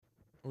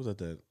What was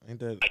that? Ain't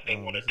that like they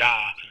want to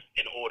die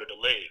in order to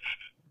live.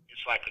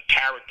 It's like a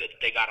character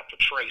that they gotta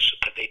portray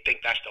because they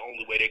think that's the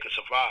only way they can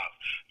survive.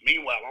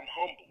 Meanwhile, I'm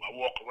humble. I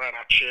walk around,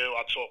 I chill,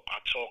 I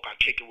talk, I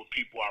kick it with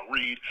people, I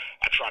read,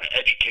 I try to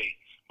educate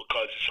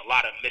because there's a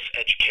lot of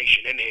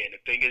miseducation in here. And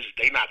the thing is,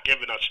 they not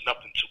giving us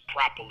nothing to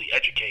properly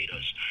educate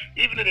us.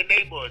 Even in the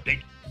neighborhood,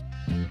 they.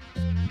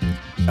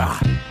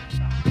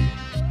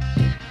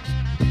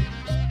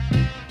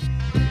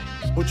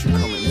 What you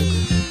coming,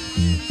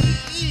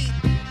 nigga?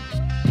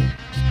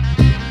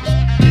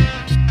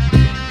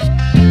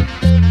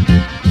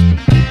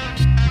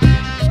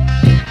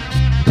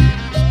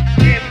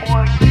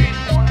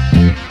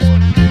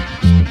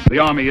 The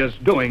Army is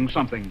doing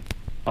something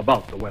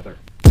about the weather.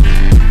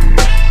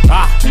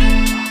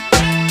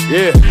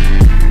 Yeah.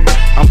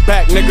 I'm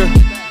back, nigga.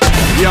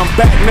 Yeah, I'm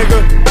back,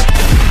 nigga.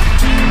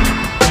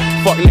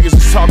 Fuck niggas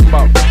is talking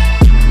about.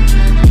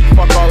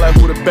 Fuck all that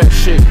who the best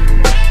shit.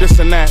 This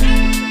and that.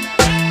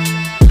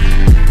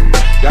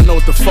 Y'all know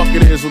what the fuck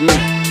it is with me.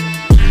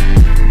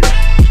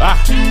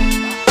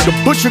 The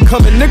butcher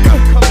coming, nigga.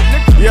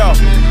 Yo,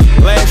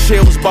 last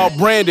year was about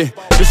branding.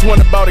 This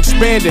one about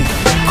expanding.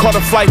 Caught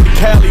a flight to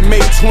Cali,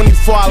 made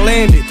 24, I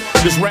landed.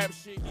 This rap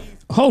shit.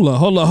 Hold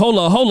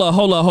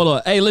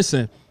up. Hey,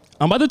 listen.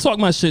 I'm about to talk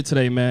my shit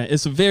today, man.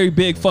 It's a very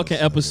big fucking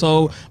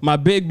episode. My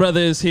big brother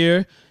is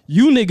here.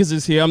 You niggas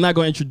is here. I'm not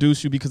going to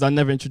introduce you because I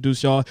never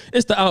introduced y'all.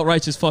 It's the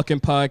Outrighteous fucking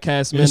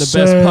podcast, man. Yes, the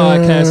best sir.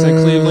 podcast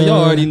in Cleveland.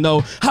 Y'all already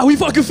know how we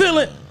fucking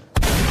feeling.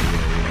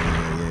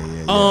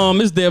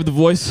 It's Dev the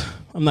Voice.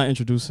 I'm not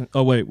introducing.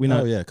 Oh, wait. We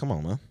not. Oh, yeah. Come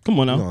on, man. Come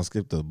on now. You gonna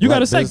skip the You got a Black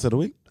Business segment of the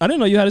week? I didn't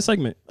know you had a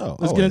segment. Oh,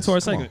 Let's get into our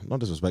Come segment. on. Don't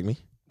disrespect me.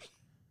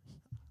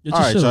 You're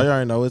All just right, chilling. y'all. You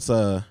already know it's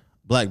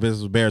Black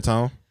Business with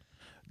Baritone.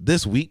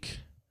 This week,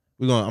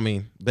 we're going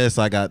to, best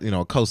I got, a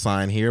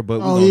cosign here, but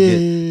we're going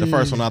to get the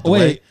first one out the way.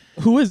 Wait,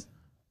 who is?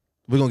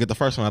 We're going to get the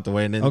first one out the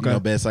way, and then, Okay.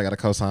 best I got a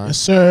cosign. Yes,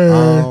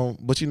 sir.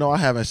 But, I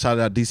haven't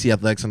shouted out DC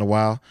Athletics in a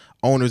while.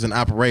 Owners and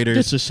operators.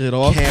 Get your shit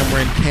off.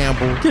 Cameron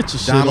Campbell. Get your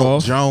shit Donald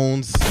off.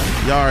 Jones.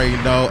 Y'all already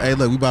know. Hey,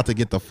 look, we about to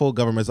get the full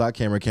government side.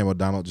 Cameron Campbell,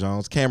 Donald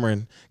Jones.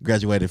 Cameron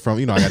graduated from,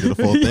 I got to do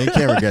the full thing.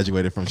 Cameron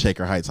graduated from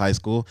Shaker Heights High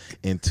School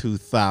in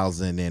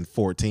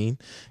 2014.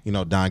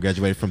 Don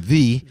graduated from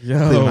the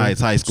Cleveland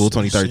Heights High School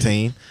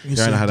 2013. You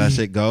already know how that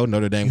shit go.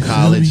 Notre Dame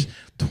College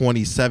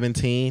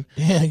 2017.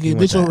 Yeah, He get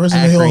went your to resume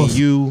Akron off.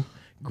 U,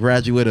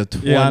 graduate of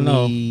Yeah, I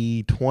know.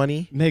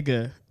 2020.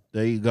 Nigga.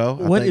 There you go.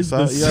 I What think is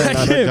so. the You already know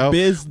how that second go.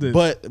 business?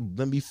 But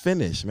let me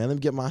finish, man. Let me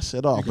get my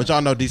shit off. But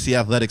y'all know DC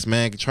Athletics,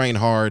 man. Train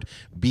hard.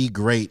 Be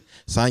great.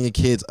 Sign your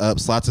kids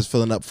up. Slots is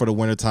filling up for the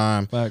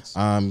wintertime. Facts.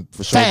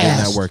 For sure,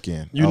 getting that work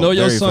in. You know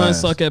your very son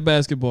fast. suck at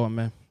basketball,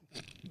 man.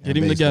 Get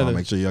him baseball. together.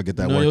 Make sure y'all get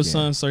that You know work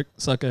your in. son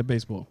suck at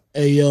baseball.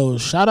 Hey, yo,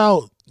 shout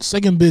out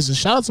second business.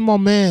 Shout out to my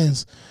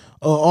mans,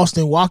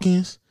 Austin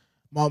Watkins.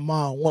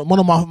 One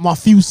of my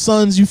few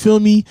sons, you feel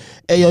me?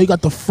 Hey, yo, you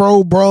got the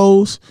Fro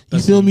Bros, you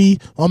feel me?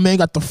 My man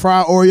got the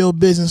fried Oreo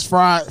business,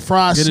 fried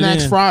Get it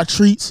snacks, in. fried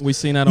treats. We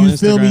seen that on You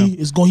feel Instagram. me?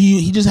 It's going.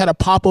 He just had a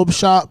pop up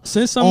shop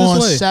Send some on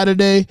this way.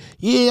 Saturday.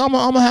 Yeah, I'm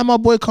gonna have my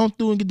boy come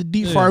through and get the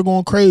deep Yeah. fryer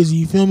going crazy.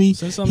 You feel me?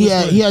 Send some He this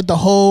had way. he had the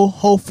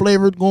whole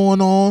flavor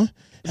going on.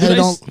 Had it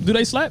on. Do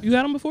they slap? You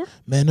had them before?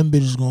 Man, them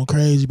bitches going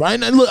crazy. But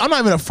look, I'm not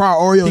even a fried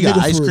Oreo He nigga.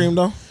 got ice for cream,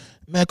 real. though.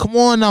 Man, come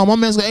on now. My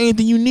man's got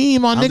anything you need,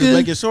 my I'm nigga. just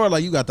making sure,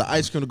 you got the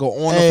ice cream to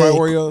go on Hey, the fried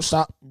Oreos.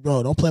 Stop,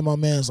 bro. Don't play my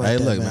man's like Hey,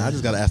 that, look, man. I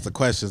just got to ask the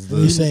questions. The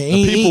You say,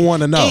 people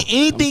want to know.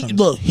 Anything,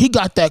 look, he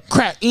got that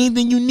crack.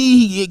 Anything you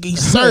need, he's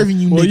serving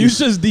you, Well, niggas.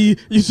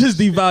 you just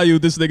devalued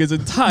this nigga's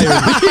entire.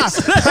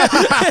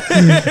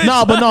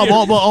 but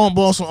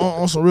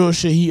on some real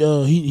shit,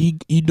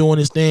 he doing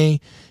his thing.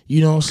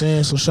 You know what I'm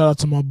saying? So shout out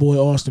to my boy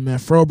Austin, man.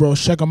 Fro, bro,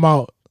 check him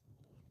out.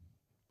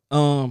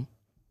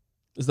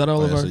 Is that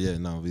all of our?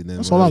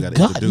 That's all I got,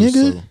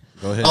 nigga. So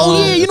go ahead.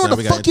 Oh yeah, you know That's how the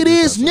we gotta fuck it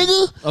introduce is,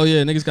 ourselves. nigga. Oh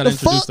yeah, niggas gotta The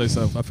introduce fuck?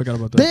 themselves. I forgot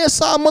about that.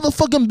 Bedside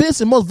motherfucking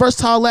Benson, most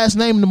versatile last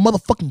name in the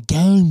motherfucking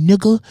game,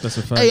 nigga. That's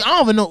a fact. Hey, I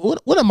don't even know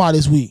what am I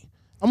this week.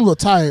 I'm a little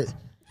tired.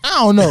 I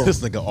don't know. This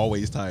nigga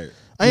always tired.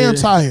 I am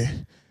Yeah.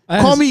 tired. I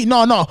Call had- me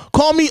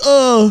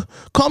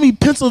call me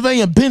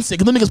Pennsylvania Benson,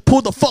 cause them niggas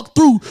pulled the fuck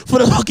through for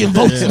the fucking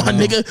votes, my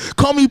nigga.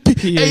 Call me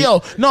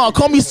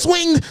call me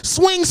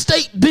swing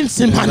state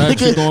Benson, my Is that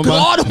what you nigga. going Cause by?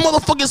 all the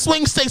motherfucking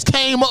swing states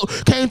came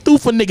through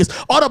for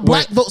niggas. All the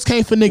black votes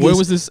came for niggas. Where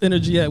was this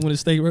energy at when the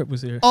state rep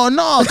was here? Oh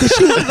no, cause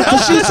she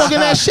was talking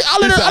that shit. I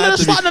let her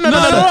slide. No.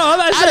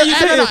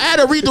 I had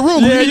to read the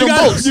room. Yeah, We need you them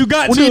got- votes. you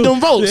got we to. need them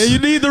votes. Yeah, you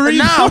need to read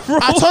Now the room.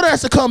 I told her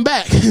to come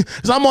back,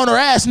 cause I'm on her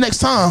ass next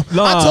time.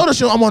 Nah. I told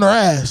her I'm on her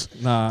ass.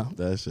 Nah,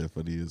 That shit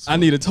for these. I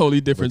need a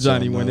totally different But y'all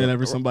Johnny know-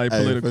 whenever somebody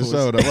Hey, political. for is.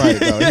 sure, though, right?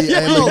 Though.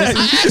 Look, I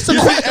asked the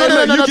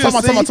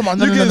question.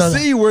 No, You can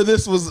see where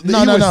this was. No,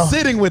 he no, was no.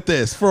 sitting with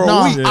this for a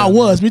No, week. I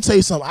was. Let me tell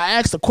you something. I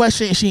asked a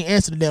question and she ain't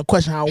answered the damn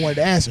question how I wanted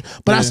to answer.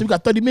 But I Yeah. said we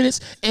got 30 minutes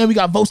and we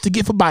got votes to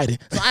get for Biden.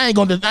 So I ain't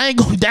going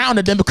down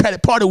the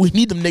Democratic Party. We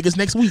need them niggas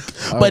next week.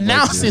 But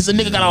now since the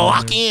nigga got to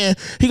lock in,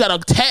 he got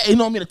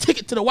a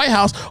ticket to the White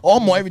House.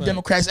 I'm on every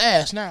Democrat's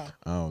ass now.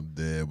 I'm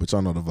dead. But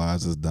y'all know the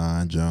vibes is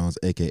Don Jones,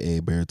 aka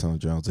Baritone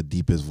Jones, the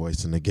deepest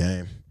voice in the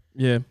game.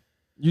 Yeah.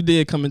 You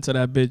did come into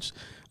that bitch.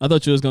 I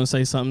thought you was gonna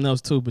say something else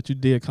too, but you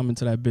did come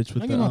into that bitch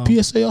with I the get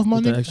my PSA off my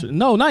with the nigga. extra.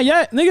 No, not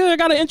yet, nigga. I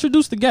gotta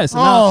introduce the guest.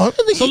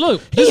 So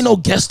look, he ain't no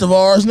guest of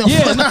ours. No,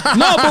 yeah,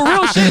 no, but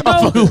real shit though.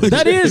 fucking with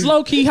That you. is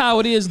low key how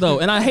it is though,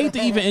 and I hate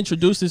to even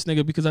introduce this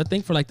nigga because I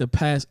think for like the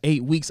past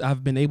 8 weeks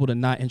I've been able to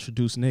not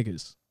introduce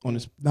niggas on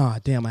this. Nah,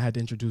 damn, I had to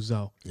introduce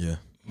Zoe. Yeah.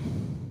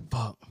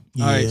 Fuck.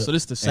 Yeah. All right, so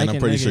this is the second. And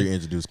I'm pretty nigga. sure you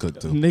introduced Cook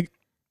too. Nigga.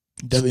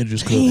 Definitely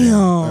introduced Cook.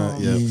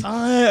 Damn.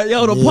 Yeah.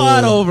 Yo, the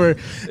pod over.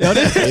 Yo,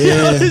 this,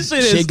 yo, this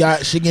shit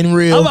is. Shit getting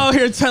real. I'm out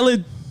here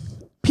telling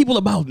people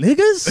about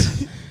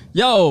niggas.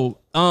 Yo,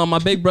 my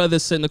big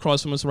brother's sitting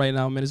across from us right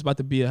now, man. It's about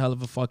to be a hell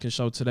of a fucking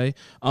show today.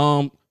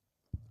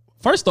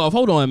 First off,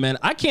 hold on, man.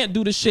 I can't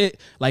do this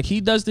shit like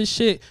he does this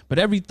shit, but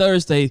every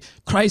Thursday,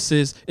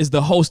 Crisis is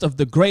the host of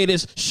the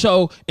greatest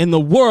show in the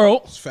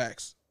world. It's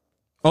facts.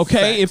 Okay,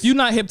 Facts. if you're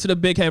not hip to the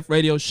Big Hef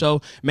Radio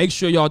Show, make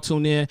sure y'all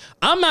tune in.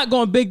 I'm not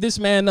going to big this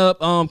man up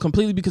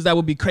completely because that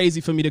would be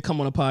crazy for me to come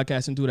on a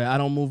podcast and do that. I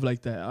don't move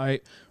like that, all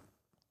right?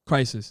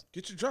 Crisis.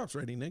 Get your drops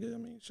ready, nigga. I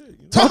mean, shit.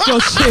 You know? Talk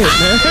your shit,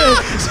 man.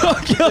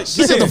 Talk your He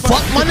said shit. the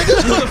fuck, my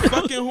nigga. Get the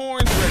fucking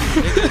horns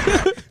ready,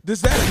 nigga.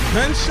 Does that a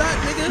gunshot,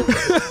 nigga?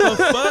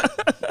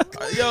 The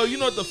fuck? Yo, you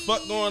know what the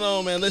fuck going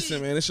on, man?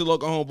 Listen, man, it's your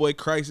local homeboy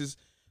Crisis.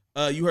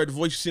 You heard the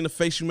voice, you seen the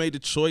face, you made the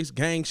choice,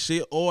 gang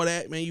shit, all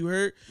that, man, you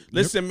heard?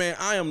 Listen, man,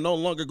 I am no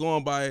longer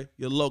going by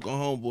your local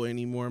homeboy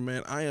anymore,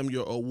 man. I am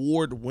your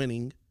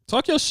award-winning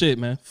Talk your shit,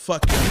 man.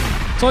 fucking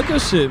Talk your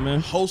shit, man.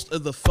 host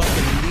of the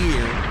fucking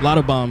year. A lot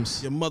of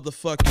bombs. Your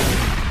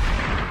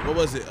motherfucking, what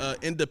was it,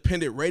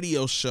 independent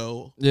radio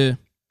show Yeah,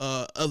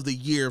 of the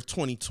year of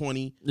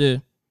 2020. yeah.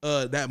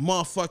 That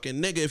motherfucking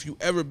nigga, if you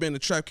ever been to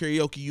Trap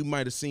Karaoke, you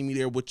might have seen me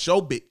there with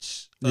your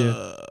bitch.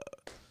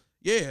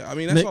 Yeah, I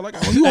mean, that's Nick- all I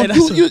got. You Hey,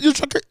 that's you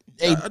trucker.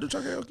 Hey, I do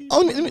Trap Karaoke.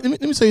 oh, let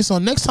me tell you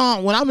something. Next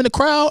time when I'm in the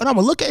crowd and I'm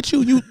gonna look at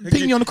you, you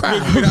pick me on the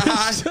crowd.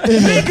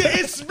 Nigga,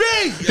 it's me.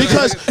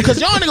 because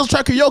y'all niggas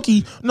try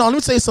karaoke. No, let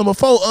me tell you something.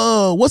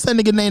 Before what's that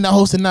nigga name that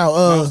hosting now?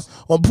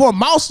 Well, before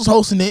Mouse was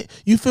hosting it,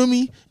 you feel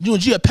me? You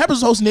and Gia Peppers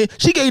was hosting it.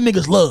 She gave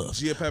niggas love.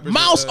 Gia Peppers,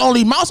 Mouse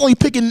only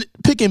picking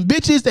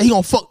bitches that he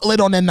gonna fuck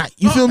later on that night.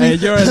 You feel me? Hey,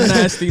 you're a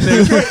nasty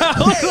nigga.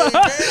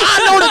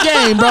 I know the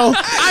game, bro.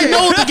 I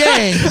know the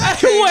game.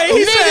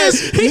 Wait,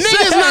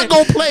 Niggas not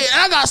gonna play it.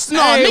 I got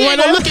no. Hey, Nigga ain't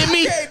gonna look at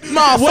me.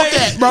 Nah, fuck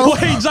that, bro.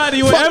 Wait,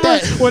 Johnny, Fuck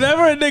that.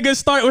 whenever a nigga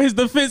start with his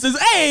defenses,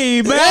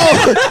 hey, man.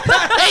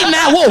 Hey,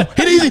 now, whoa.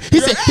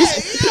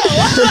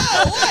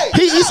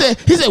 He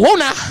said, whoa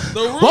now.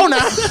 Whoa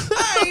now.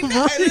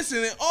 Hey, listen,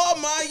 in all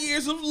my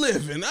years of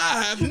living,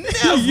 I have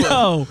never.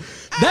 Yo,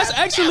 that's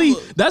actually,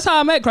 never. that's how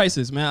I met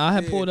Crisis, man. I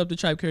had pulled up the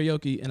Tribe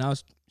Karaoke and I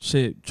was,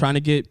 trying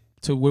to get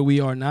to where we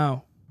are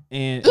now.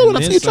 And This is when I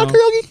then see you try some.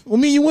 karaoke? When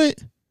me and you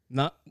went?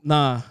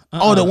 Nah.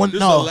 Oh, the one, This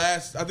no. is the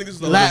last. I think this is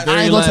the La- last.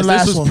 I ain't go to the last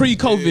This was one.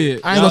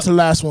 pre-COVID. I ain't go to the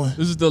last one.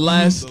 This is the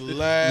last, The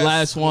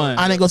last one.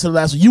 I didn't go to the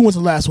last one. You went to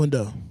the last one,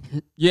 though.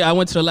 Yeah, I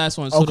went to the last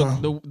one. So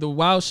Okay. the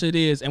wild shit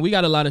is, and we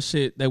got a lot of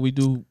shit that we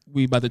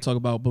about to talk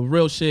about, but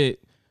real shit,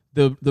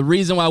 the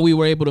reason why we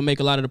were able to make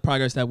a lot of the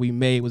progress that we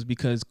made was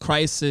because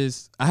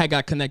Crisis, I had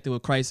got connected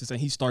with Crisis and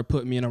he started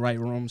putting me in the right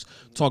rooms,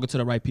 talking to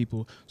the right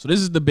people. So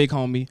this is the big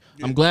homie.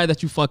 Yeah. I'm glad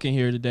that you fucking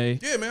here today.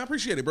 Yeah, man, I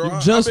appreciate it, bro. You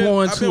just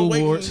won 2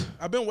 waiting, awards.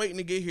 I've been waiting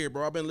to get here,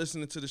 bro. I've been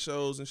listening to the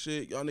shows and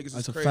shit. Y'all niggas That's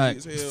is a crazy fact.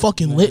 as hell.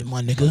 Fucking lit,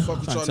 my nigga.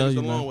 Fuck with trying y'all to tell niggas you,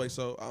 a long man. way.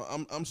 So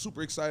I'm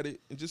super excited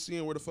and just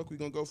seeing where the fuck we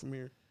gonna go from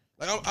here.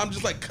 Like I'm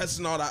just like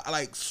cussing all that,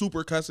 like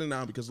super cussing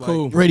now because like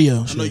Cool. Radio. I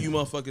know shit. you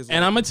motherfuckers.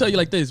 And I'm gonna tell you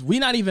like this: we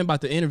not even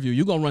about to interview.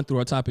 You gonna run through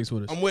our topics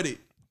with us. I'm with it.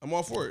 I'm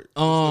all for it.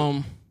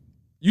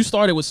 You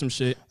started with some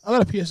shit. I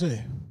got a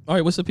PSA. All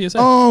right, what's the PSA?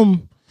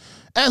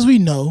 As we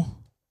know,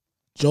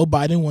 Joe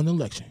Biden won the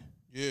election.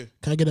 Yeah.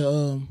 Can I get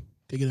a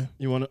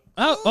You wanna?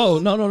 Oh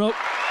no.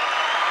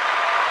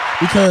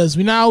 because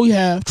we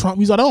have Trump.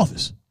 He's out of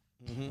office.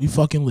 We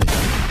fucking lit.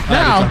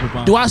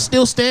 Now, do I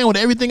still stand with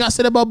everything I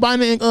said about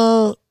Biden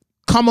and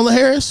Kamala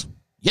Harris?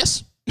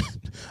 Yes,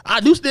 I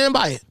do stand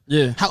by it.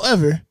 Yeah.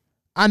 However,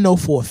 I know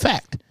for a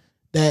fact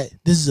that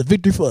this is a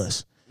victory for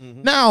us.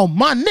 Now,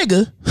 my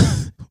nigga,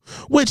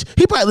 which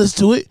he probably listens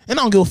to it, and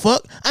I don't give a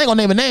fuck. I ain't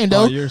gonna name a name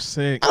though. Oh, you're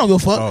sick. I don't give a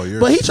fuck. Oh, you're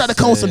but he tried to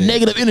come with some sick.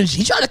 negative energy.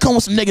 He tried to come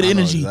with some negative I know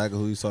energy exactly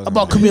who he's talking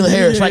about Kamala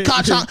Harris, right?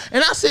 Yeah.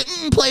 And I said,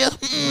 player,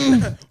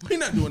 We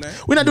not doing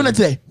that. we're not doing that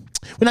today.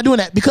 We're not doing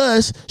that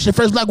because she's the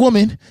first black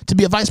woman to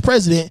be a vice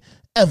president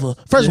ever.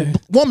 First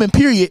woman,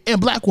 period,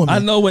 and black woman. I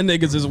know when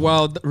niggas is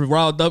riled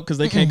up because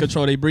they can't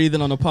control their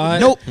breathing on the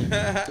pod. Nope. Nope.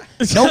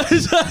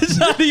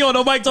 Johnny on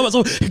the mic talking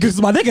about so because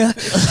my nigga.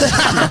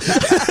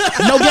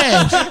 No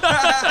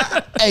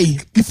games. Hey,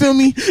 you feel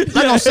me?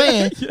 Like I'm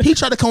saying, he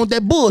tried to come with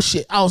that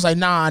bullshit. I was like,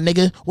 nah,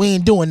 nigga, we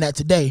ain't doing that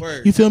today.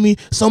 Word. You feel me?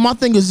 So my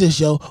thing is this,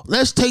 yo.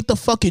 Let's take the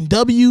fucking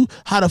W,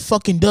 how the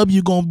fucking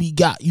W gonna be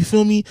got. You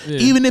feel me? Yeah.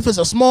 Even if it's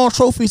a small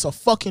trophy, it's a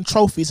fucking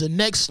trophy. It's a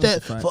next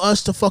step fact. for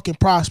us to fucking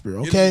prosper,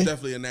 It's okay?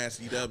 definitely a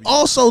nasty W.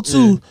 Also,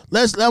 too,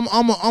 I'm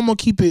gonna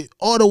keep it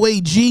all the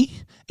way G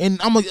And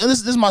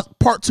this is my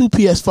part 2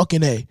 PS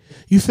fucking A.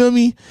 You feel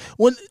me?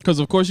 When Because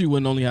of course you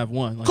wouldn't only have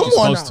one. Like Come you're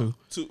on supposed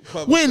now.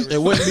 to. when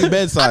It wouldn't be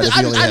bedside if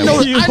you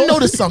only had I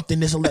noticed something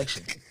this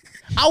election.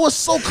 I was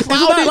so It's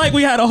clouded. not like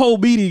we had a whole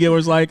meeting. It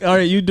was like, all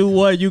right, you do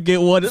one, you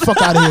get one.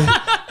 Fuck out of here.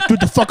 Do what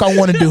the fuck I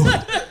want to do.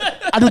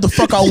 I do what the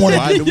fuck I want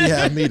Why to do we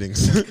have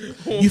meetings? do.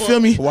 You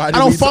feel me? Why I do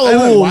don't we follow Hey,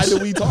 look, rules. Why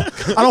do we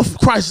talk? I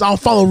don't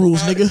follow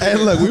rules, nigga. Hey,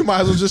 look, we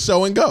might as well just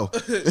show and go.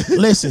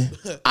 Listen,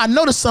 I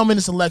noticed something in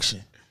this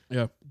election.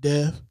 Yeah.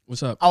 Dev,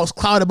 What's up? I was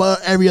clouded about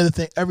every other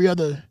thing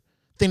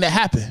that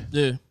happened.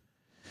 Yeah.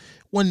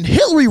 When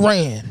Hillary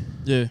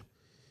ran, Yeah.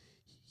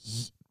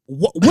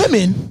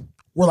 women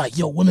were like,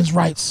 yo, women's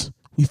rights.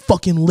 We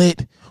fucking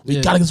lit. We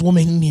Yeah. gotta get this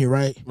woman in here,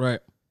 right? Right.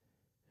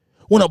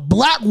 When a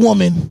black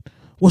woman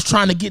was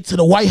trying to get to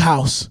the White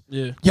House,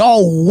 Yeah.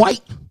 y'all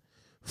white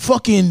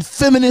fucking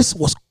feminists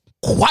was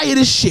quiet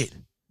as shit.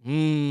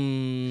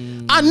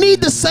 I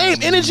need the same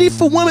energy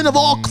for women of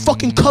all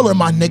fucking color,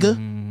 my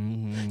nigga.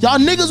 Y'all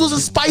niggas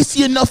wasn't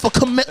spicy enough for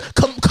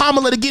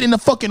Kamala to get in the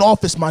fucking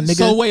office, my nigga.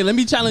 So wait, let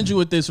me challenge you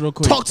with this real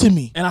quick. Talk to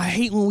me. And I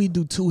hate when we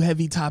do 2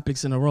 heavy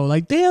topics in a row.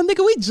 Like, damn,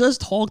 nigga, we just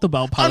talked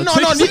about No,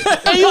 politics.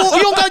 hey, you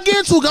don't gotta get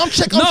into it. I'm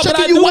checking No, but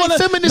I you do white wanna-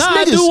 feminist nah,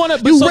 I niggas. do wanna-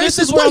 but you so this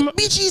is racist where white I'm-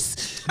 bitches.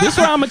 This is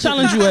where I'm gonna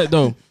challenge you at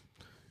though.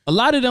 A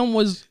lot of them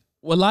were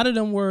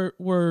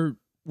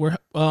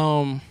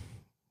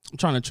I'm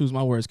trying to choose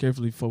my words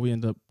carefully before we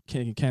end up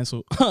getting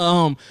canceled.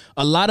 A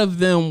lot of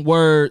them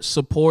were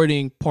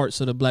supporting parts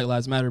of the Black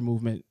Lives Matter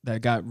movement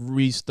that got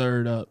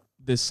re-stirred up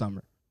this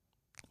summer.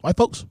 White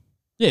folks?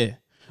 Yeah.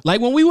 Like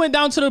when we went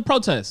down to the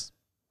protest,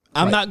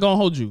 I'm Right. not gonna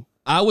hold you.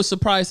 I was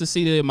surprised to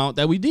see the amount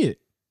that we did.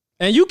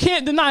 And you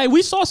can't deny it.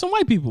 We saw some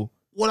white people.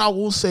 What I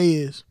will say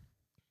is,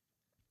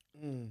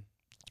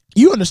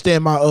 you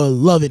understand my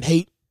love and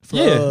hate for,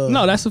 Yeah.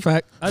 No, that's a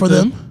fact. I for do.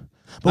 them.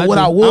 But I what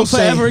do. I will I'm say,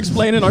 forever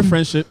explaining our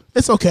friendship.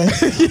 it's okay.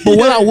 But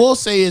what I will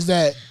say is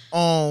that,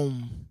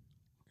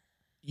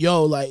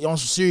 yo, like on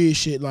some serious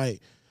shit,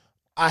 like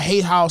I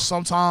hate how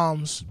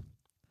sometimes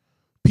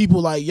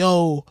people like,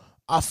 yo,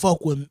 I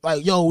fuck with,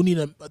 like, yo, we need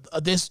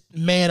a this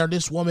man or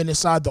this woman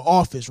inside the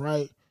office,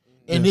 right?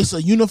 And it's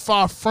a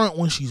unified front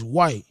when she's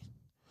white,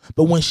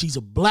 but when she's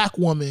a black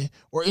woman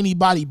or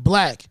anybody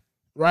black,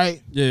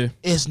 right? Yeah.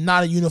 It's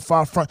not a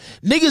unified front.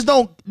 Niggas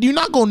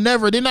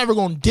they're never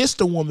gonna diss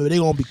the woman, but they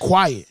gonna be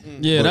quiet.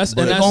 Yeah, But- They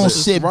but- gonna that's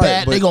sit right,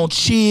 back, but- they gonna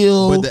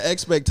chill. But the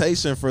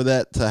expectation for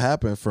that to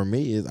happen for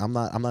me is I'm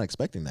not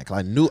expecting that. 'Cause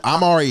I knew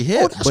I'm already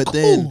hip, that's but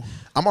then cool.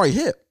 I'm already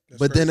hip.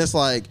 But then it's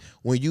like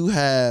when you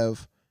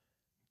have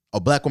a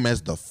black woman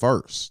as the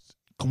first.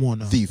 Come on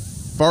now. The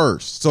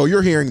first. So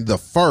you're hearing the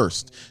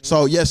first.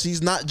 So yes,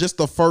 she's not just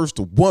the first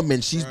woman,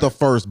 she's the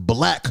first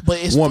black But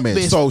it's- woman. but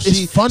it's- So it's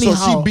she funny so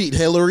how- she beat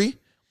Hillary.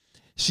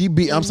 She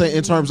beat. I'm saying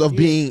in terms of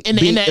being In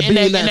the- being, in that- being in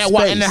that- in that in that space,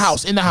 white- in the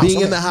house, in the house, being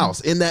in okay. the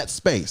house, in that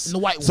space. In the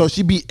white So woman.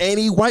 she beat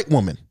any white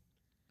woman.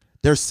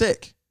 They're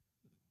sick.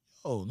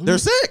 Oh, They're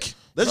sick.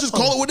 Let's just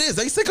call it what it is.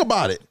 They sick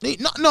about it.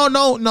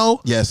 No.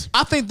 Yes.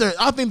 I think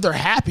they're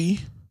happy.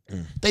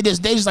 They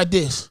just like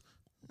this.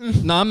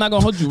 No, I'm not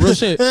gonna hold you. Real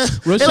shit.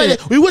 Real They like shit.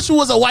 that. We wish it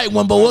was a white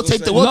one, but we'll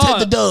take the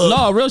dub.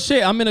 No, real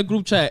shit. I'm in a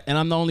group chat and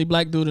I'm the only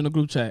black dude in the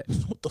group chat.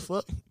 What the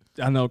fuck?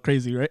 I know,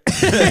 crazy, right?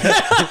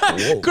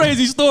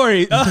 Crazy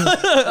story.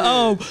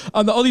 I'm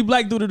the only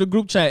black dude in the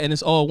group chat and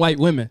it's all white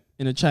women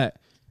in the chat.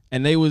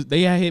 And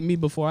they had hit me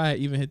before I had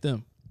even hit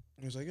them.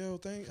 He was like, yo,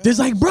 thank It's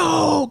like,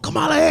 bro,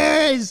 Kamala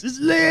Harris, it's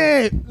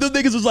lit. The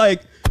niggas was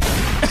like,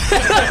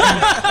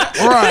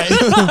 Right.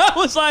 I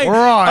was like,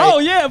 Right. oh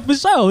yeah, for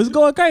sure, it's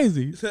going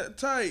crazy.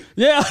 tight.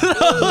 Yeah,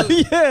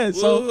 yeah.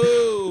 So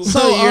Woohoo.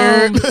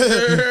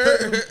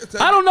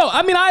 I don't know.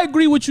 I mean, I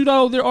agree with you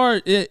though. There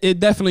are it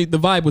definitely the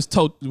vibe was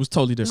totally It's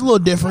a different. little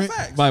different.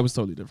 Facts. Vibe was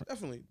totally different.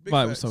 Definitely. Big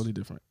Vibe was facts. totally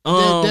different.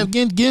 Dev,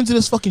 get into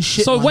this fucking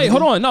shit. So my wait, nigga.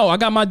 hold on. No, I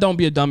got my don't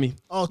be a dummy.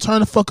 Oh, turn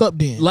the fuck up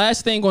then.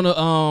 Last thing on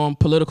the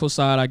political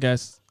side, I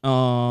guess.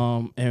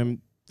 And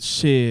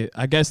shit,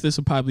 I guess this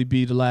will probably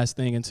be the last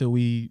thing until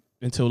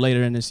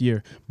later in this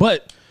year.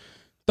 But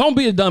don't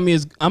be a dummy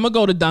is I'm gonna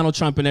go to Donald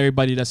Trump and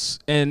everybody that's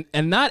and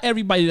not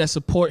everybody that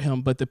support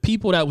him, but the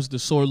people that was the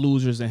sore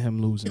losers in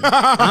him losing.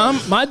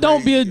 My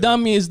don't be a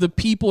dummy is the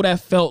people that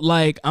felt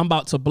like I'm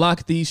about to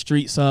block these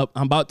streets up.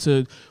 I'm about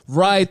to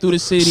ride through the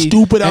city.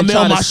 Stupid, I and mail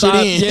try to my shit stop-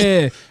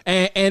 in.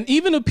 Yeah, and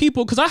even the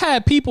people, because I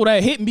had people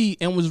that hit me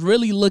and was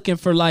really looking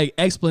for like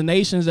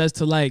explanations as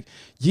to like,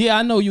 yeah,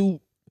 I know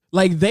you,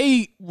 like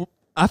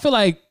I feel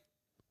like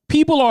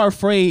people are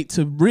afraid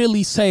to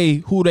really say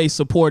who they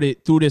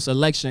supported through this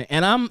election.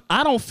 And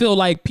I don't feel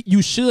like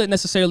you should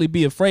necessarily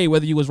be afraid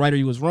whether you was right or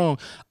you was wrong.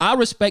 I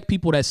respect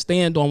people that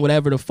stand on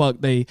whatever the fuck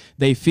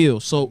they feel.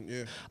 So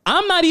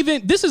I'm not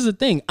even, this is the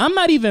thing. I'm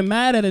not even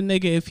mad at a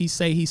nigga if he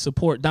say he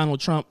support Donald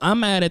Trump.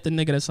 I'm mad at the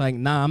nigga that's like,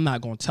 nah, I'm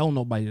not going to tell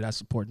nobody that I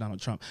support Donald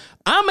Trump.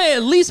 I may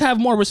at least have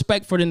more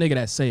respect for the nigga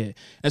that say it.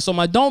 And so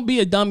my don't be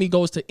a dummy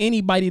goes to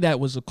anybody that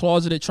was a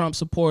closeted Trump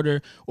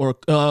supporter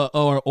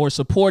or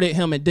supported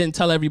him and didn't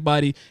tell everybody,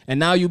 and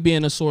now you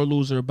being a sore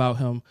loser about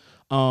him.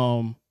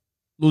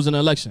 losing the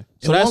election.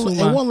 So And that's one,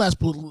 what and one last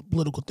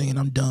political thing, and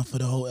I'm done for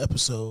the whole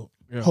episode.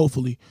 Yeah.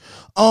 Hopefully,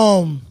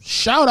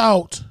 shout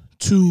out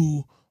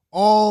to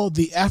all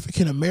the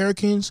African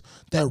Americans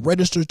that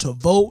registered to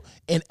vote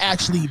and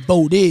actually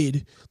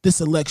voted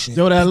this election.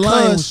 Yo, that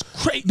line was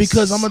crazy.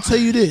 Because I'm gonna tell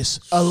you this: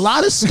 a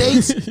lot of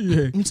states.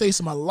 Let me tell you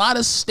something. A lot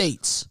of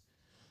states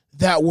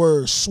that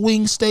were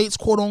swing states,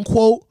 quote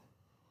unquote,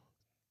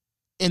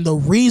 and the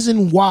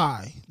reason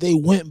why they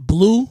went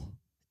blue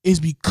is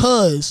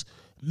because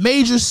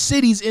major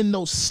cities in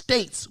those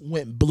states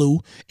went blue,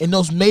 and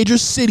those major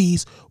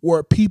cities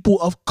were people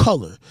of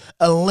color.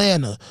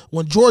 Atlanta,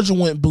 when Georgia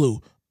went blue,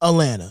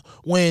 Atlanta.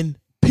 When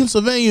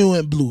Pennsylvania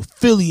went blue,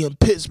 Philly and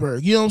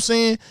Pittsburgh. You know what I'm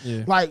saying?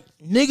 Yeah. Like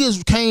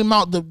niggas came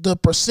out. The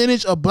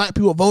percentage of black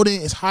people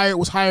voting was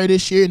higher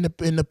this year, and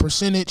the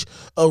percentage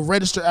of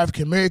registered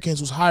African Americans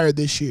was higher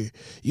this year.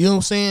 You know what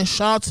I'm saying?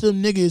 Shout out to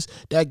them niggas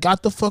that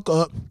got the fuck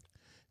up,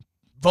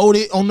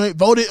 voted from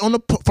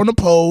the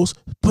polls,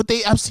 put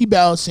their absentee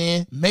ballots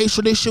in, made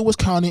sure their shit was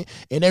counted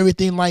and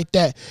everything like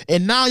that.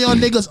 And now y'all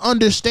niggas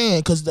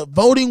understand, because the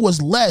voting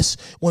was less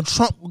when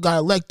Trump got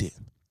elected.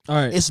 All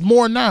right. It's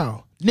more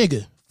now,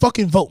 nigga.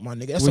 Fucking vote, my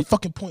nigga. That's the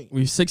fucking point.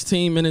 We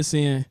 16 minutes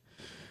in,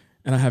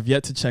 and I have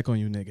yet to check on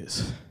you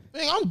niggas.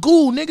 Man, I'm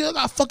ghoul, nigga. I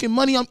got fucking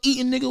money. I'm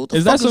eating, nigga. What the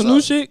Is fuck that some new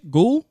up? shit?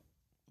 Ghoul?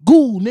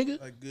 Ghoul,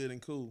 nigga. Like good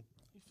and cool.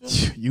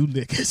 You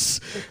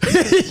niggas.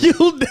 You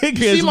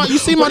niggas. You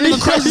see my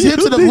nigga crash his hip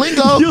to the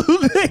lingo. You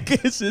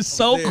niggas is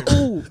so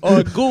cool.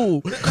 Or ghoul.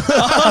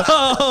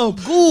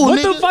 Ghoul, What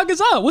nigga. the fuck is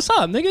up? What's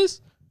up, niggas?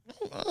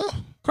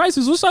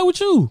 Crisis, what's up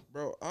with you?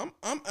 Bro,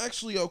 I'm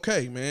actually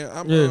okay, man.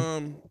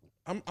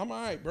 I'm all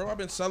right, bro. I've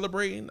been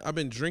celebrating. I've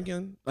been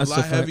drinking That's a a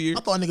lot fact. heavier.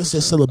 I thought nigga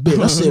said celibate.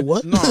 I said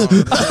what? No,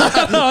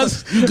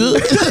 You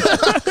good?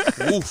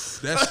 oof,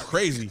 that's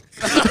crazy.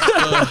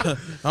 I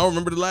don't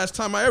remember the last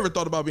time I ever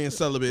thought about being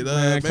celibate.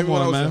 Man, Maybe come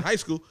when on, I was man. in high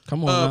school.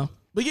 Come on now.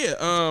 But yeah,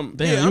 Damn,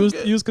 yeah,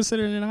 you was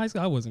considering in high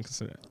school? I wasn't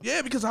considering.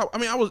 yeah, because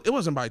it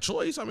wasn't by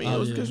choice. I mean, it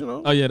was because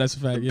Oh yeah, that's a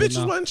fact. Yeah, bitches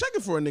nah. wasn't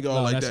checking for a nigga all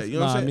No, like that's- that. You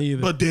know what nah, I'm me saying?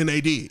 either. But then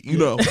they did, you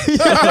know.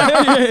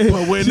 Yeah.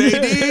 But when they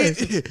did,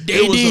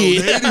 They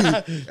did. they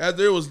did.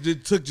 After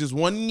it took just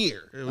 1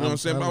 year. You know what I'm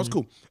saying? But I was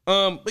telling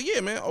cool. But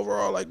yeah, man,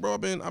 overall, like, bro, I've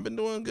been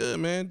doing good,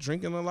 man.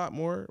 Drinking a lot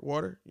more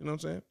water, you know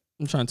what I'm saying?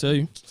 I'm trying to tell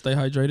you, stay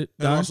hydrated. And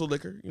guys. also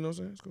liquor, you know what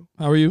I'm saying? It's cool.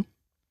 How are you?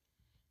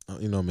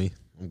 You know me.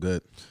 I'm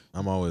good.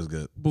 I'm always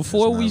good.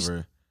 Before we- it's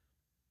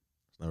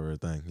never a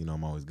thing. You know,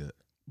 I'm always good.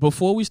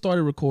 Before we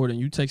started recording,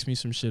 you texted me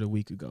some shit a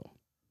week ago,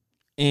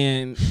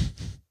 and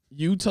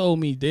you told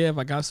me, Dev,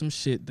 I got some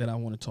shit that I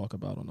want to talk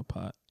about on the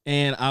pod.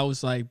 And I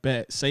was like,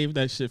 bet, save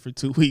that shit for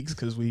 2 weeks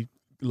because we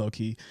low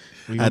key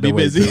we gonna had be to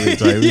wait busy. 2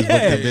 weeks, right? We was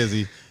Yeah. booked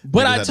busy.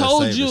 But Niggas I had to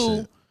told save the you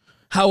shit.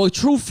 how a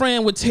true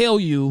friend would tell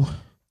you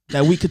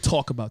that we could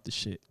talk about the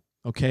shit.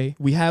 Okay,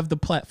 we have the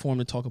platform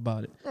to talk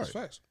about it. That's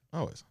facts.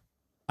 Always.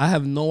 I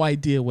have no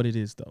idea what it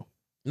is though.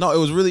 No, it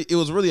was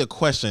really a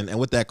question, and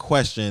with that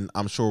question,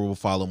 I'm sure we'll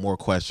follow more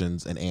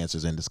questions and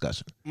answers and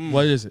discussion.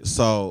 What is it?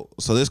 So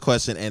this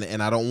question,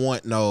 and I don't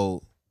want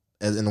no,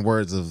 as in the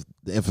words of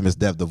the infamous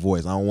Dev the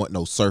Voice, I don't want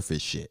no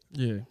surface shit.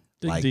 Yeah,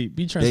 dig Like, deep.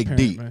 Be Dig transparent,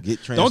 deep. man.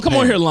 Get transparent. Don't come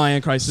on here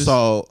lying, Crisis.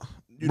 So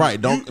right,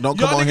 don't y'all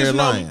come on here niggas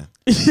know- lying.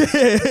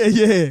 yeah,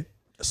 yeah.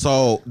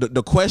 So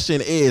the question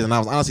is, and I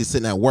was honestly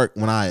sitting at work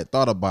when I had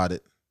thought about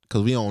it,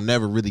 because we don't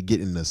never really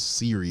get in the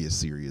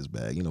serious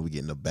bag. You know, we get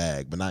in the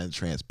bag, but not in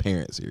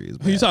transparent serious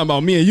bag. Who you talking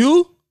about? Me and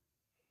you?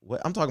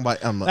 What I'm talking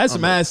about? That's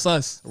mad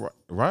sus.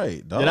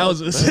 Right. Dog. Yeah, that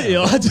was a, Damn.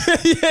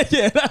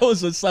 yeah, that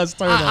was a sus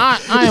turn up.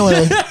 I ain't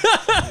wanna.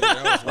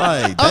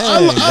 Right.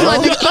 Dang,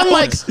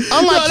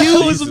 Unlike That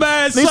you, was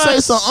mad let me say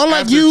sus. something.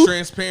 Unlike After you,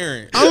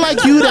 transparent.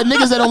 unlike you, that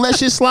niggas that don't let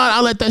shit slide,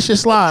 I let that shit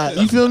slide.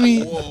 You feel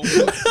me?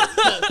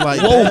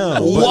 like Whoa,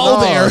 damn. whoa But no,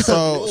 there.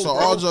 So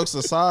all jokes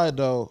aside,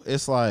 though,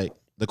 it's like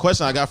the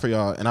question I got for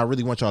y'all, and I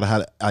really want y'all to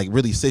have like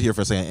really sit here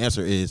for a second. and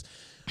Answer is,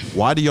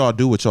 why do y'all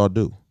do what y'all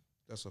do?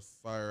 That's a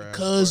fire ass.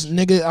 Cause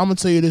nigga, I'm gonna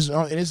tell you this.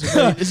 And it's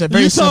a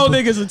very You simple. told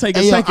niggas to take a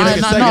Hey, yo, second. I- Take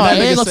a no, second. no, That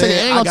it ain't nigga gonna take. said,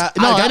 It ain't I gonna. got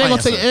No, my it ain't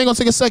gonna take. It answer. ain't gonna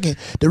take a second.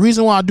 The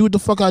reason why I do what the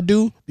fuck I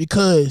do,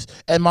 because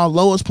at my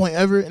lowest point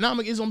ever, and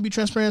it's gonna be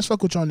transparent as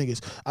fuck with y'all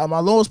niggas. At my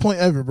lowest point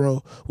ever,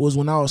 bro, was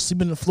when I was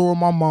sleeping on the floor with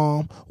my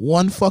mom.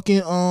 One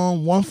fucking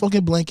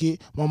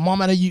blanket. My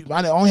mom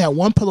I only had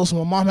one pillow,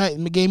 so my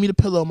mom gave me the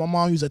pillow. My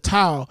mom used a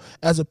towel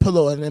as a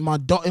pillow, and then my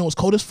dog. It was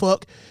cold as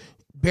fuck.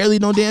 Barely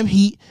no damn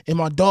heat, and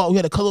we had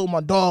to cuddle with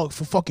my dog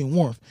for fucking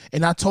warmth.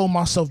 And I told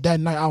myself that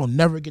night I will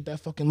never get that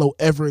fucking low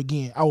ever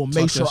again. I will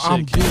make Talk sure that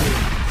I'm shit,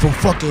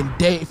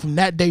 good from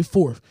that day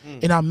forth.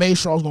 And I made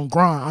sure I was gonna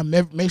grind.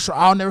 I made sure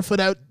I'll never feel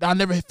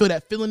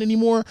that feeling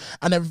anymore.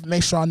 I never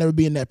make sure I'll never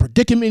be in that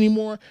predicament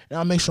anymore. And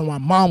I make sure my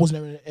mom was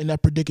never in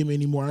that predicament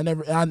anymore.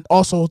 I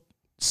also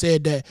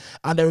said that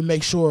I'll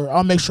make sure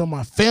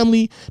my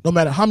family, no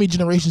matter how many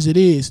generations it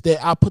is,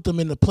 that I put them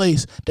in the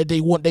place that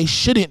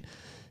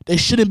they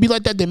shouldn't be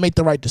like that. They make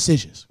the right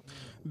decisions.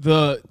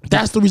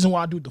 That's the reason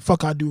why I do the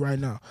fuck I do right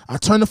now. I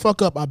turn the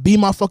fuck up. I be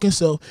my fucking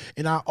self,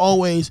 and I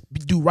always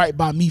do right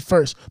by me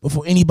first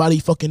before anybody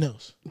fucking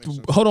else.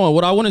 Hold on.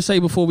 What I want to say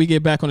before we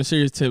get back on the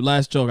serious tip,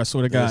 last joke, I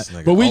swear to God.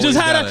 nigga But we just always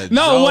had got a a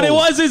joke. what it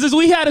was is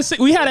we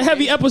had a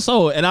heavy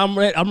episode, and I'm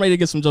ready to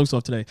get some jokes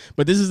off today.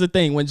 But this is the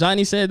thing: when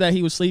Johnny said that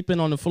he was sleeping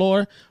on the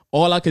floor,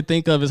 all I could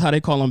think of is how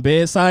they call him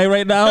bedside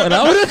right now, and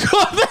I would have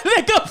called that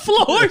nigga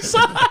floor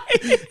side.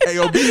 Hey,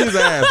 yo, beat his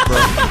ass, bro.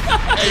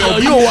 Hey, yo,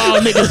 you a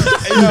wild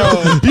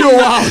nigga. You a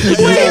wild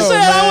nigga. When he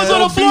said I was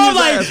man, on the beat floor, I'm his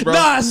like, ass, bro.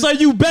 nah, son,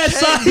 you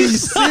bedside. Can't be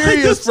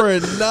serious for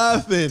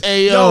nothing.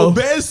 Hey, yo.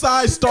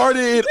 bedside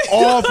started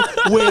off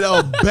with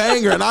a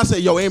banger, and I said,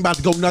 "Yo, ain't about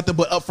to go nothing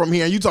but up from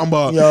here." And you talking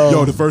about,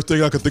 Yo. the first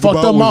thing I could think Fucked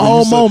about up was my when whole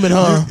you said- moment,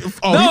 huh?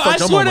 Oh, No, he I fucked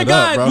your swear to moment up,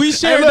 God, bro. we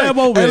shared Hey, look, that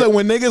moment. Hey, look,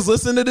 when niggas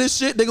listen to this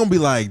shit, they gonna be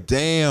like,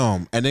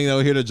 "Damn," and then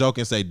they'll hear the joke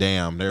and say,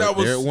 "Damn, there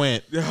it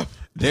went." Yeah.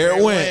 There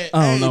it went.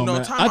 I don't know, no,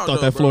 man. time I out, thought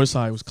though, that bro. floor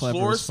side was clever.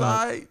 Floor as fuck.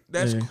 side,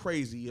 that's Yeah.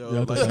 crazy, yo.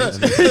 Yeah, I thought Like,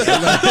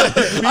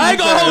 that I ain't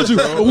gonna hold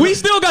you. We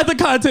still got the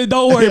content.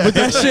 Don't worry. But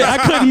that shit, I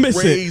couldn't miss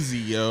it. crazy,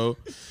 yo.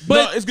 But-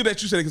 no, it's good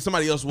that you said it because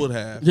somebody else would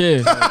have. Yeah.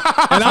 And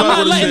I'm not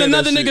would've letting said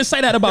another that nigga shit.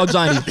 say that about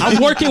Johnny.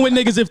 I'm working with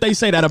niggas if they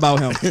say that about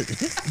him.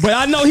 But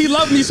I know he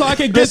loved me, so I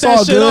can get It's that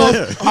all shit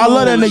good. off. I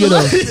love that nigga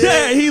though.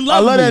 Yeah, he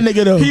loves me. love that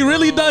nigga, though. He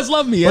really does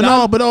love me. But And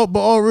no, but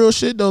all real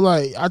shit though.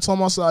 Like I told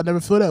myself I never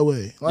feel that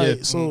way. Like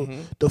Yeah. so,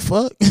 the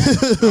fuck.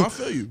 No, I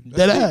feel you.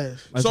 That That's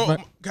ass. That's So, right.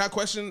 can I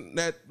question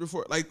that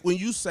before? Like, when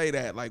you say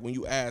that, like, when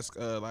you ask,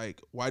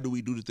 like, why do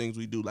we do the things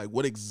we do? Like,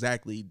 what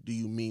exactly do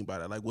you mean by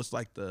that? Like, what's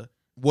like the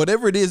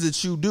Whatever it is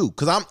that you do,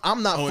 because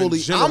I'm not Oh, in fully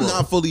general. I'm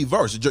not fully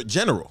versed.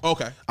 General.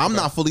 Okay. I'm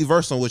not fully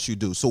versed on what you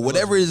do. So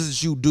whatever it is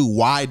that you do,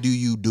 why do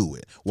you do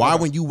it? Why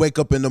when you wake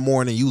up in the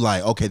morning, you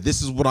like, okay,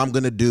 this is what I'm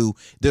gonna do.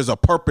 There's a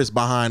purpose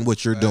behind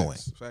what you're doing.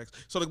 Facts.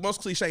 So the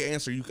most cliche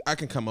answer I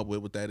can come up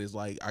with that is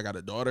like, I got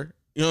a daughter.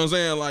 You know what I'm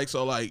saying? Like,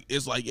 so like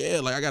it's like,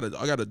 yeah, like I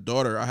got a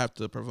daughter I have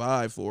to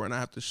provide for, and I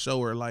have to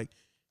show her like,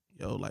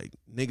 yo, like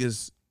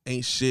niggas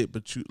ain't shit,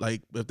 but you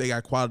like if they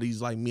got qualities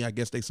like me, I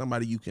guess they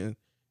somebody you can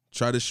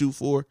try to shoot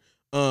for.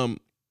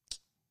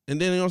 And then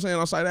you know what I'm saying?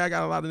 Outside that, I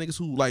got a lot of niggas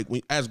who like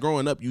as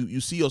growing up,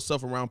 you see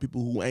yourself around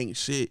people who ain't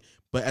shit,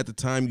 but at the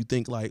time you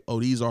think like, oh,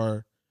 these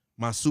are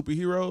my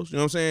superheroes. You know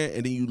what I'm saying?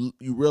 And then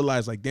you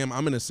realize like, damn,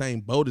 I'm in the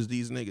same boat as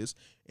these niggas,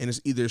 and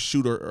it's either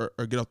shoot or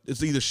get off.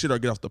 It's either shit or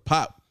get off the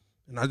pop.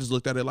 And I just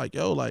looked at it like,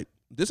 yo, like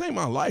this ain't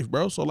my life,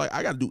 bro. So like,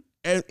 I got to do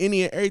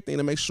any and everything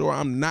to make sure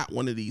I'm not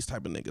one of these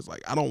type of niggas.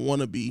 Like, I don't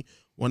want to be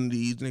one of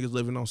these niggas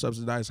living on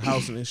subsidized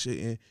housing and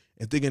shit,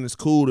 and thinking it's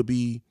cool to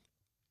be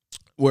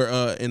where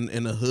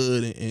in the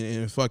hood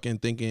and fucking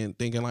thinking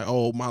like,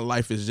 oh, my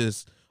life is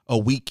just a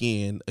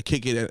weekend, a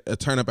kick it, a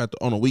turn up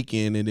on a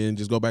weekend, and then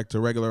just go back to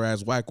regular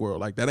ass whack world.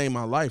 Like, that ain't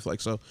my life.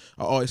 Like, so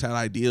I always had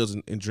ideas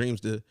and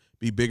dreams to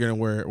be bigger than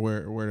where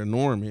the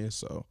norm is.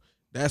 So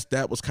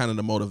that was kind of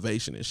the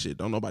motivation and shit.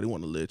 Don't nobody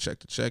want to live check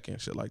to check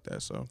and shit like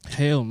that. So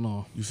Hell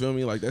no. you feel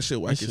me? Like, that shit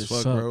whack That as shit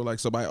fuck, suck. bro. Like,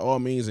 so by all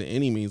means and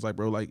any means, like,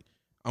 bro, like,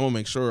 I'm gonna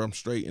make sure I'm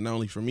straight, and not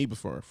only for me, but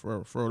for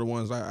the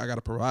ones I gotta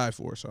provide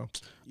for. So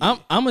I'm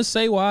gonna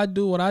say why I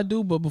do what I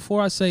do, but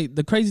before I say,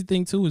 the crazy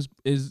thing too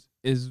is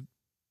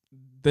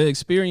the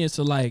experience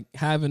of like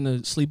having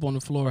to sleep on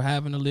the floor,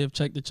 having to live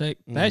check to check.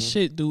 That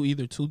shit do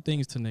either two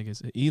things to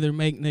niggas. It either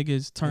make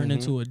niggas turn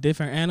into a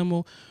different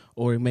animal,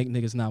 or it make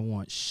niggas not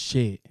want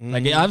shit.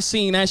 Like, I've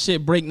seen that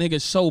shit break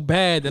niggas so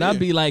bad that I'd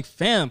be like,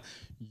 fam,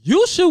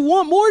 you should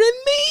want more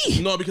than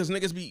me. no, because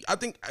niggas be,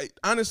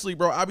 honestly,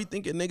 bro, I be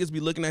thinking niggas be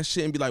looking at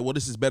shit and be like, well,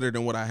 this is better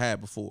than what I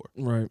had before.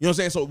 Right. You know what I'm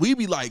saying? So we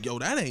be like, yo,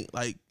 that ain't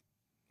like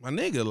my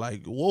nigga.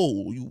 Like,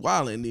 whoa, you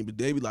wildin'. But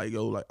they be like,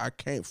 yo,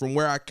 like from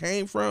where I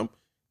came from,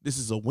 this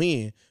is a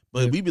win.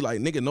 But we be like,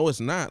 nigga, no, it's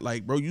not.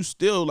 Like, bro, you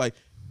still like,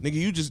 nigga,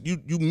 you just you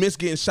miss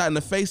getting shot in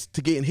the face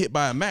to getting hit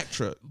by a Mack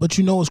truck. But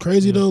you know what's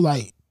crazy though?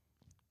 Like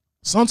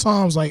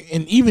sometimes, like,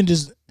 and even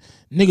just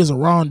niggas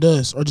around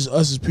us or just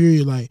us as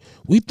period, like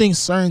we think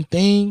certain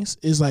things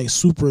is like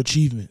super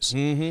achievements.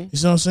 Mm-hmm. You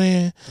see what I'm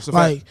saying? That's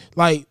a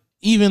Like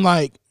even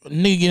like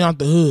nigga getting out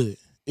the hood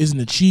is an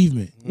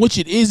achievement, which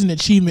it is an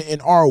achievement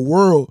in our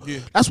world. Yeah.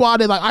 That's why I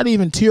didn't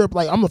even tear up.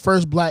 Like, I'm the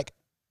first black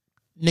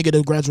nigga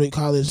to graduate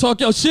college. Talk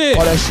your shit.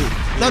 All that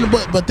shit.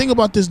 Nothing but think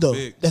about this though.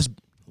 Big.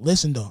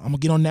 Listen though, I'm gonna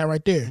get on that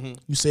right there.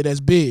 You say that's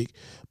big,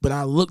 but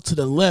I look to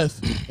the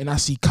left and I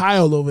see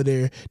Kyle over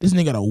there. This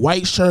nigga got a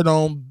white shirt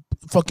on,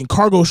 fucking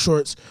cargo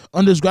shorts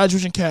under his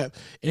graduation cap,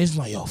 and he's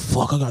like, yo,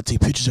 fuck, I gotta take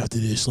pictures after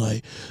this.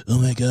 Like, oh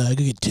my god, I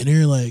gotta get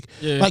dinner. Like,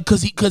 like,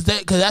 cause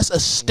that's a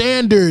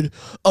standard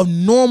of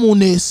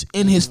normalness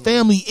in his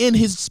family, in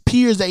his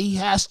peers, that he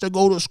has to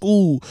go to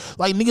school.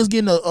 Like, niggas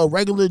getting a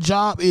regular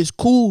job is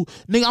cool.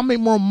 Nigga, I make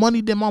more money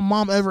than my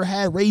mom ever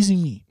had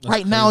raising me.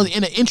 Right now,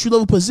 in an entry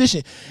level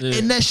position,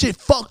 and that shit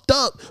fucked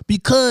up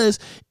because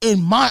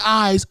in my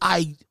eyes,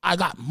 I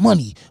got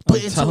money,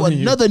 but into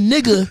another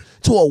nigga,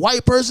 to a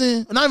white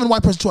person, not even a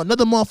white person, to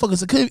another motherfucker.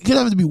 So it could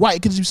have to be white.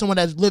 It could just be someone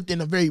that's lived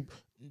in a very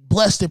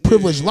blessed and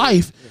privileged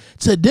life.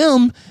 To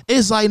them,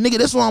 it's like, nigga,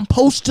 that's what I'm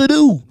supposed to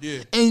do.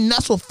 And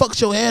that's what fucks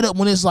your head up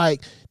when it's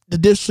like, the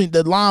difference between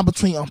the line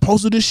between I'm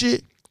posting this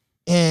shit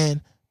and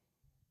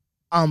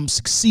I'm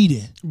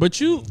succeeding. But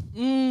you,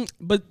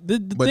 but the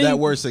But thing, that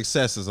word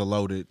success is a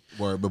loaded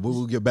word. But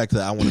we'll get back to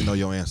that. I want to know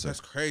your answer. That's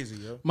crazy,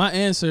 yo. my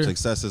answer.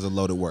 Success is a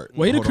loaded word.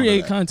 Way to Hold on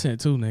create that.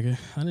 content too, nigga.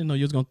 I didn't know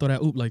you was gonna throw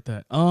that oop like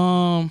that.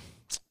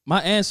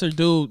 My answer,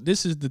 dude.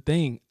 This is the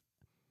thing.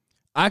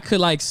 I could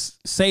like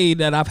say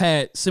that I've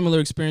had similar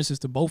experiences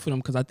to both of them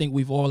because I think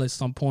we've all at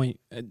some point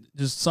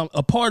just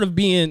a part of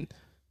being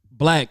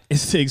black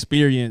is to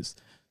experience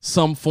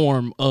some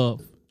form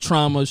of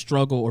trauma,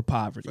 struggle, or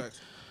poverty. Facts.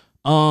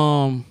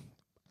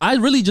 I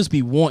really just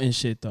be wanting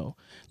shit though.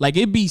 Like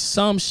it be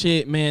some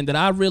shit, man, that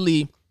I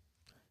really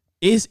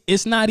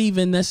it's not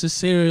even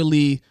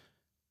necessarily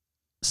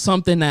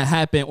something that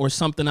happened or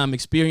something I'm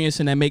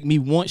experiencing that make me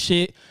want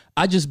shit.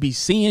 I just be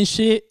seeing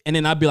shit and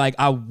then I'd be like,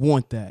 I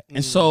want that.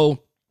 And so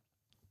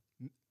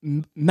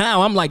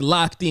now I'm like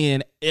locked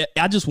in.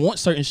 I just want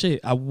certain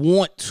shit. I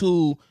want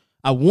to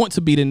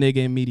be the nigga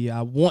in media.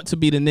 I want to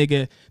be the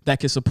nigga that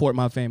can support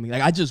my family.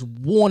 Like I just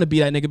want to be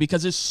that nigga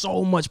because there's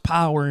so much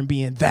power in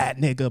being that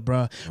nigga, bro.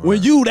 Right.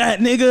 When you that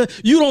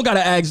nigga, you don't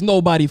gotta ask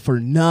nobody for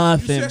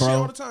nothing, You see that bro. shit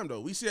all the time, though.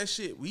 We see that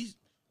shit. We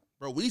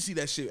see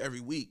that shit every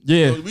week.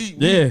 Yeah, You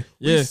know,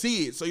 we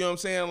see it. So you know what I'm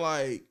saying?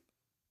 Like,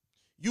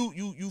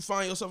 you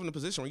find yourself in a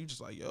position where you just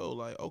like, yo,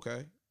 like,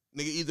 okay,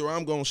 nigga, either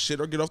I'm gonna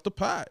shit or get off the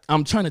pot.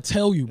 I'm trying to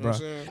tell you, know bro.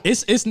 what I'm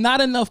saying? It's not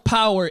enough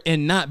power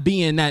in not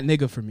being that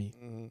nigga for me.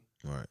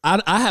 Right.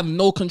 I have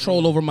no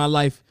control over my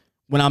life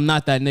when I'm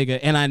not that nigga,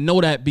 and I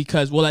know that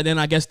because then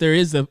I guess there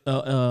is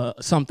a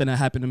something that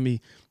happened to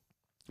me,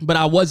 but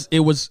it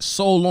was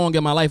so long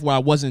in my life where I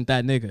wasn't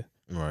that nigga,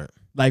 Right.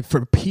 like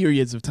for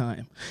periods of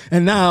time,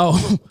 and now.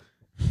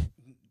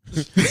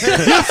 You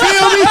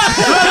feel me?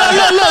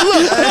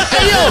 Look.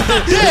 Hey, yo,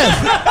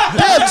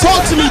 Dev,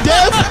 talk to me,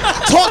 Dev.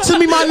 Talk to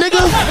me, my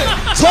nigga.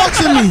 Talk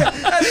to me.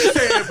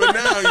 But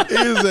now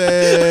He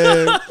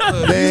said,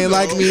 they ain't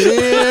like me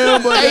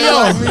then, but Hey, they yo.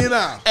 like me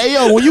now. Hey,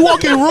 yo, when you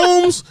walk in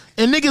rooms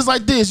and niggas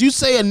like this, you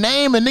say a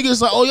name and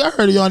niggas like, oh, y'all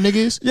heard of y'all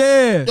niggas.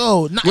 Yeah.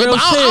 Yo, Real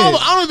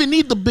I don't even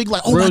need the big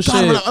like, oh Real my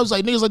God. shit. I was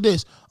like, niggas like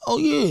this. Oh,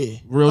 yeah.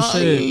 Real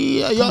shit.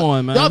 Yeah, Come y'all,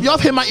 on, man. Y'all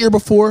hit my ear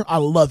before. I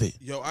love it.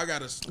 Yo, I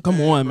got a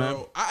Come on, bro,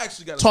 man. I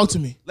actually got Talk to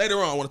me. Later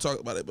on, I want to talk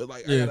about it, but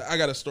like, Yeah. I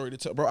got a story to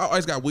tell, bro. I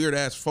always got weird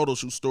ass photo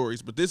shoot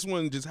stories, but this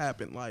one just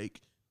happened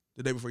like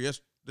the day before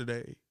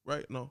yesterday,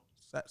 right? No,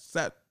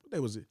 what day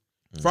was it?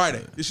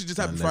 Friday. This shit just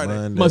happened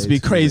Friday. Must be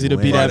crazy to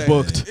be that Friday.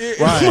 booked.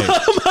 Right.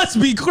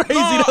 Must be crazy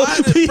No,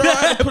 to be bro, I that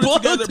had to put it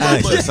together, booked. bro.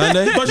 Actually,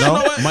 Sunday? But you No,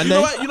 know what? Monday?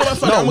 You know what?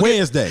 Fuck it. No, I'm gonna get-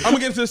 Wednesday. I'm gonna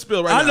get into the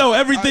spill right now. I know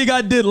everything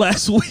I did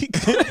last week.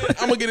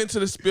 I'm gonna get into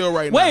the spill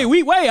right now.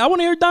 Wait. I want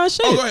to hear Don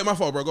shit. Oh, go ahead. My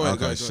fault, bro. Go ahead. Okay,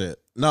 go ahead. shit.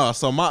 No,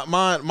 so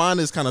mine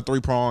is kind of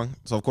three-pronged.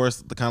 So of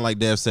course, the kind of like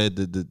Dev said,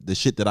 the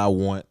shit that I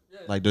want,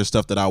 like there's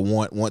stuff that I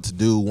want to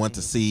do, want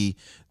to see,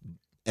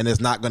 and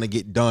it's not gonna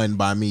get done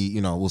by me, you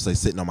know, we'll say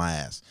sitting on my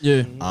ass.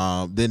 Yeah.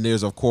 Then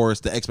there's of course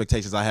the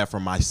expectations I have for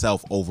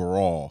myself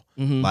overall,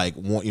 Mm-hmm. like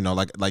you know,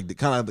 like the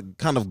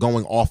kind of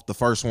going off the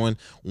first one,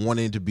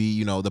 wanting to be,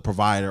 you know, the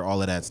provider,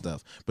 all of that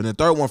stuff. But the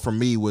third one for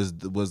me was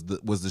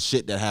the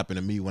shit that happened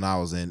to me when I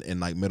was in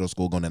like middle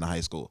school going into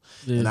high school,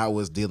 and I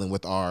was dealing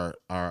with our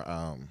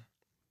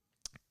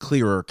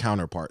clearer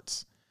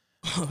counterparts.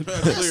 Say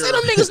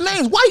them niggas'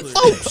 names, white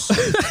folks.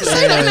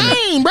 Say their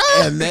name, bro.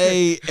 And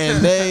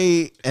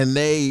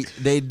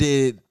they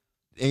did,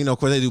 and you know, of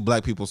course they do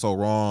black people so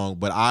wrong,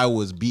 but I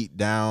was beat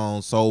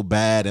down so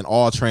bad in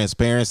all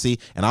transparency,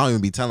 and I don't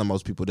even be telling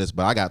most people this,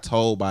 but I got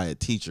told by a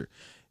teacher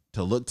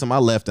to look to my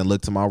left and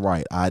look to my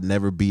right. I'd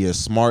never be as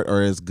smart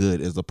or as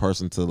good as the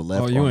person to the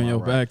left. Oh, you or and my your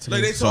right. back to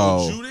Like me. they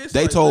told So you this.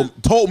 they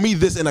Like, told me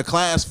this in a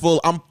class full.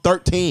 I'm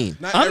 13.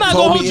 not I'm not every- told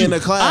gonna me hold you. in the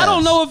class. I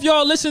don't know if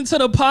y'all listen to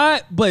the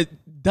pod, but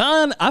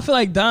I feel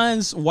like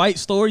Don's white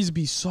stories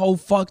be so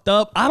fucked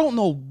up. I don't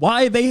know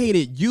why they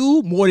hated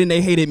you more than they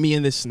hated me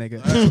and this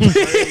nigga.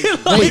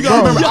 But you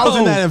gotta remember, I was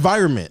in that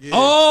environment.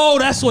 Oh,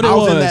 that's what it I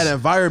was was. in that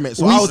environment.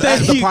 So We I was at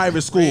the stayed-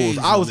 private schools.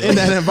 I was in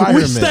that We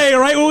environment. stayed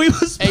right when we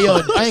was. Hey, yo,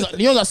 you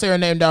don't gotta say her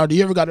name down. Do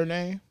you ever got her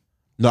name?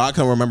 No, I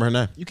can't remember her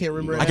name. You can't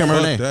remember her I can't name.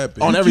 remember her Fuck that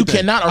name. On bitch. everything. You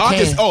cannot or I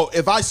can?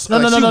 if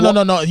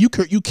I No. You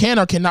can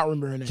or cannot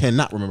remember her name.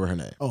 cannot remember her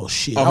name. Oh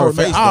shit! Oh, I her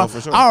remember, face, though,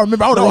 for sure. I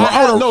remember. I would here's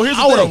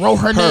the have thing. wrote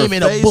her name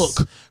in a face-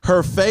 book.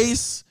 Her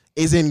face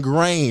is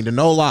ingrained,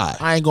 no lie.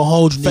 I ain't gonna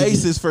hold you.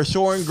 Face nigga. is for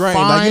sure ingrained.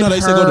 Like, you know, they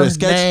say go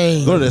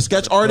to the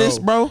sketch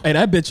artist, bro. Hey,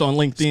 that bitch on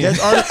LinkedIn. Sketch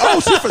artist. Oh,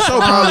 she for sure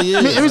probably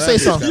is. Let me say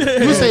something. Let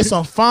me say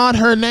something. Find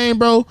her name,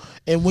 bro.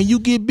 And when you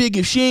get big,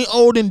 if she ain't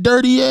old and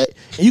dirty yet,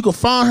 and you can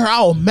find her,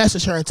 I will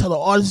message her and tell her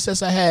all the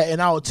success I had,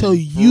 and I will tell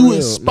you, you real.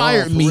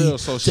 inspired No, for me real.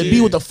 So to she- be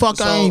what the fuck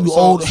I am, you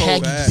old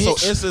haggy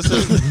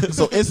bitch.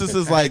 So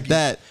instances like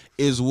that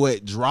is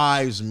what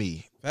drives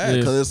me. Facts.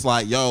 Because it's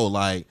like, yo,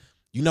 like,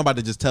 you're not about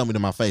to just tell me to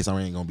my face I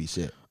ain't gonna be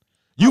shit.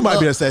 You might love-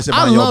 be able to say that shit I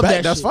behind your love back.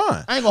 that That's shit.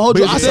 fine. I ain't gonna hold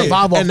you. But I yeah,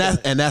 survive off and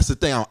that. that's the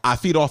thing. I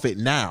feed off it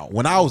now.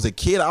 When I was a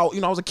kid, I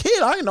was a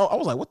kid. I didn't know. I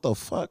was like, what the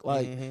fuck?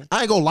 Like,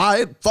 I ain't gonna lie,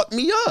 it fucked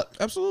me up.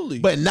 Absolutely.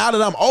 But now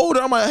that I'm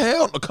older, I'm like,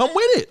 hell, come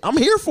with it. I'm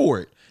here for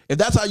it. If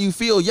that's how you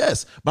feel,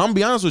 yes. But I'm gonna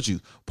be honest with you.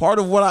 Part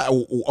of why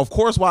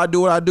I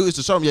do what I do is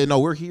to show them, yeah, no,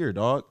 we're here,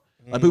 dog.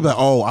 Like people like,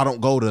 oh, I don't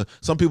go to.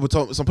 Some people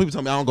tell me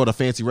I don't go to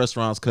fancy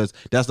restaurants because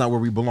that's not where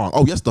we belong.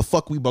 Oh, yes, the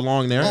fuck we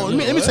belong there. Oh,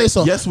 let me tell you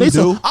something. Yes, we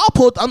do.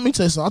 Let me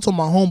tell you something. I told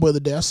my homeboy the other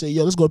day. I said,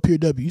 yo, let's go to Pier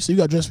W. You said you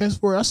got dress fancy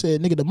for it. I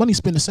said, nigga, the money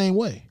spent the same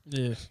way.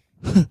 Yeah.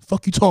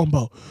 Fuck you talking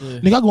about? Yeah.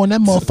 Nigga, I go in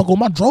that motherfucker with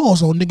my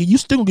drawers on, nigga. You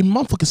still gonna give me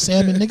my fucking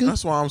salmon, nigga.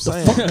 That's what I'm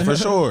saying. For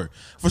sure.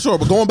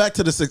 But going back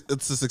to the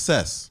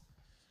success,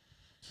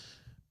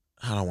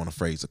 I don't want to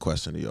phrase the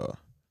question to y'all.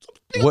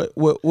 What?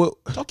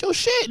 Talk your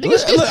shit, nigga.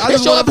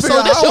 It's your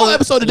episode. That's your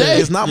episode today.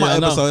 It's not my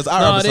episode. It's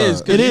our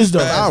episode. It is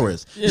though.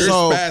 Ours. You're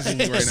spazzing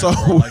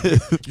right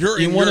now. You're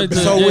in your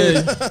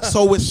bed.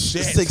 So with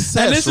success,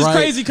 and this is right?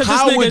 crazy because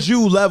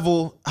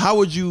how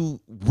would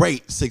you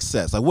rate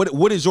success? Like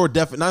what is your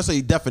not say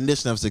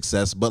definition of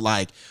success, but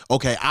like,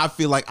 okay, I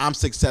feel like I'm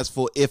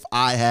successful if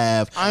I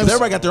have.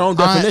 Everybody got their own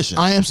definition.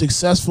 I am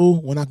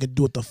successful when I can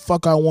do what the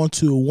fuck I want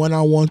to, when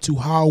I want to,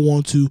 how I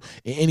want to,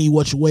 in any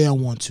which way I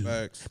want to.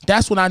 Facts.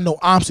 That's when I know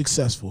I'm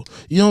successful.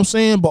 You know what I'm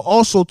saying? But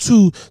also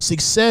too,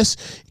 success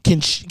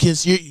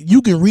because you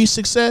can reach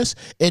success,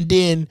 and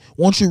then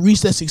once you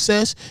reach that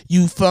success,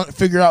 you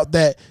figure out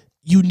that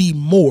you need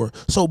more.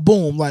 So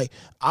boom, like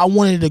I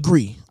wanted a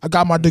degree, I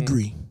got my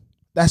degree.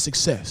 That's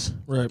success.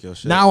 Right.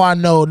 Now I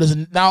know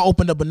now I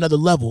opened up another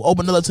level,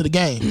 to the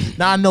game.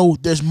 Now I know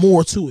there's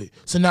more to it.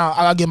 So now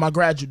I gotta get my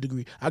graduate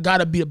degree. I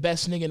gotta be the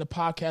best nigga in the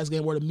podcast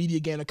game or the media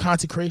game, the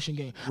content creation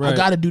game. Right. I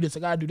gotta do this.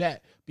 I gotta do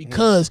that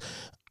because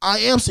I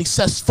am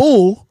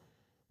successful.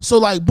 So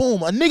like,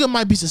 boom, a nigga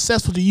might be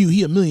successful to you.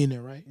 He a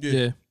millionaire, right?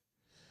 Yeah.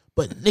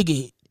 But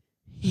nigga,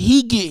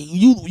 he get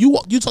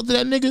you talk to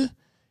that nigga.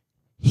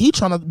 He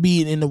trying to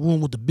be in the room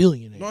with the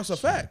billionaires. No, it's a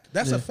fact.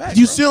 That's a fact.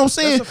 You see what I'm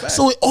saying?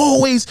 So it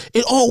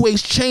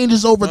always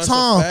changes over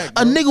time.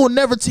 A nigga will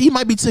never. He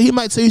might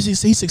tell you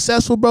he's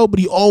successful, bro, but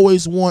he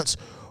always wants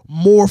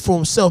more for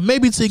himself.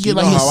 Maybe to get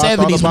like his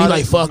 70s when he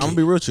like fuck. I'm gonna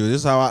be real with you.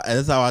 This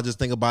is how I just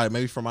think about it.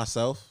 Maybe for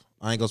myself.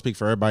 I ain't gonna speak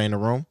for everybody in the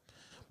room.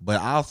 But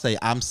I'll say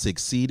I'm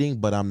succeeding,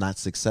 but I'm not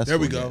successful. There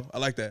we go. Yet. I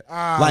like that.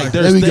 Like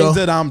there's things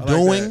that I'm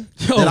doing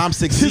that I'm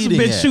succeeding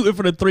This bitch shooting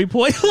for the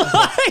 3-point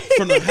line.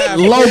 From the half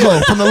logo.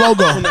 From the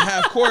logo. From the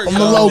half court. From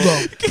the logo.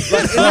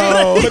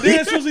 But then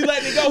as soon as he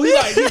letting it go, he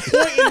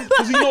pointing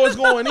because he know it's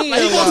going in.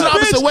 Like, he goes the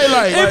opposite way.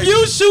 Like if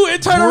you shoot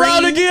and turn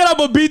around again, I'm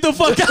gonna beat the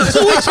fuck out of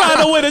you. We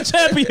trying to win a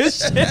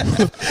championship.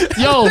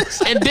 Yo,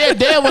 and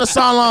Dad with the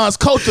sidelines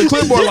coach the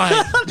clipboard line.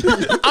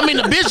 I mean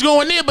the bitch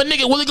going in, but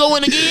nigga, will it go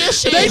in again?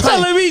 Shit. They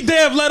telling me,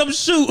 damn, let him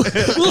shoot.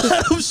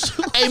 Let him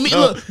shoot. Hey,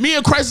 me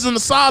and Christ is on the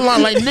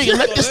sideline like, nigga,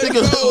 let this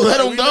nigga let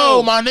him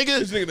go, my nigga.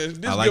 This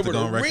I like to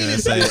go on record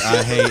and say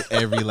I hate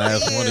every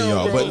last one of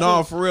y'all. But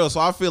no, for real. So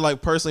I feel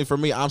like personally for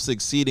me, I'm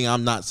succeeding.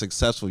 I'm not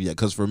successful yet.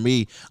 Because for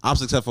me, I'm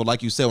successful,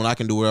 like you said, when I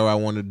can do whatever I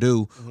want to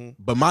do.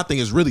 But my thing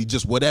is really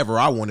just whatever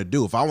I want to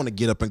do. If I want to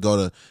get up and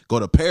go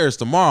to Paris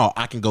tomorrow,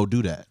 I can go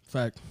do that.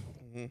 Fact.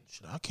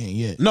 Shit, I can't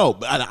yet. No,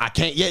 but I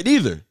can't yet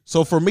either.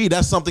 So for me,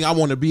 that's something I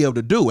want to be able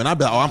to do. And I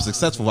be like, I'm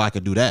successful if I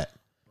can do that.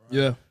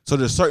 Yeah. So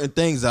there's certain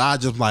things that I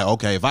just like,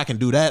 okay, if I can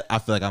do that, I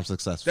feel like I'm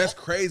successful. That's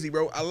crazy,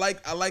 bro. I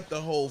like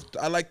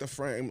the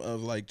frame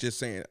of like just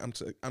saying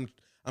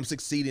I'm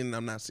succeeding and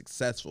I'm not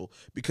successful,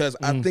 because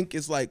I think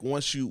it's like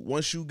once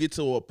you get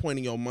to a point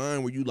in your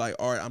mind where you like,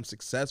 all right, I'm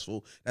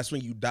successful, that's when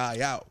you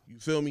die out. You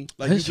feel me?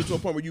 Like you get to a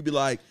point where you be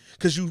like,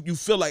 because you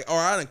feel like, all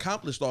right, I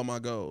accomplished all my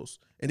goals.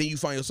 And then you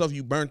find yourself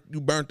you burnt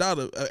out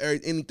of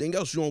anything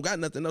else. You don't got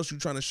nothing else you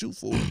trying to shoot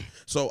for.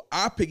 So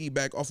I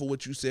piggyback off of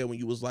what you said when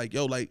you was like,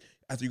 yo, like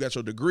after you got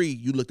your degree,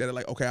 you looked at it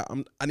like, okay,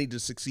 I need to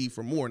succeed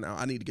for more now.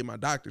 I need to get my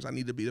doctors. I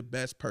need to be the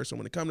best person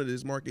when it comes to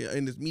this market,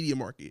 in this media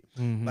market.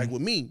 Like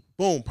with me,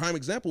 boom, prime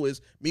example is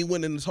me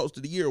winning this Host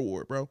of the Year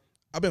award, bro.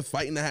 I've been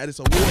fighting to have this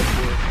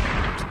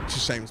award for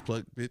shameless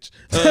plug, bitch.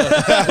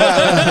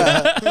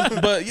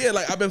 But yeah,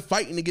 like I've been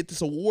fighting to get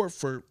this award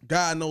for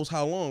God knows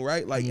how long,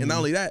 right? Like, and not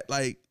only that,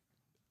 like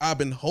I've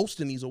been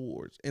hosting these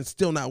awards and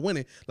still not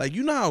winning. Like, do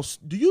you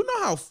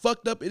know how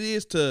fucked up it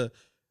is to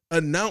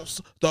announce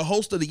the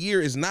Host of the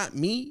Year is not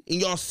me, and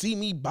y'all see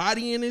me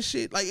bodying this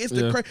shit? Like, it's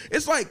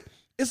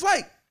it's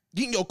like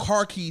getting your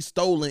car keys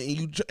stolen and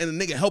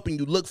a nigga helping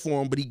you look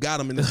for him, but he got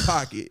him in his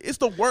pocket. It's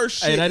the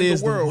worst shit in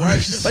the world,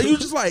 right? Like, you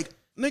just like,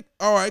 Nick,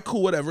 all right,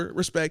 cool, whatever,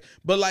 respect.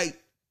 But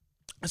like,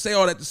 I say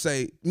all that to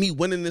say, me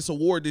winning this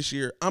award this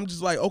year, I'm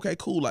just like, okay,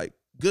 cool, like,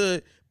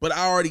 good. But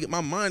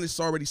my mind is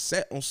already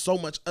set on so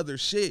much other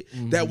shit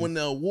that when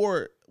the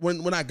award,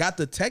 when I got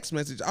the text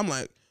message, I'm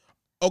like,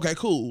 okay,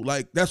 cool,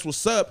 like that's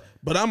what's up.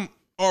 But I'm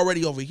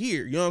already over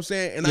here, you know what I'm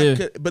saying?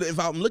 And but if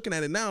I'm looking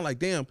at it now, like,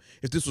 damn,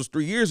 if this was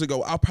 3 years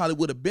ago, I probably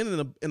would have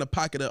been in a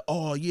pocket of,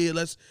 oh yeah,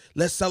 let's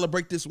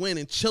celebrate this win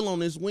and chill on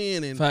this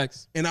win, and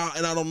facts. And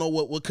I don't know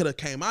what could have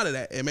came out of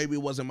that, and maybe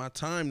it wasn't my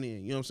time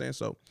then, you know what I'm saying?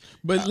 So,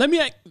 but let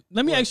me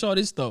ask y'all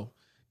this though,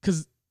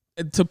 because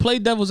to play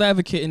devil's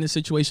advocate in this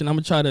situation, I'm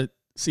gonna try to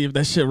see if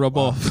that shit rub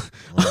off.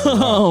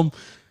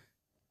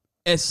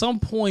 At some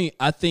point,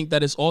 I think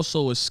that it's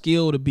also a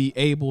skill to be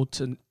able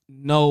to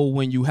know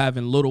when you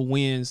having little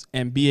wins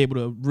and be able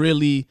to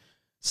really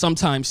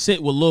sometimes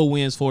sit with little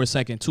wins for a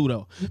second too,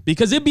 though,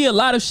 because it'd be a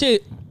lot of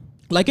shit.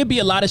 Like, it'd be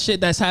a lot of shit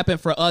that's happened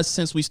for us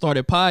since we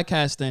started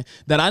podcasting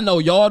that I know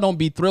y'all don't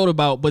be thrilled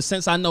about. But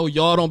since I know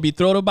y'all don't be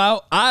thrilled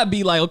about, I'd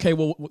be like, okay,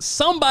 well,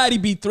 somebody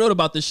be thrilled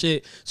about the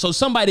shit so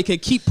somebody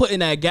could keep putting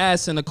that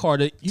gas in the car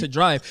to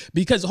drive.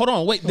 Because, hold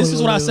on, wait, this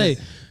is what I say.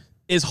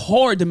 It's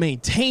hard to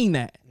maintain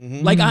that.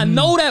 Like, I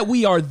know that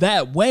we are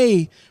that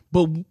way,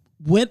 but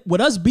with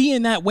us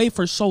being that way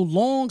for so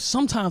long,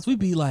 sometimes we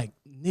be like,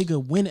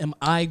 nigga, when am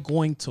I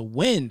going to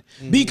win?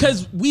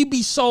 Because we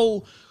be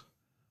so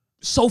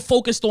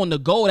focused on the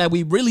goal that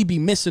we really be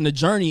missing the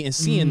journey and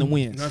seeing the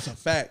wins. That's a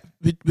fact.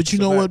 But you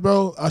know what,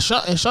 bro?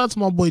 Shout out to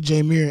my boy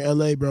Jameer in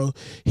LA, bro.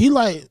 He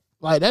like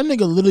that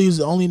nigga literally is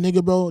the only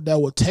nigga, bro, that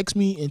will text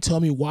me and tell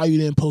me why you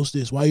didn't post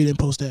this, why you didn't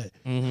post that.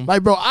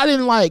 Like, bro, I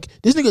didn't like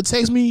this nigga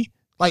text me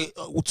like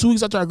 2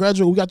 weeks after I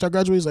graduated. We got to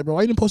graduate. He's like, bro,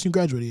 why you didn't post you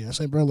graduated? I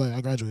said, bro, like,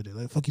 I graduated.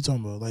 Like, fuck you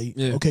talking about? Like,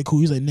 okay, cool.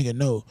 He's like, nigga,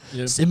 no.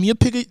 Send me a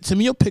pic.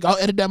 I'll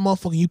edit that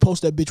motherfucker. You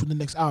post that bitch within the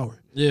next hour.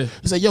 Yeah.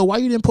 He's like, yo, why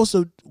you didn't post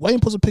a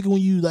pic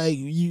when you like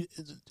you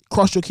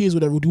crossed your kids,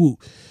 whatever?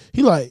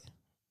 He like,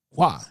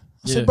 why?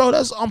 I said, bro,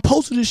 I'm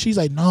posting this. She's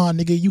like, nah,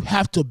 nigga, you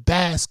have to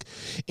bask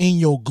in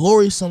your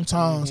glory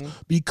sometimes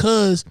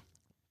because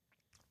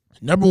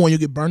number one, you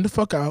get burned the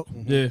fuck out.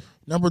 Yeah.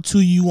 Number two,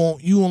 you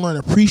won't learn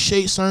to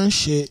appreciate certain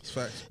shit.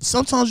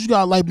 Sometimes you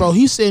got like, bro.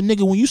 He said,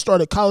 nigga, when you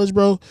started college,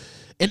 bro,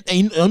 and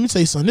let me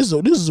tell you something. This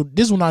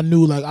is when I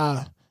knew like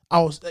I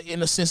was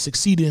in a sense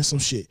succeeded in some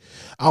shit.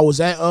 I was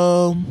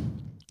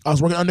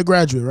working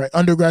undergraduate, right?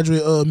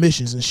 Undergraduate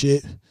missions and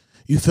shit.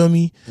 You feel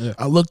me? Yeah.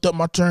 I looked up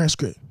my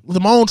transcript. Looked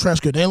at my own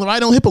transcript. They ain't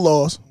right on HIPAA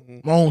laws.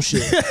 My own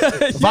shit.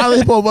 If I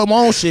HIPAA about my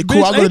own shit,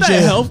 cool. Bitch, I go to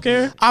jail.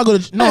 Healthcare? I go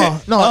to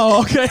no.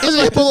 Oh, okay. Is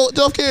it HIPAA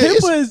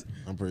healthcare? is.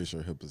 I'm pretty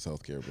sure HIPAA's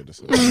healthcare, but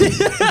it's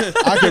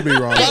I could be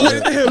wrong.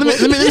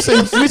 Let me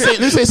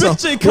say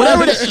something.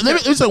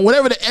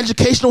 Whatever the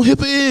educational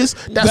HIPAA is,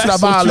 that's what I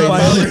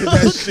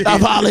violated. I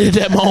violated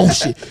that my own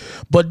shit.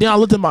 But then I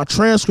looked at my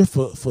transcript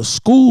for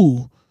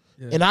school.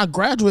 Yeah. And I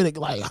graduated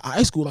like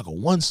high school like a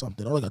 1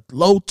 something or like a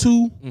low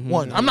 2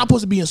 1. I'm not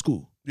supposed to be in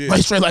school. Yeah.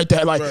 Right, straight like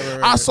that. Like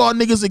I saw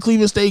niggas at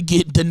Cleveland State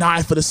get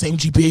denied for the same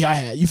GPA I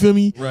had. You feel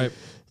me? Right.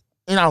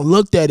 And I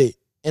looked at it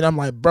and I'm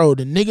like, bro,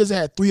 the niggas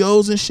had 3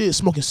 O's and shit,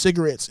 smoking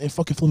cigarettes and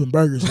fucking flipping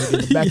burgers in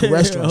the back of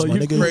restaurants. My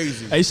nigga,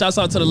 crazy. Hey, shouts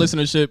out to the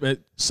listenership.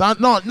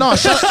 Shout out to the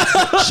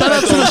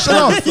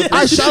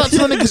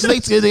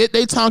niggas.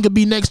 They time could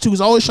be next too.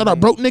 Cause I always shout out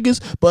broke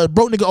niggas, but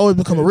broke nigga always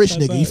become a rich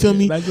nigga. You feel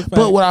me?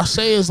 But what I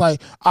say is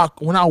like,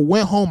 when I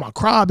went home, I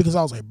cried because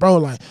I was like, bro,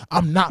 like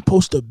I'm not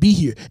supposed to be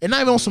here, and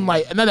not even on some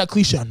like not that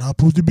cliche. I'm not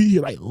supposed to be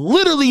here. Like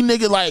literally,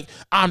 nigga, like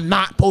I'm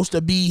not supposed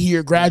to be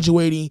here,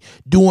 graduating,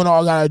 doing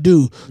all I gotta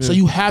do. Yeah. So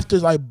you have to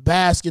like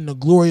bask in the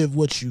glory of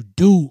what you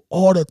do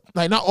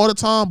not all the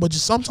time, but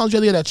just sometimes you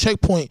have to get that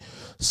checkpoint,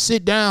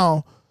 sit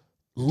down,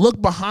 look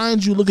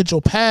behind you, look at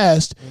your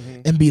past,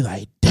 and be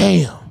like,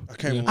 damn,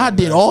 I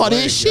did all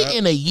this shit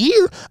in a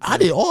year. I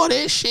did all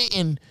that shit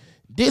in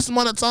this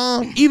amount of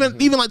time. Even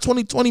like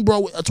 2020,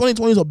 bro.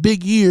 2020 is a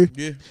big year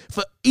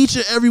for each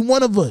and every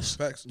one of us.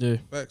 Facts. Yeah.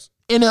 Facts.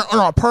 In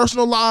our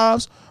personal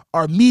lives,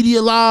 our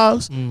media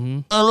lives,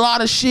 a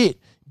lot of shit.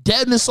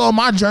 Dev done saw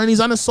my journeys.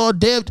 I done saw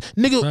Dev.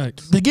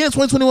 Nigga, beginning of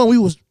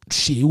 2021,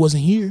 he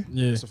wasn't here.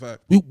 Yeah. That's a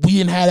fact. We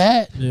didn't have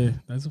that. Yeah,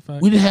 that's a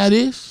fact. We didn't have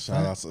this.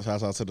 Shout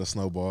out to the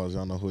Snowballs.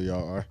 Y'all know who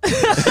y'all are.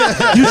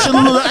 You should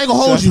look. I ain't gonna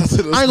hold you.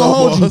 I ain't gonna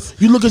hold you.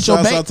 You look at your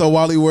bank. Shout out to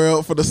Wally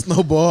World for the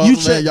Snowballs.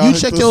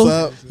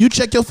 You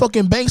check your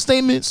fucking bank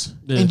statements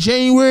in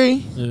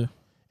January. Yeah.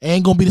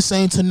 Ain't gonna be the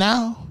same to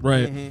now.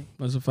 Right.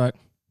 That's a fact.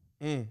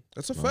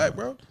 That's a fact,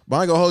 bro. But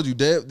I ain't gonna hold you,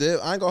 Dev.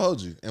 I ain't gonna hold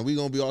you, and we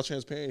gonna be all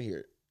transparent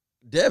here.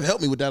 Dev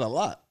helped me with that a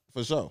lot,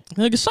 for sure.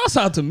 Nigga, shouts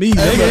out to me,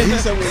 nigga. He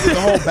said with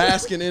the whole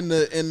basking in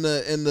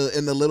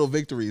the little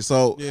victories.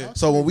 So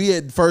when we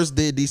had first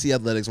did DC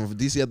Athletics, when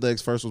DC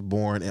Athletics first was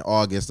born in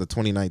August of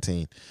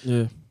 2019,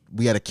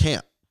 we had a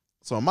camp.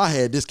 So in my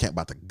head, this camp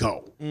about to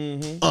go.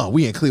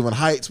 We in Cleveland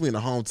Heights, we in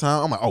the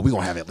hometown. I'm like, we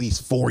gonna have at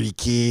least 40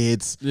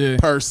 kids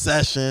per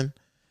session.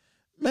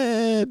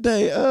 Man,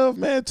 day of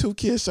 2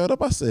 kids showed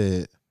up. I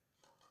said,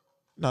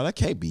 no, that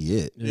can't be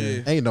it.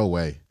 Yeah. Ain't no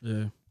way.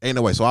 Yeah. Ain't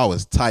no way. So I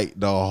was tight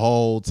the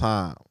whole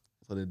time.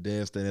 So the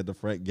Dev standing at the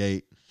front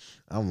gate.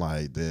 I'm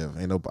like, Dev,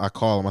 I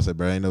call him. I said,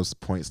 bro, ain't no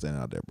point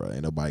standing out there, bro.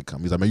 Ain't nobody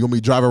come. He's like, man, you want me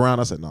to drive around?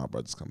 I said, nah,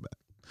 bro, just come back.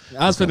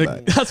 I was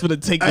gonna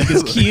take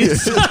niggas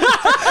kids.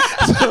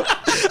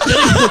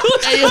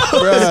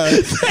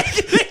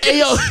 Hey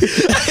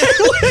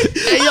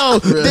yo,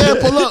 Dev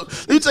pull up.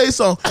 Let me tell you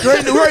something. We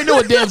already know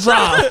what Dev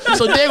drive.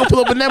 So Dev gonna pull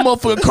up in that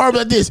motherfucking car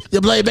like this.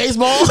 You play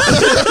baseball?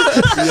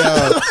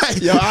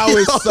 yo, I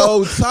was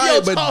so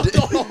tired. But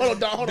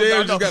hold on.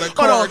 Dev just got a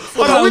car.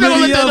 Hold on. We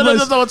never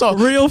let that talk.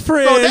 Real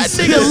friends. Bro, that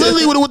nigga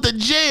literally with the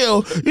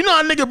jail. You know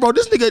how nigga, bro,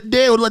 this nigga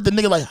dead would let the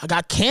nigga like, I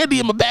got candy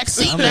in my back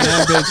seat now.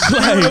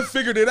 I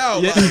figured it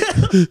out. Like,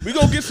 we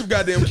gonna get some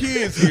goddamn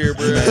kids here,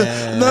 bro.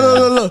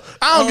 No.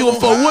 I don't give a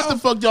fuck what the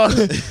fuck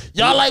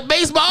y'all like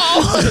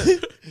baseball.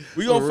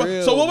 We gonna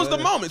real, so what was man.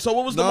 the moment? So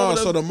what was the No, moment?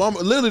 so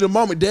the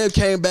moment Dev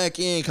came back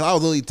in, cause I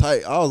was really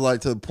tight. I was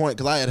like to the point,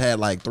 cause I had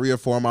like 3 or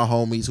 4 of my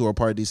homies who are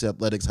part of DC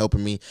Athletics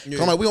helping me.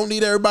 I'm like, we don't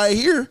need everybody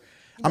here.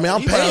 I mean,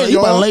 I'm paying You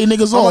y'all. about to lay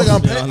niggas I'm off. like,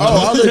 I'm paying.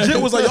 I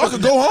legit was like, y'all can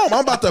go home.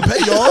 I'm about to pay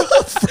y'all.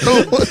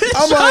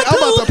 I'm about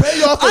to pay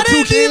y'all for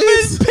 2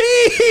 kids.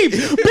 Peep.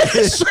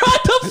 Bitch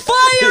tried to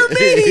fire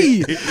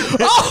me.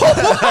 Oh my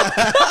God.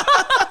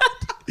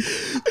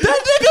 That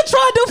nigga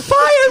tried to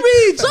fire me.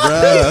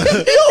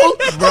 Yo,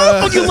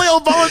 fucking lay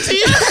on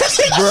volunteer.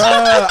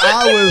 Bruh,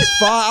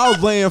 I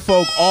was laying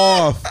folk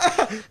off.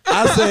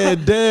 I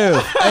said,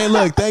 Dev, hey,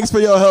 look, thanks for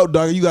your help,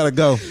 dog. You gotta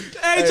go.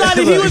 Hey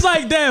Johnny, he was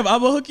like, damn,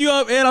 I'm gonna hook you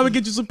up and I'm gonna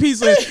get you some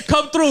pizza.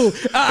 Come through.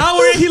 An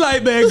hour in, he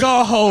like, man,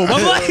 go home.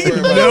 I'm like,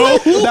 no.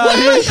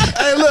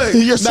 Hey, look,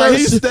 Your he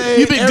service, stayed.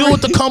 you've been good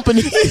with the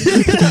company.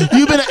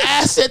 You've been an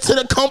asset to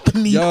the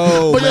company.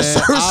 Yo, but man, your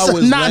service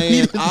is not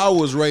needed. I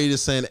was ready to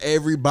send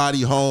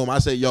everybody home. I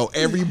said, yo,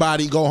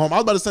 everybody go home. I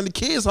was about to send the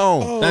kids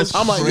home. That's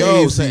I'm like, yo,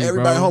 crazy, send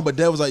everybody bro. home. But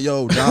Dev was like,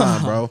 yo,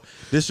 Don, bro,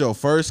 this your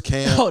first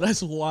camp. Oh,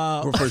 that's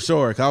wild. For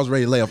sure, cause I was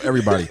ready to lay off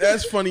everybody.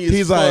 That's funny as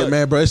He's fuck. like,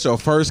 man, bro, it's your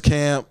first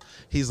camp.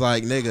 He's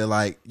like, nigga,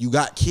 like, you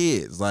got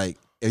kids. Like,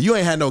 if you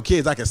ain't had no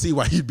kids, I can see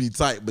why you'd be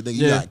tight, but then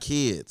you got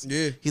kids.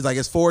 Yeah. He's like,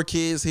 it's 4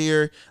 kids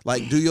here.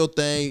 Like, do your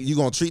thing. You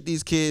gonna treat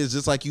these kids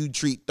just like you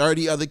treat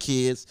 30 other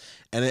kids.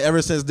 And then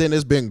ever since then,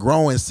 it's been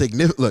growing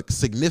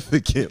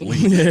significantly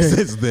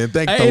since then.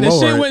 Thank Hey, the the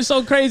Lord. shit went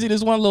so crazy.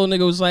 This one little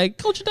nigga was like,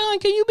 Coach Don,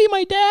 can you be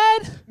my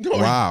dad?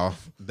 Wow.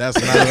 That's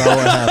not at all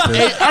what happened.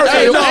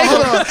 Hey, no,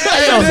 hold on.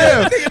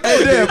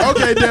 Hey, Dev.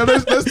 Okay, Dev,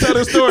 let's tell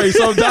the story.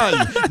 So, Johnny,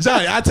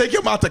 I take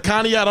him out to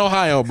Conneaut,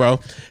 Ohio, bro.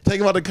 Take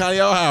him out to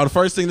Conneaut, Ohio. The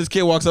first thing this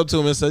kid walks up to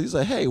him and says, he's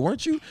like, hey,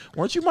 weren't you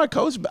my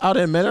coach out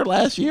at Mentor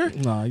last year?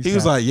 Nah, he's he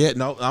was cap. like, yeah,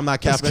 no, I'm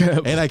not capping.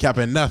 cap. Ain't I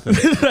capping nothing.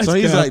 So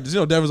he's cap.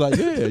 like, Dev was like,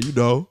 yeah, you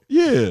know,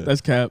 yeah.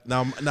 That's cap.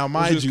 Now, Was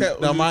mind you,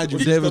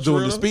 this Dev was Coach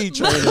doing the Real? speed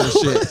training and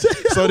shit.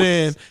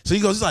 So he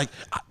goes, he's like,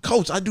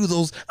 Coach, I do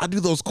those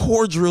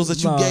core drills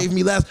that you Nah. gave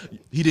me last.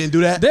 He didn't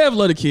do that. Dev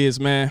love the kids,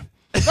 man.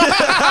 I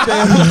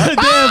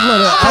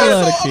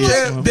love the kids.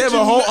 man. Dev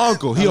a whole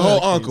uncle. He a I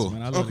love whole the kids, uncle.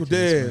 man. I love Uncle the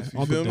kids, Dev, man. you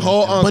Uncle feel me? Dev.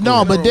 Whole uncle. But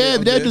no, but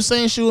Dev, Dev Dev. do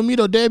same shit with me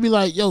though. Dev be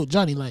like, yo,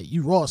 Johnny, like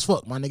you raw as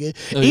fuck, my nigga.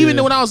 Oh, Even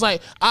yeah. when I was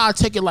like, I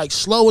take it like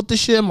slow with this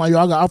shit. I'm like, yo,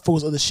 I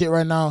focus on the shit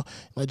right now.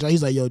 Like John,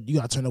 he's like, yo, you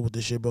gotta turn up with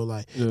this shit, bro.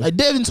 Like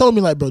Devin told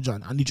me, like, bro,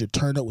 John, I need you to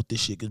turn up with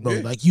this shit, cause bro,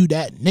 like you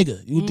that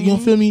nigga. You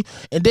feel me?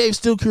 And Dave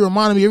still keep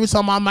reminding me every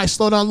time I might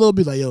slow down a little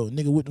bit, like, yo,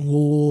 nigga,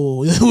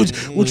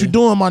 what you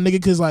doing, my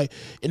nigga? Cause like,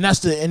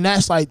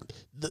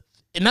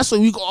 and that's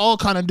what we all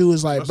kind of do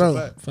is like, That's a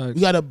bro, fact.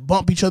 we gotta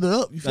bump each other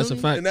up. You feel That's a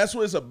me? fact. And that's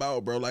what it's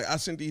about, bro. Like I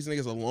sent these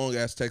niggas a long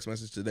ass text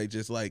message today,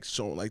 just like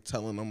showing, like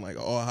telling them, like,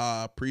 oh,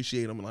 how I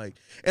appreciate them, like,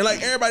 and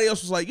like everybody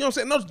else was like, you know what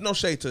I'm saying? No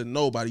shade to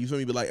nobody, you feel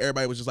me? But like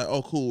everybody was just like,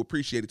 oh, cool,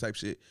 appreciate it type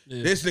shit.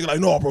 This nigga like,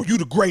 no, bro, you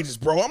the greatest,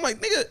 bro. I'm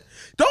like, nigga,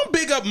 don't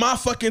big up my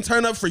fucking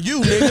turn up for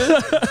you,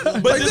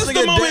 nigga. But this is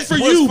the moment for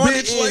you,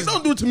 bitch. Like,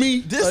 don't do it to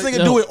me. This Like,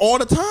 nigga do it all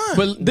the time.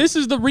 But this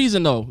is the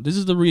reason though.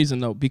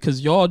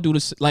 Because y'all do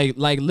this like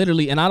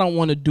literally, and I don't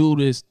want to do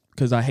this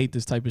because I hate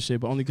this type of shit,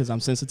 but only because I'm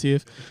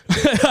sensitive.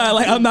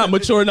 Like I'm not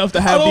mature enough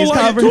to have don't these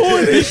like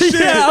doing this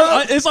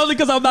conversations. shit, It's only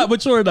because I'm not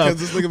mature enough.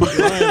 this nigga be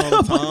crying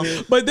all the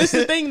time. But this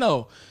is the thing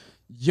though.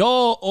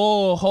 Y'all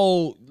all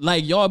hold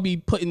like y'all be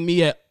putting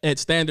me at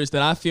standards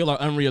that I feel are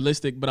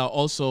unrealistic, but I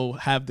also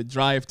have the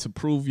drive to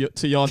prove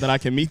to y'all that I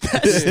can meet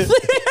that standard.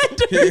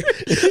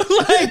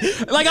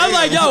 like I'm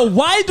like, yo,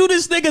 why do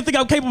this nigga think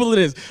I'm capable of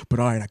this? But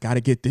all right, I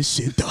gotta get this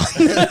shit done.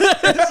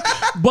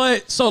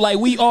 But so like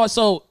we are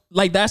so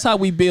like that's how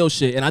we build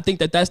shit, and I think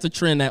that that's the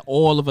trend that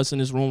all of us in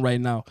this room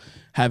right now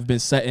have been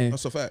setting.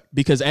 That's a fact.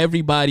 Because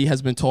everybody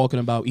has been talking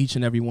about each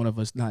and every one of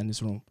us not in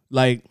this room.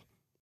 Like.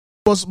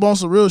 On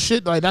some real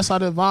shit, like that's how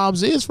the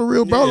vibes is for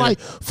real, bro. Like,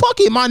 fuck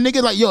it, my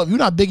nigga. Like, yo, if you're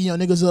not bigging your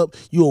niggas up,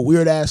 you a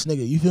weird ass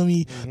nigga. You feel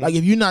me? Like,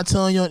 if you're not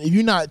telling your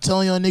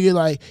nigga,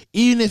 like,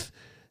 even if,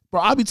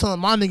 bro, I be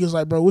telling my niggas,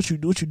 like, bro, what you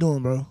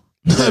doing, bro?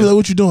 I be like,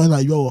 what you doing?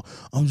 Like, yo,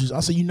 I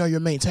say, you know, you're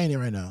maintaining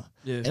right now.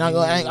 Yeah. And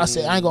I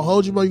said, I ain't gonna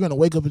hold you, bro. You're gonna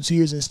wake up in 2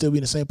 years and still be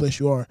in the same place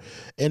you are.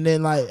 And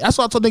then like that's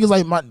why I told niggas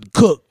like my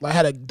Cook, like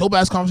had a dope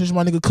ass conversation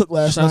with my nigga Cook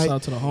last Shouts night.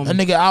 out to the homie. And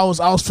nigga, I was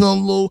feeling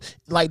a little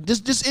like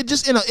just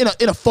in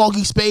a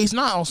foggy space,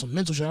 not on some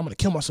mental shit. I'm gonna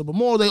kill myself, but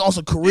more like on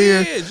some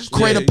career,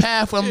 create a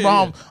path. Where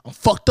I'm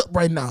fucked up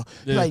right now.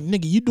 Like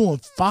nigga, you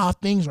doing 5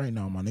 things right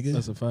now, my nigga.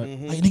 That's a fact.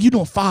 Like nigga, you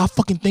doing 5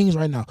 fucking things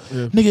right now,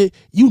 nigga.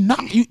 You not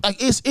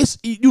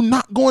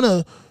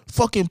gonna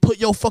fucking put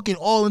your fucking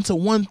all into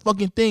one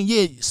fucking thing.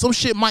 Yeah, some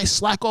shit might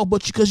slack off,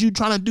 but because you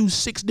trying to do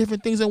 6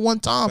 different things at one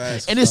time,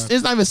 and it's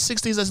not even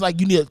 6 things that's like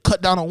you need to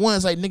cut down on one.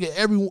 It's like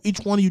nigga, each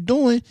one of you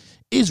doing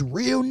is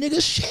real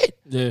nigga shit.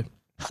 Yeah.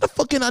 How the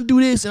fuck can I do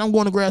this and I'm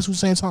going to grassroots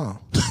same time?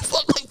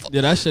 Fuck,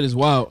 Yeah, that shit is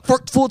wild.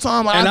 Full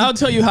time. And I'll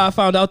tell you how I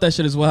found out that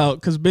shit is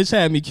wild. Because bitch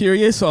had me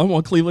curious. So I'm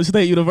on Cleveland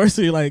State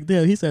University. Like,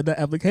 damn, he said that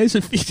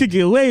application fee could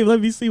get waived.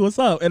 Let me see what's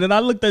up. And then I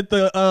looked at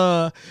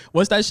the,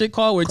 what's that shit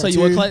called? Where it tell you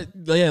what class.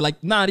 Yeah,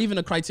 like, not even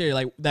a criteria.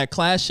 Like, that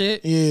class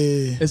shit.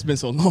 Yeah. It's been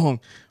so long.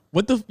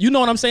 What the, you know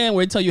what I'm saying?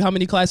 Where it tell you how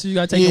many classes you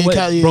got to take away?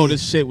 Yeah. Bro,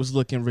 this shit was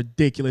looking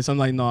ridiculous. I'm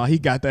like, nah, he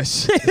got that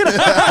shit. He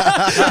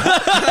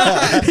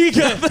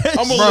got that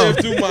I'm gonna live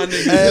through my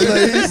niggas.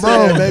 Hey,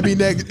 bro,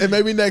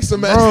 maybe next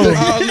semester.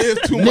 I'll live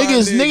through my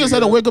Niggas had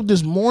to wake up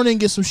this morning,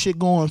 get some shit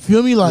going.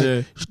 Feel me?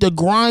 Like, the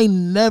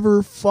grind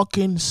never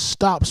fucking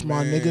stops,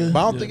 my nigga. But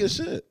I don't think it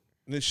should.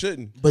 It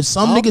shouldn't. But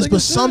some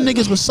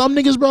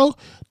niggas, bro,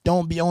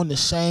 don't be on the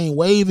same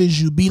wave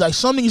as you be. Like,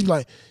 some niggas be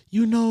like,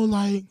 you know,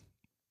 like,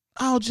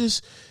 I'll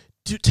just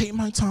take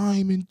my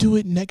time and do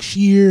it next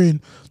year, and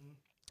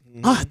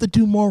I have to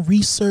do more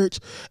research.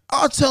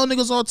 I'll tell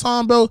niggas all the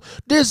time, bro,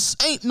 there's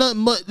ain't nothing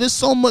much. There's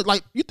so much.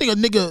 Like, you think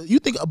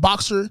a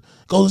boxer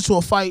goes into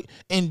a fight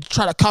and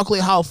try to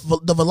calculate how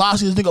the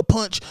velocity of this nigga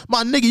punch?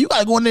 My nigga, you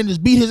gotta go in there and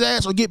just beat his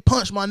ass or get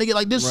punched, my nigga.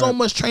 Like, there's so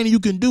much training you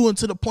can do, and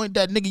to the point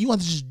that, nigga, you have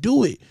to just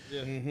do it.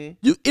 Yeah.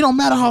 It don't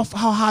matter how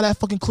high that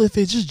fucking cliff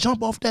is. Just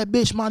jump off that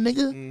bitch, my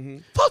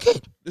nigga. Fuck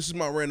it. This is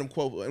my random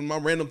quote and my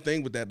random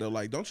thing with that though.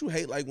 Like, don't you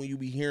hate like when you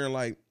be hearing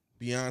like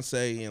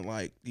Beyonce and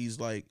like these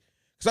like,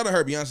 cause I done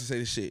heard Beyonce say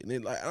this shit,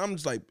 and I'm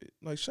just like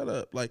shut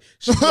up. Like,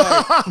 she's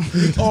like,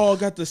 we all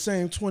got the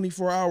same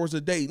 24 hours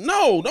a day.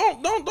 No,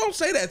 don't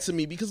say that to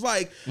me, because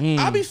like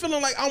I be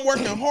feeling like I'm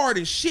working hard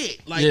and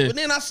shit. Like, but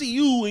then I see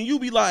you and you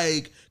be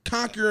like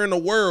conquering the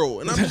world,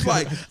 and I'm just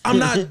like, I'm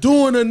not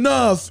doing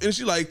enough. And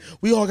she like,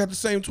 we all got the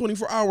same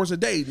 24 hours a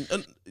day.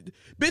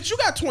 Bitch, you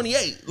got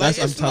 28. Like,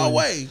 it's no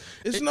way.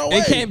 It's no way.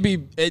 It can't be.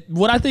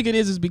 What I think it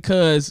is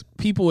because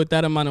people with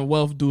that amount of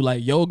wealth do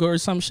like yoga or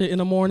some shit in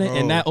the morning,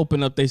 and that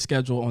open up their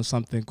schedule on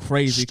something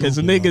crazy. Because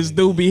the niggas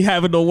do be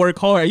having to work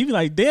hard. You be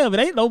like, damn, it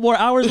ain't no more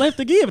hours left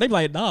to give. They be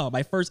like, nah,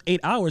 my first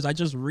 8 hours, I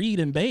just read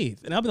and bathe.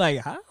 And I'll be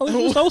like, how are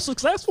you so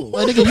successful?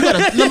 Well, nigga, you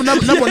got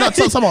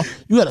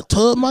you got a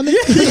tub, my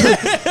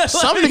nigga?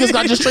 Some niggas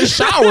got just straight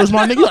showers,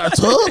 my nigga. You got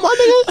a tub, my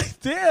nigga?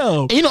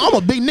 Damn. And you know, I'm a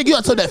big nigga. You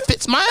got a tub that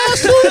fits my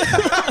ass,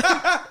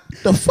 too?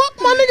 The fuck,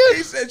 my nigga?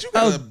 He said you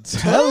got I'm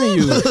telling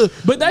you.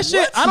 But that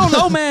shit, I don't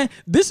know, man.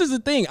 This is the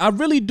thing. I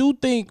really do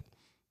think,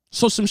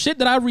 so some shit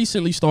that I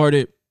recently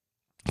started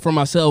for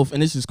myself,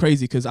 and this is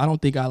crazy because I don't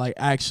think I like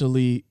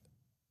actually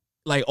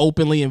like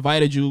openly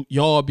invited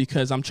y'all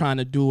because I'm trying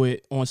to do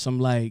it on some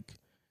like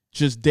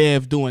just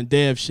doing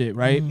dev shit,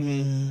 right?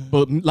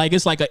 But like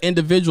it's like an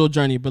individual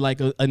journey. But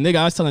like a nigga,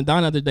 I was telling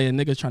Don the other day, a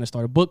nigga's trying to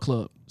start a book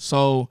club.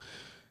 So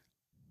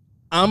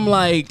I'm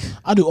like,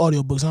 I do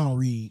audiobooks, I don't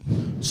read.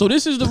 So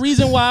this is the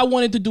reason why I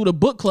wanted to do the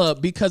book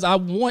club, because I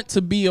want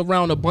to be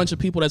around a bunch of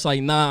people that's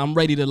like, nah, I'm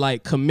ready to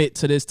like commit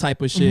to this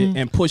type of shit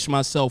and push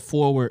myself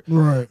forward.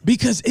 Right.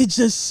 Because it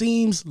just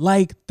seems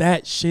like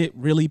that shit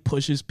really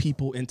pushes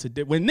people into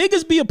when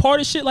niggas be a part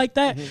of shit like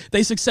that,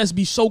 they success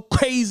be so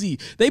crazy.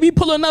 They be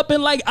pulling up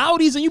in like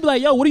Audis and you be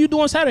like, yo, what are you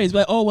doing Saturdays? Be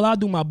like, oh, well, I'll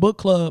do my book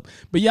club.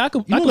 But yeah, I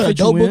could fit a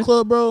dope book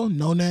club, bro?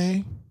 No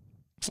name.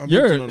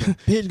 You're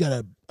bitch got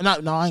a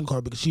no, I ain't call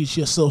her because she's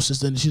a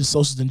socialist and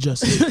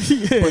justice.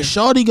 But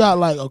Shawty got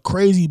like a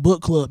crazy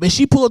book club, and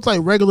she pulled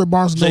like regular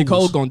Barnes and Noble. J.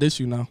 Cole gonna diss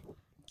you now.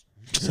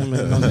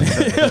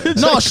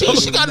 No,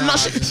 she got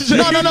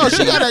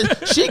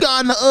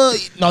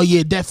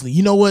definitely.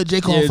 You know what,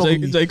 J. Cole fuck with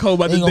me. J. Cole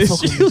about to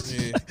diss you.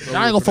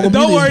 I ain't gonna fuck with me.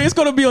 Don't worry, it's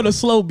gonna be on a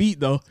slow beat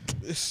though.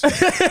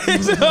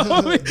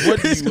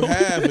 What do you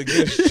have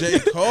against J.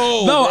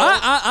 Cole? No,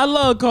 I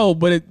love Cole,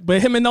 but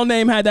him and No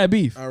Name had that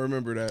beef. I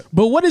remember that.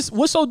 But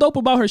what's so dope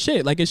about her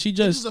shit? Like, is she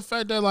just? It's the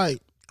fact that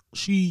like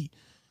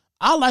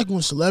I like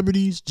when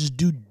celebrities just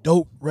do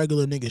dope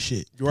regular nigga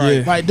shit. Right.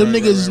 Yeah. Like them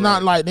niggas is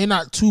not like they're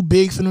not too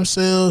big for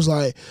themselves.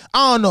 Like,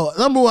 I don't know.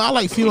 Number one, I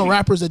like female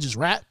rappers that just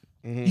rap.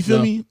 You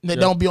feel me? That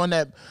don't be on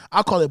that.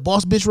 I call it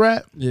boss bitch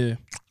rap. Yeah.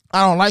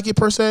 I don't like it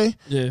per se.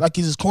 Yeah. Like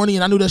it's just corny,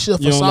 and I knew that shit a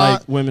facade. You don't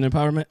like women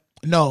empowerment?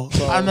 No.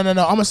 No. I'm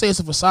gonna say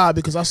it's a facade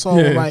because I saw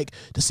like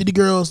the City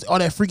Girls, all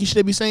that freaky shit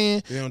they be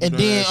saying, and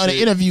then on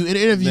the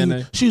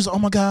interview, she was like, "Oh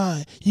my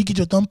god, you get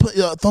your thumb put in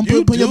your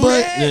butt."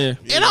 Yeah.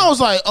 And I was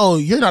like, "Oh,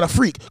 you're not a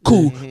freak,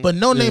 cool." But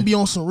No Name be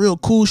on some real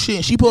cool shit.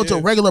 And she put to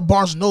regular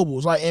Barnes and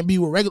Nobles, like, and be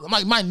with regular.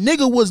 Like my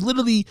nigga was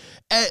literally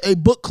at a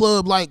book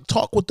club, like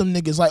talk with them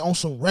niggas, like on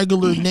some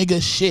regular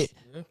nigga shit.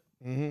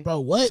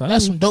 Bro, what?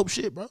 That's some dope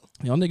shit, bro.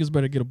 Y'all niggas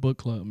better get a book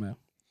club, man.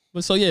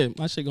 But so yeah,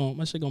 my shit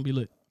gonna be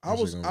lit. I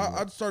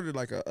started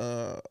like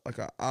a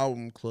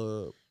album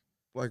club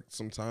like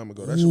some time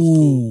ago. That shit was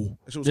cool.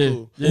 That shit was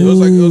cool. Yeah. It was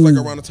like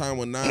around the time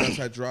when Nas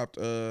had dropped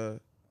the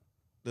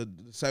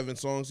 7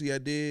 songs he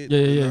had did.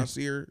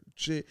 Nasir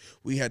shit.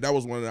 That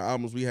was one of the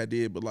albums we had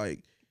did, but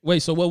like. Wait,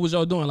 so what was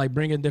y'all doing? Like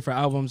bringing different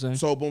albums in?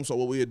 So boom. So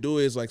what we would do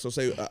is like, so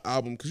say an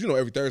album, because you know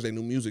every Thursday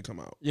new music come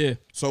out. Yeah.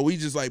 So we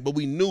just like, but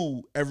we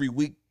knew every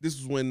week. This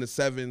was when the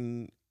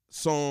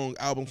 7-song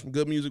album from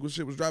Good Music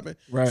shit was dropping.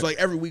 Right. So like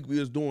every week we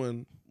was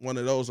doing one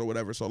of those or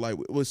whatever. So like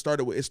it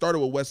started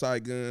with West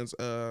Side Guns.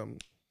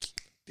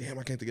 damn,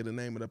 I can't think of the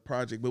name of the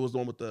project, but it was the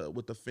one with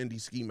the Fendi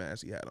ski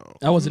mask he had on.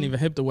 I wasn't even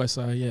hip to West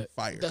Side yet.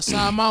 Fire. That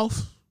side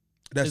mouth.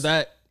 Is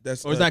that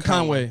or is that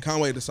Conway? Conway?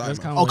 Conway the side That's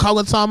mouth. Conway. Oh,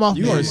 Conway time mouth.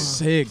 You are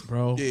sick,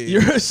 bro. Yeah.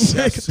 You're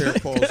sick. Got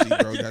cerebral palsy,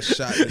 bro. Got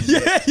shot. In the Yeah,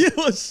 neck. you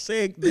was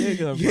sick, nigga,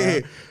 bro.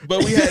 Yeah,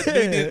 but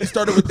we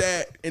started with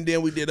that, and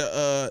then we did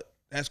a.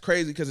 That's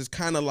crazy because it's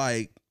kind of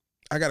like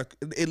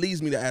it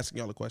leads me to asking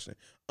y'all a question.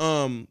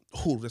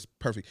 That's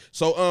perfect.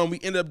 So we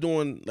end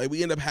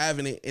up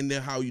having it, and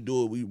then how you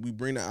do it, we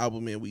bring the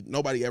album in.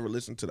 Nobody ever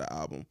listened to the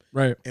album,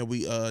 Right. and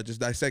we just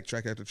dissect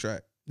track after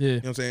track. Yeah. You know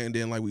what I'm saying? And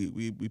then like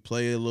we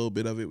play a little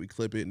bit of it, we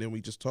clip it, and then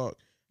we just talk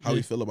how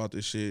we feel about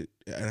this shit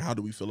and how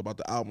do we feel about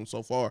the album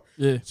so far.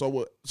 Yeah.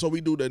 So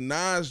we do the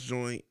Nas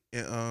joint,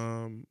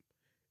 and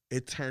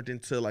it turned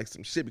into like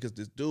some shit because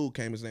this dude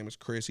came. His name is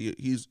Chris.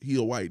 He's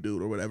a white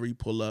dude or whatever. He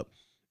pull up,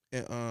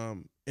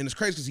 and it's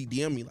crazy because he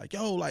DM me like,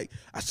 yo, like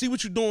I see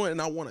what you're doing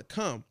and I want to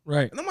come.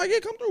 Right. And I'm like, yeah,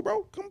 come through,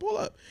 bro. Come pull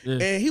up. Yeah.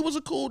 And he was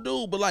a cool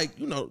dude, but like,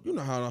 you know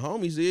how the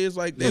homies is.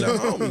 Like they the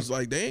homies.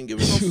 Like they ain't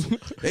giving no.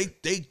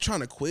 They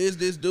trying to quiz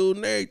this dude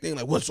and everything.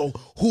 Like, what? So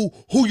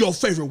who your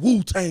favorite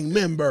Wu-Tang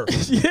member?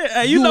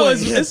 Yeah, you know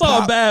it's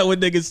all bad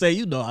when niggas say,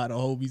 you know how the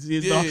homies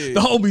is. Yeah.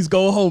 The homies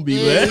go homie,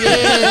 man.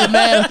 Yeah,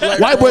 man. Like,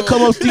 White boy bro,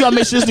 come up, you gotta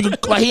make sure this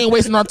nigga like he ain't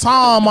wasting our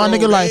time, my Bro,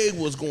 nigga. Like, they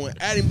was going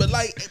at him, but you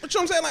know what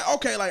I'm saying? Like,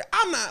 okay, like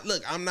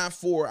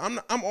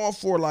I'm all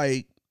for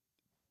like,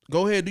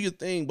 go ahead, do your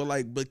thing,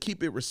 but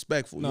keep it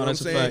respectful. You know what I'm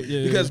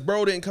saying? Because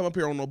bro didn't come up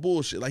here on no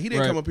bullshit. Like he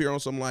didn't come up here on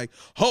some like,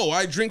 oh,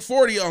 I drink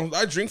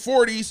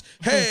 40s.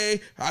 Hey,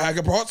 I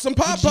brought some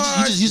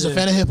Popeyes. he's a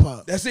fan of hip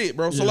hop. That's it,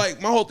 bro. So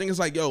like my whole thing is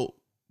like, yo,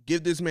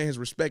 give this man his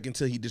respect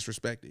until he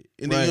disrespected.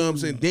 And then you know what I'm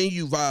saying? Then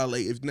you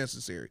violate if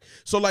necessary.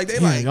 So like they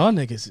like y'all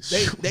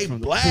niggas they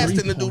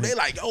blasting the dude. They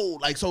like, oh,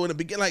 like so in the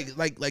beginning,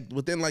 like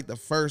within like the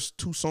first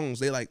 2 songs,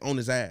 they like on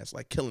his ass,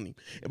 like killing him.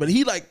 But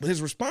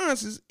his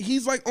response is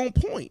he's like on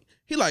point.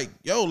 He like,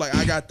 yo, like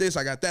I got this,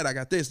 I got that, I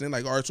got this. And then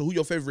like, all right, so who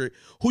your favorite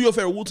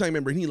Wu-Tang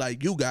member? And he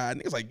like, you God.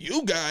 And it's like,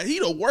 you God, he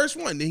the worst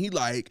one. Then he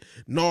like,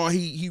 no,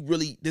 he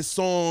really, this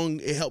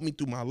song, it helped me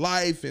through my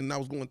life, and I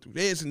was going through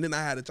this, and then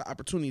I had an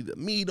opportunity to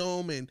meet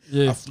him, and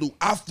I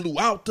flew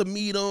out to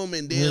meet him,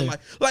 and then like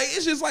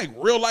it's just like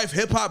real life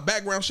hip hop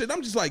background shit.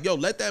 I'm just like, yo,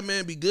 let that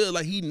man be good.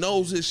 Like he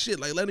knows his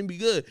shit. Like let him be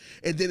good.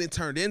 And then it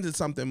turned into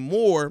something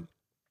more,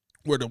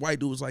 where the white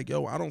dude was like,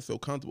 yo, I don't feel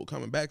comfortable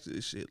coming back to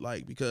this shit.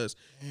 Like, because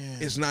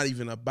it's not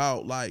even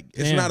about like,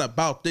 it's not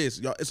about this.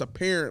 Y'all, it's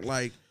apparent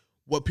like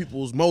what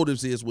people's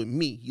motives is with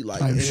me. He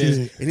like, and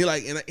he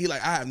like,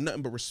 I have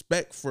nothing but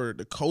respect for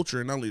the culture,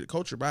 and not only the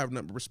culture, but I have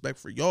nothing but respect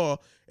for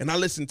y'all. And I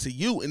listen to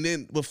you. And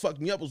then what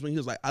fucked me up was when he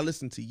was like, I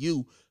listen to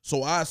you.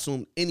 So I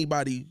assume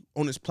anybody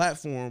on this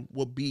platform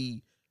would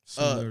be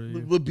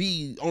on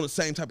the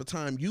same type of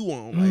time you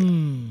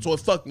on. Like, so it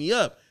fucked me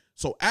up.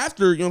 So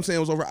after, you know what I'm saying, it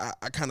was over,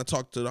 I kind of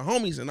talked to the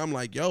homies, and I'm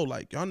like, yo,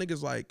 like, y'all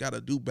niggas, like, gotta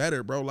do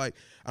better, bro. Like,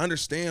 I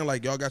understand,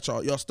 like, y'all got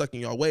y'all stuck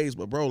in y'all ways,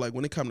 but, bro, like,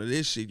 when it come to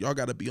this shit, y'all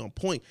gotta be on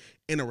point.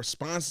 And the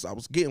responses I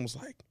was getting was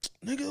like,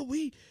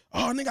 nigga,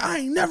 I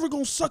ain't never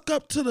gonna suck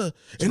up to the,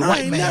 and I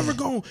ain't never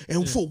gonna,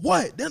 and for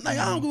what? Then, like,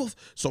 I don't give a,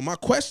 so my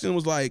question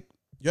was like,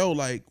 yo,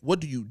 like, what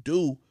do you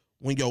do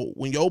when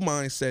your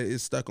mindset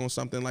is stuck on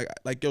something like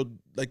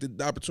the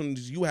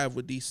opportunities you have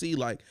with DC,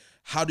 like,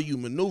 how do you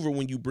maneuver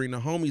when you bring the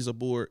homies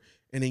aboard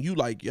and then you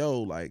like,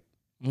 yo, like,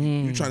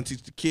 you trying to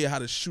teach the kid how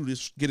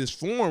to get his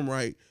form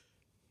right.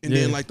 And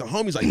then like the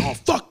homies like, oh,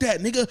 fuck that,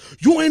 nigga.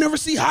 You ain't ever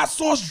see hot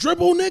sauce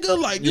dribble, nigga.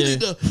 Like you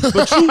need to,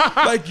 but you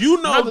like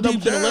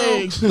deep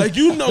down, like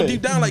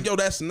deep down, like yo,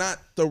 that's not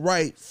the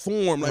right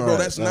form. Like bro,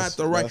 that's not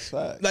the right.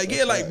 Like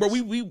that's like bro,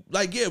 we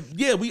like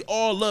we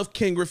all love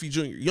Ken Griffey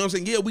Jr. You know what I'm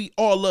saying? Yeah, we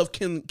all love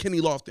Kenny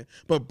Lofton.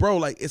 But bro,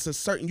 like it's a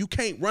certain, you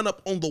can't run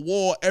up on the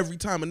wall every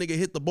time a nigga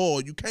hit the ball.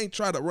 You can't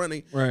try to run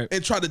it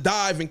and try to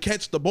dive and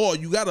catch the ball.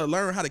 You gotta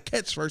learn how to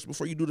catch first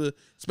before you do the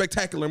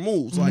spectacular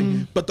moves.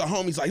 Like, but the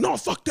homies like, no,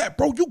 fuck that,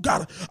 bro. You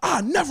gotta.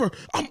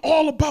 I'm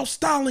all about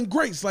style and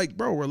grace. Like,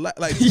 bro, relax.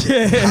 Like,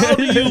 how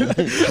do you?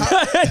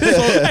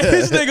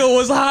 This nigga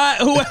was hot.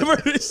 Whoever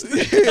this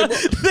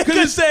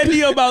nigga said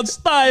he about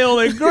style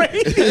and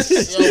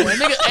grace. Yo, man,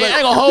 nigga, I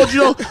ain't gonna hold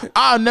you.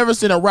 I've never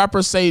seen a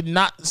rapper say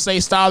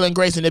style and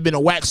grace and it been a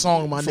whack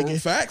song, my nigga.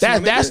 Facts,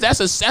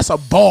 that's a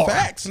bar.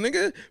 Facts,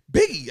 nigga.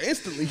 Biggie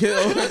instantly. You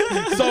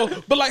know?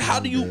 So, but like, how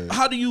do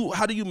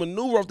you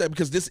maneuver off that?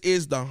 Because this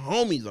is the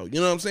homie though. You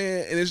know what I'm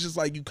saying? And it's just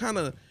like you kind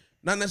of.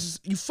 Not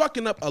necessarily, you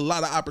fucking up a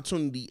lot of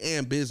opportunity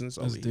and business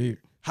over here.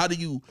 How do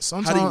you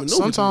maneuver?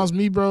 Sometimes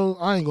me, bro,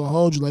 I ain't gonna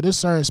hold you. Like there's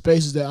certain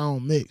spaces that I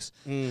don't mix.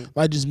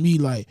 Like just me,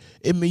 like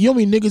you know how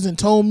many niggas and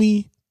told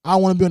me I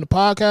want to be on the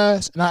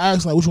podcast, and I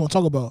asked like, what you want to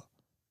talk about?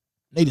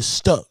 They just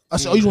stuck. I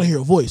said, oh, you want to hear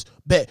a voice?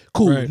 Bet,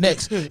 cool.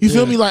 Next, you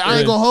feel me? Like I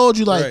ain't gonna hold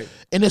you. Like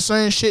and there's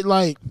certain shit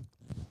like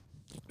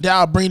that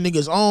I'll bring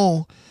niggas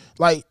on.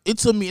 Like it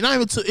took me,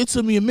 it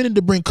took me a minute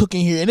to bring Cook in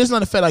here, and it's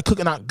not the fact like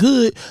cooking not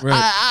good. Right.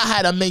 I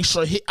had to make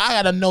sure I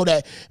had to know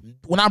that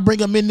when I bring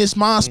him in this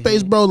mind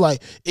space, bro,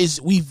 like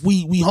we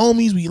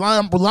homies, we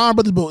line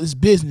brothers, but it's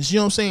business. You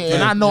know what I'm saying?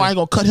 And I know I ain't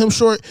gonna cut him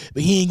short,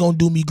 but he ain't gonna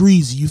do me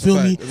greasy. You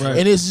feel me? Right.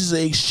 And it's just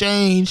an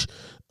exchange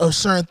of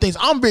certain things.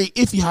 I'm very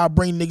iffy how I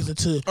bring niggas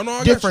into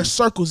different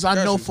circles.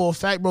 I know for a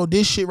fact, bro,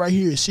 this shit right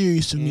here is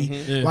serious to me.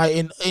 Yeah. Like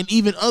and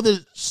even other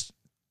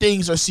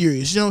things are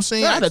serious. You know what I'm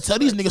saying? I had to tell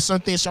these niggas some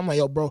things. So I'm like,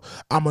 yo, bro,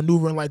 I'm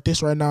maneuvering like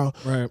this right now.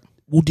 Right.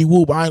 Whoop-de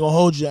whoop. I ain't gonna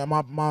hold you.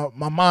 My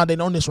mind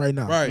ain't on this right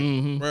now. Right.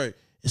 Right.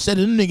 Instead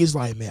of them niggas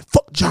like, man,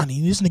 fuck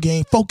Johnny. This nigga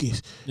ain't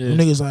focused. Yeah. Them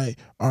niggas like,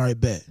 all right,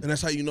 bet. And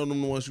that's how you know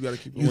them the ones you gotta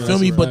keep. You feel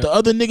me? But the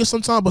other niggas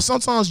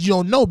sometimes you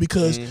don't know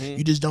because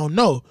you just don't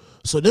know.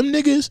 So them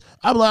niggas,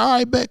 I be like, all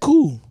right, bet,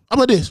 cool. I'm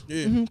like this.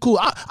 Yeah. Cool.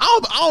 I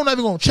don't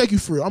even gonna check you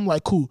for it. I'm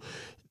like, cool.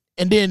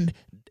 And then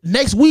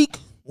next week,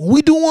 when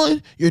we do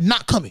one, you're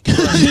not coming. You're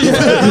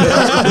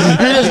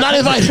just not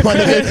invited, my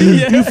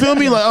nigga. You feel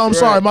me? Like, oh, I'm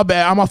sorry, my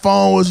bad. My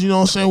phone was, you know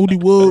what I'm saying, Woody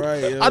Wood.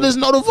 Right, I just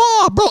know the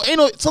vibe,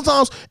 bro.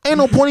 Sometimes ain't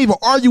no point even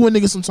arguing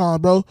niggas sometimes,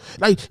 bro.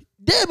 Like,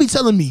 they be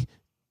telling me,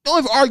 don't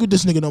even argue with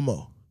this nigga no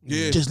more.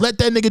 Yeah. Just let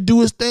that nigga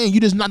do his thing. You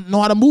just not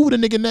know how to move with a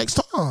nigga next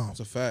time. That's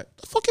a fact.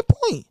 That's the fucking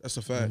point. That's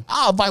a fact.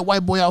 I'll invite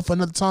white boy out for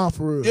another time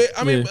for real. Yeah,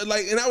 I mean, but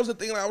like, and that was the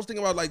thing. Like, I was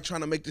thinking about like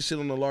trying to make this shit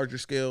on a larger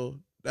scale.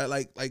 That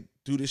like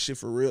do this shit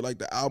for real, like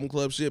the album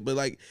club shit. But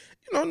like,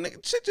 you know,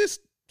 nigga, shit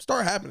just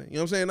start happening. You know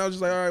what I'm saying? I was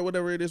just like, all right,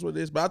 whatever it is, what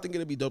it is. But I think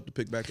it'd be dope to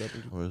pick back up.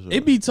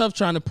 It'd be tough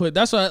trying to put.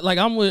 That's why, like,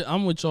 I'm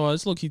with y'all.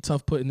 It's low key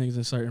tough putting niggas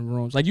in certain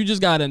rooms. Like, you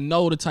just gotta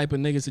know the type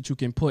of niggas that you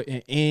can put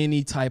in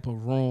any type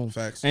of room.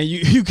 Facts. And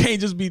you can't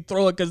just be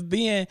throwing, because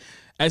then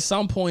at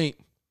some point,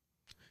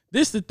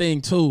 this the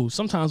thing too.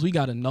 Sometimes we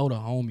gotta know the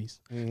homies.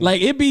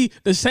 Like, it be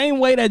the same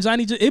way that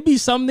Johnny. It be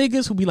some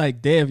niggas who be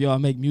like, "Dev, yo, I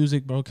make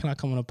music, bro. Can I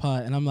come on a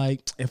pod?" And I'm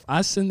like, if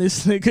I send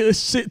this nigga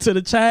shit to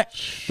the chat,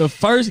 the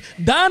first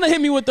Donna hit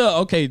me with the,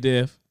 "Okay,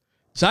 Dev."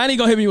 Johnny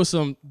gonna hit me with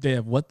some,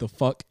 "Dev, what the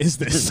fuck is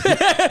this?"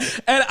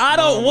 And I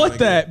don't want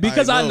that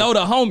because I know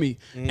the homie,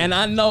 and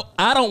I know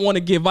I don't want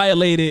to get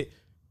violated.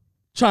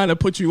 Trying to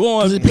put you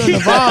on. Because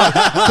I'm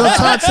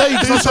trying to tell you,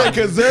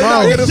 because they're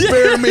not gonna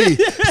spare me,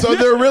 so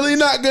they're really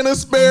not gonna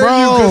spare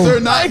you because they're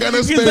not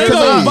gonna spare they me.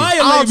 gonna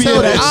violate me.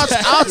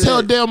 I'll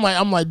tell Dev,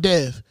 I'm like,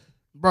 Dev,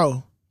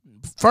 bro,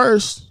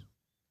 first,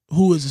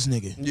 who is this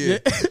nigga? Yeah.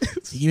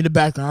 He give me the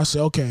background. I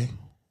said, okay,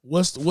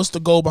 what's the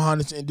goal behind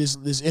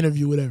this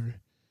interview, whatever?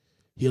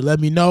 He'll let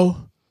me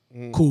know.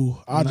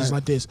 Cool. I'll just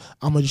like this.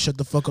 I'm gonna just shut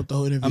the fuck up the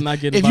whole interview. I'm not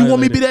getting If you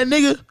want me to violated. be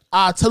that nigga,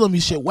 I'll tell him he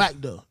shit whack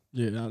though.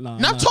 Yeah, no,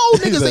 And I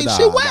told niggas ain't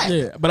shit whack.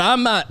 Yeah, but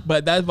I'm not.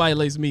 But that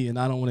violates me, and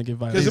I don't want to get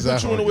violated. Because it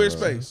puts you in a weird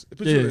space. It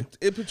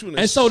puts you in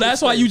a And so shit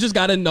that's why space. you just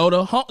gotta know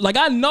the like.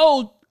 I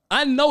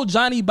know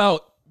Johnny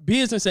about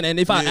business, and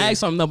if I ask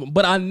something,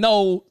 but I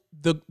know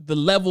the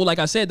level, like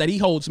I said, that he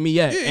holds me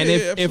at. And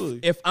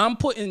if I'm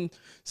putting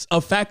a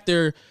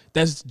factor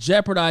that's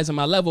jeopardizing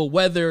my level,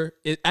 whether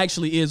it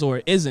actually is or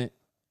it isn't,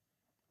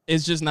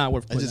 it's just not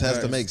worth It putting. just has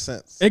to make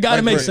sense. It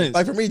gotta make for, sense.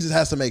 Like for me, it just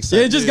has to make sense.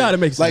 Yeah, it just gotta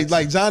make sense.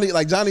 Like Johnny's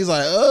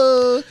like,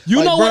 You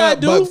like, know what I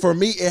do? But for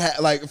me,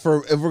 if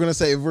we're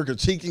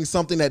critiquing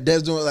something that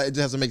Dev's doing, like, it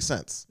just has to make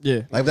sense.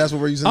 Yeah. Like that's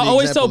what we're using. I the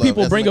always tell example of.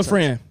 people, It has to bring a make sense.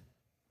 friend.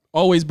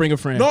 Always bring a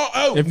friend. No,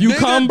 if you nigga,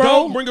 come, bro,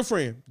 don't bring a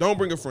friend. Don't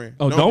bring a friend.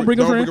 Oh, don't bring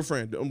a friend? Don't bring a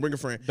friend. Don't bring a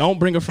friend. don't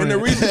bring a friend.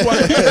 And the reasons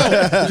why,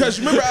 because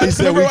remember, I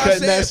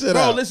said,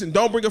 bro, listen,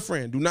 don't bring a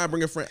friend. Do not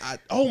bring a friend.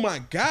 Oh my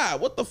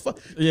God, what the fuck?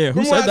 Yeah,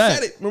 who Remember said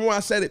that? Remember when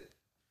I said it?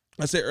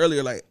 I said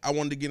earlier, like, I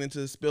wanted to get into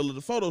the spill of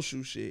the photo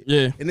shoot shit.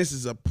 Yeah. And this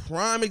is a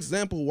prime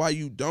example why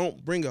you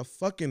don't bring a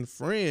fucking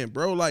friend,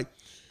 bro. Like,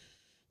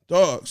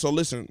 dog. So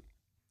listen.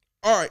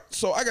 All right,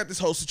 so I got this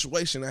whole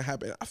situation that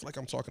happened. I feel like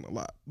I'm talking a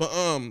lot, but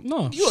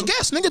No. You a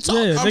guest, nigga. Talk.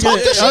 Yeah, I'm nigga,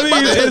 talking shit. I mean,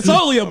 brother. it's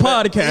only a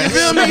podcast. You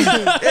feel me?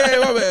 Yeah,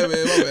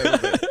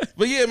 my bad.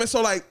 But yeah, man.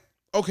 So like,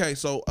 okay,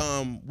 so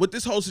with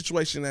this whole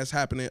situation that's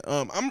happening,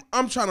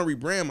 I'm trying to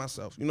rebrand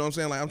myself. You know what I'm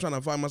saying? Like, I'm trying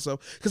to find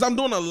myself because I'm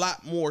doing a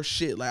lot more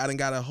shit. Like, I done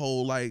got a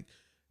whole like.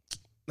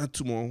 Not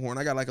too more horn.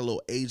 I got like a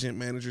little agent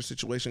manager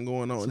situation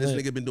going on. And this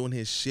nigga been doing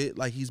his shit.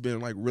 Like, he's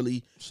been like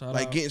really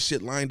getting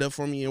shit lined up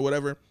for me and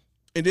whatever.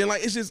 And then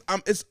like, it's just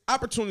it's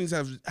opportunities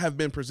have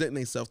been presenting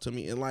themselves to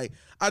me. And like,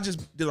 I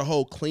just did a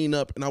whole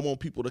cleanup, and I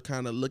want people to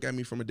kind of look at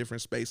me from a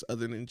different space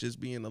other than just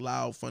being a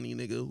loud, funny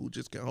nigga who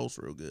just can host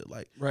real good.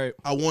 Like, Right.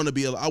 I want to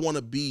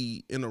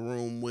be in a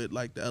room with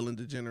like the Ellen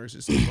DeGeneres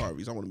and Steve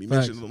Harveys. I want to be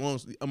mentioned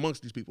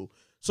amongst these people.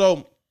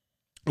 So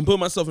I'm putting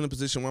myself in a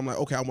position where I'm like,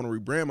 okay, I want to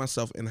rebrand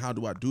myself, and how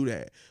do I do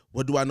that?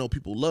 What do I know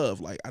people love?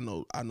 Like, I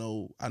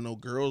know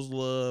girls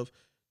love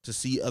to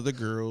see other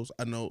girls.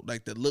 I know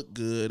like that look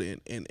good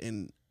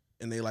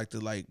and they like to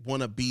like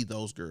want to be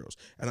those girls.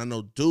 And I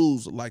know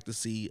dudes like to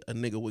see a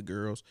nigga with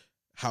girls.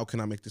 How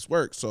can I make this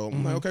work? So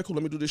I'm like, okay, cool,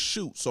 let me do this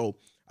shoot. So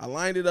I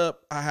lined it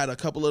up. I had a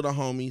couple of the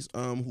homies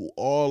who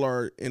all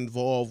are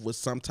involved with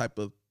some type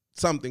of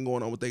something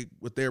going on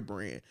with their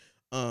brand.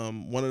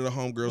 One of the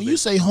homegirls. When you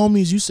say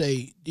homies, you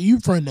say, do you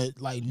referring to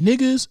like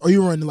niggas or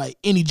you referring to like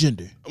any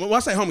gender? When I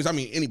say homies, I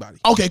mean anybody.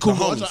 Okay, cool.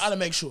 The I homies. gotta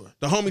make sure.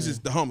 The homies is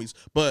the homies,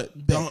 but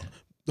the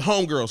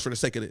homegirls for the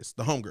sake of this,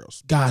 the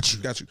homegirls. Got you.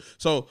 Got you.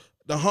 So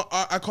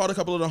I called a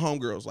couple of the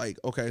homegirls. Like,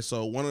 okay,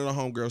 so one of the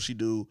homegirls, she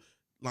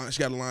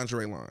got a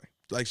lingerie line.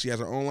 Like, she has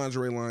her own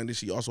lingerie line. Then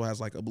she also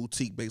has like a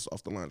boutique based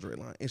off the lingerie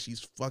line, and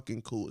she's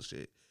fucking cool as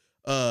shit.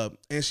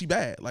 And she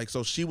bad. Like,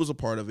 so she was a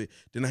part of it.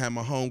 Then I had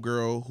my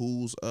homegirl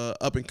who's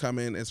up and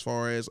coming as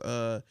far as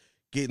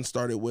getting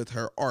started with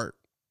her art.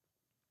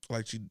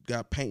 Like, she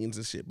got paintings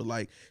and shit, but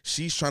like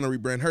she's trying to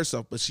rebrand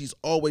herself, but she's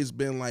always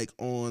been like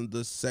on the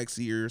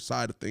sexier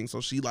side of things. So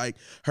she like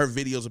her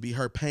videos would be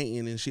her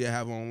painting and she'd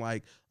have on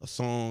like a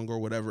song or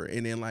whatever.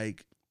 And then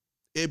like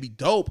it'd be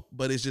dope,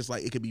 but it's just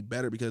like it could be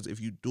better because if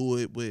you do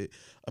it with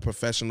a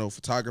professional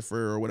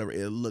photographer or whatever,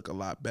 it'll look a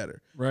lot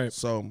better. Right.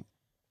 So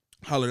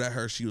hollered at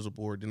her, she was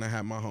aboard. Then I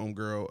had my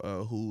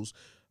homegirl who's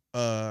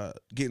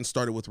getting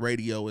started with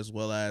radio as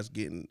well as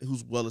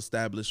who's well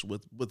established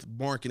with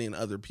marketing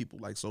other people.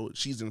 Like, so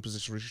she's in a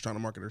position where she's trying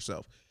to market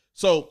herself.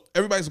 So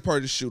everybody's a part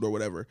of the shoot or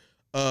whatever.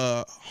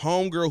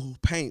 Homegirl who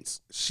paints,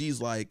 she's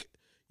like,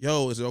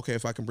 yo, is it okay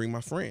if I can bring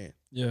my friend?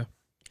 Yeah.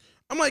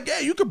 I'm like, yeah,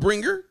 you could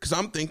bring her, because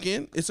I'm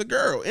thinking it's a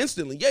girl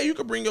instantly. Yeah, you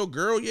could bring your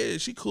girl. Yeah,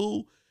 she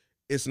cool.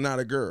 It's not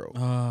a girl.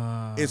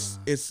 It's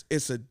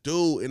a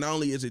dude. And not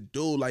only is it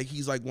dude, like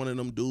he's like one of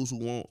them dudes who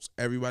wants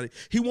everybody.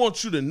 He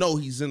wants you to know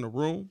he's in the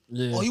room.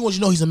 Yeah. Oh, he wants you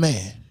to know he's a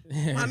man.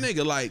 My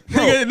nigga, like,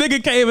 bro.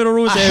 nigga came in the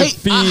room and I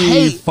said,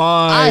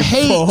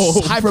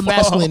 hate hyper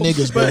masculine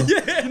niggas, bro.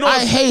 You know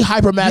I hate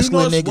hyper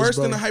masculine what's niggas, worse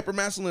bro. than a hyper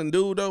masculine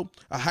dude though?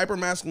 A hyper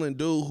masculine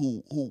dude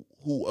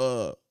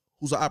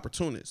who's an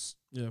opportunist.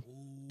 Yeah.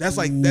 That's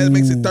like, that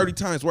makes it 30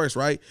 times worse,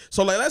 right?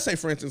 So like, let's say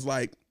for instance,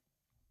 like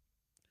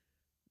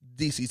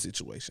DC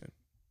situation.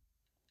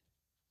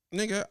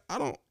 Nigga, I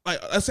don't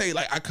like, let's say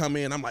like I come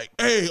in, I'm like,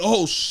 hey,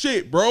 oh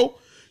shit, bro.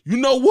 You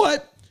know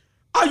what?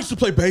 I used to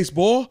play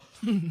baseball.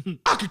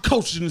 I could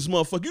coach in this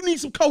motherfucker. You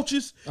need some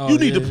coaches? You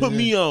need to put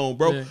me on,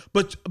 bro. Yeah.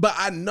 But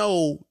I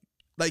know,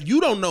 like,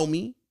 you don't know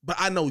me, but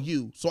I know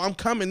you. So I'm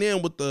coming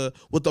in with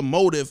the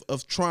motive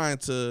of trying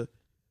to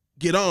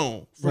get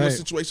on from a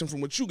situation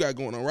from what you got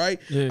going on, right?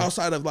 Yeah.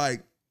 Outside of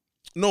like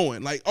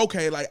knowing, like,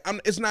 okay, like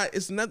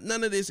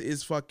none of this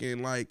is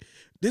fucking like,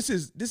 this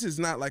is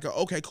not like a,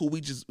 okay, cool,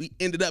 we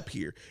ended up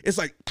here. It's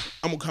like,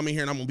 I'm gonna come in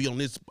here and I'm gonna be on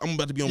this, I'm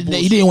about to be on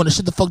bullshit. You didn't want to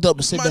shut the fuck up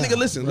and sit My down. nigga,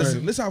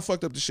 listen how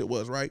fucked up this shit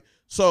was, right?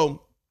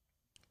 So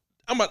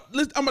I'm about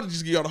to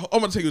just give y'all I'm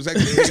about to take you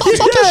exactly. Talk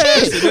your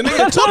shit.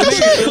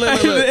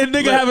 And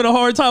nigga having a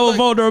hard time with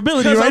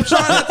vulnerability, right? I'm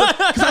trying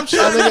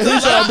to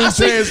He's trying to be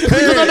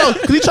transparent. No,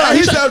 because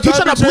he's trying to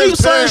bleep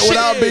certain shit.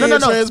 without being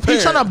transparent.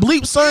 He's trying to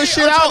bleep certain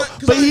shit out,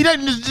 but he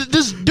doesn't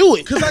just do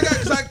it.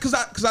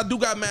 Cause I do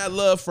got mad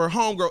love for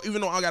homegirl, even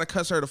though I gotta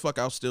cuss her the fuck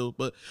out still.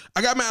 But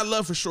I got mad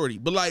love for shorty.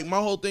 But like my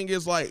whole thing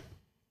is like,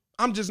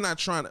 I'm just not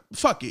trying to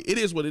fuck it. It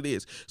is what it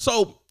is.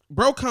 So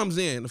bro comes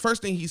in. The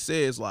first thing he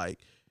says, like,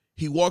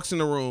 he walks in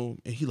the room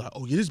and he like,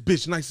 oh yeah, this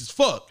bitch nice as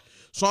fuck.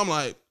 So I'm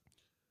like,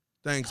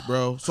 thanks,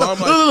 bro. So I'm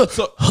like,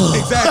 so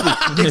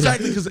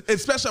exactly, because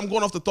especially I'm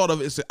going off the thought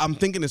of I'm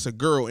thinking it's a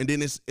girl, and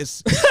then it's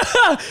and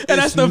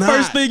that's the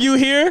first thing you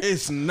hear.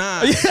 It's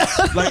not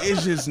like,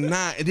 it's just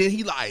not. And then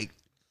he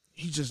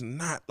just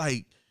not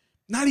like,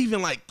 not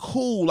even like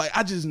cool. Like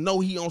I just know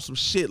he on some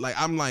shit. Like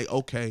I'm like,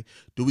 okay,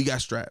 do we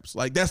got straps?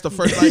 Like that's the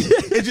first. Like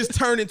it just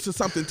turned into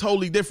something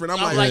totally different.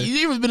 I'm like,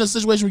 you ever been in a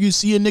situation where you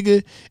see a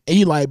nigga and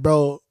you like,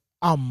 bro,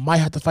 I might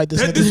have to fight this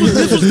nigga. This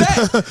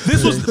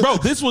was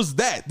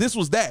that. This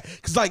was that.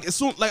 Cause like as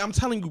soon, like I'm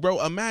telling you,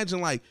 bro, imagine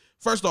like,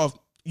 first off,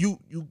 you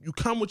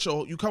come with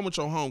your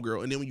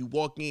homegirl, and then when you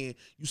walk in,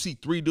 you see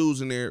 3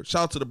 dudes in there.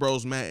 Shout out to the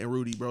bros, Matt and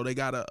Rudy, bro. They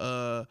got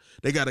a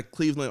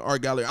Cleveland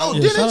art gallery. Oh,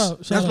 yeah,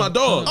 Dennis, that's my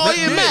dog. Oh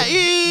yeah, Matt.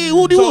 Yeah,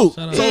 who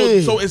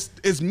So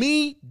it's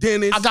me,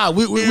 Dennis. I got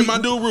and my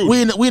dude Rudy.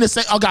 We in the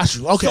same. I got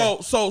you. Okay.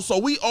 So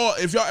we all,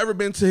 if y'all ever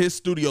been to his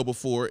studio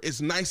before,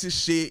 it's nice as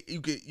shit.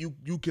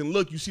 You can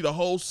look, you see the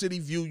whole city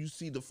view, you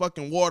see the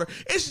fucking water.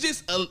 It's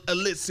just a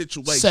lit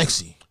situation.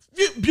 Sexy,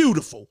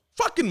 beautiful,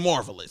 fucking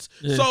marvelous.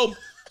 Yeah.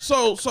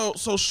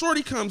 So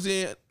shorty comes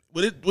in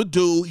with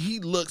dude. He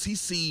looks, he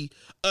see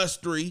us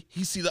 3,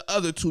 he see the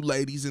other 2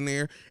 ladies in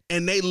there,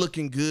 and they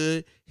looking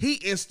good. He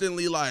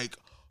instantly like,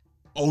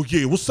 oh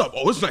yeah, what's up?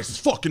 Oh, it's nice as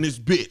fucking this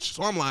bitch.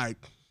 So I'm like,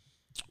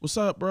 what's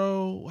up,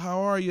 bro? How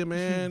are you,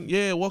 man?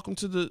 Yeah, welcome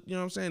to the, you know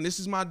what I'm saying? This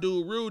is my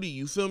dude, Rudy.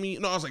 You feel me?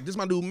 No, I was like, this is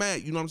my dude,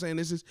 Matt. You know what I'm saying?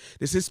 This is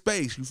his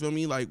space. You feel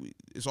me? Like,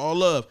 it's all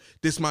love.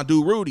 This is my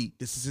dude, Rudy.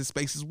 This is his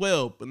space as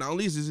well. But not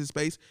only is this his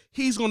space,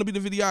 he's going to be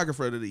the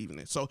videographer of the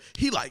evening. So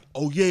he like,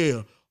 oh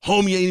yeah,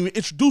 homie ain't even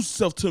introduced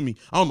himself to me.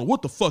 I don't know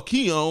what the fuck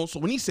he on. So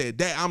when he said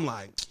that, I'm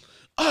like,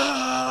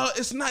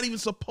 it's not even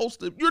supposed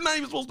to, you're not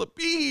even supposed to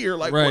be here.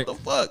 Like, right. What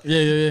the fuck?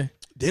 Yeah.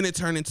 Then it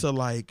turned into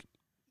like,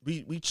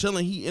 we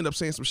chilling. He ended up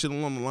saying some shit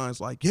along the lines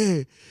like, yeah,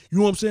 you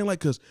know what I'm saying? Like,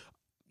 cause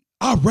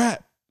I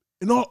rap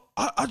And all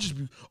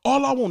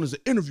I want is an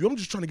interview. I'm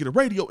just trying to get a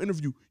radio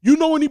interview. You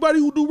know anybody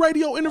who do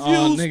radio interviews?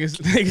 Oh, niggas,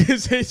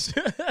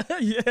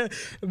 yeah,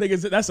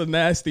 niggas, that's a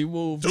nasty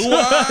move. Do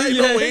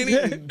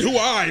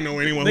I know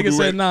anyone? Niggas who do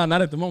said, nah,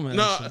 not at the moment.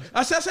 Nah,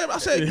 I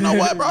said, you know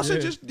what, bro? I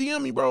said, just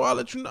DM me, bro. I'll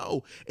let you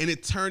know. And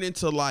it turned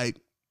into like,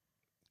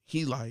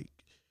 he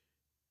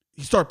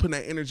started putting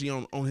that energy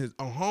on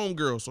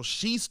homegirl, so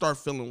she start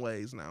feeling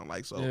ways now.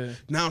 Like, so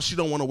now she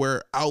don't want to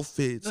wear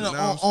outfits.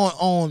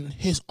 On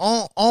his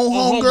own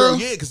homegirl.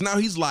 Yeah, because now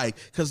he's like,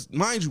 because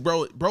mind you,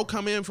 bro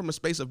come in from a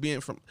space of being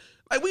from,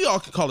 like, we all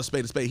can call a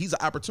spade a spade. He's an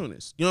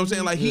opportunist. You know what I'm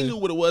saying? Like, he knew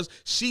what it was.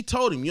 She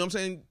told him, you know what I'm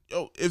saying?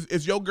 Yo,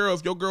 if your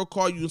girl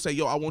call you and say,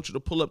 yo, I want you to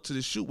pull up to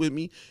the shoot with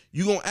me,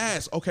 you gonna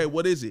ask, okay,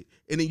 what is it?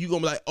 And then you gonna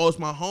be like, oh, it's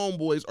my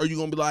homeboys, or you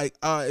gonna be like,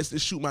 it's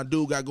this shoot my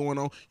dude got going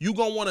on. You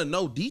gonna want to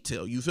know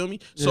detail, you feel me?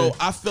 So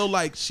I feel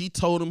like she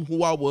told him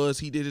who I was.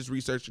 He did his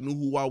research, knew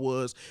who I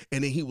was,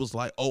 and then he was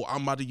like, oh,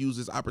 I'm about to use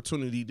this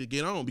opportunity to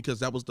get on,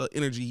 because that was the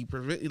energy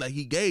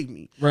he gave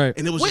me. Right.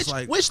 And it was just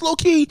like, which low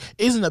key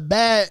isn't a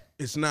bad.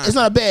 It's not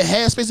a bad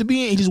headspace to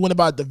be in. He just went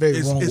about it the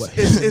very wrong way.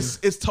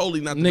 It's totally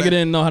not the Nigga bad.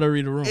 didn't know how to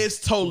read a room. It's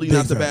totally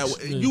not the bad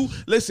way. You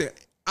listen.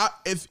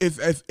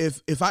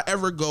 If I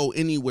ever go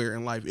anywhere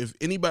in life, if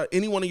any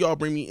one of y'all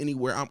bring me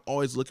anywhere, I'm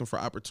always looking for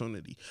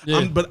opportunity.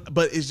 Yeah.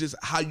 But it's just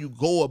how you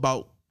go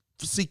about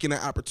seeking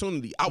that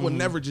opportunity. I would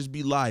never just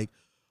be like,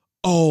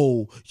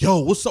 oh,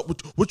 yo, what's up?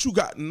 What you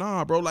got?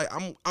 Nah, bro. Like,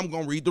 I'm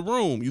gonna read the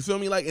room. You feel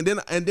me? Like, and then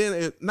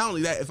not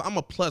only that, if I'm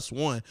a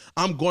 +1,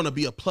 I'm gonna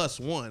be a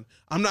 +1.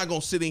 I'm not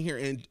gonna sit in here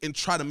and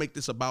try to make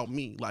this about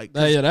me. Like,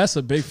 yeah, that's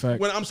a big fact.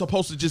 when I'm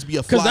supposed to just be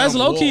a fly Because that's on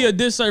the low key wall. a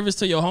disservice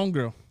to your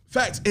homegirl.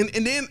 Facts, and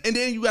then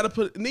you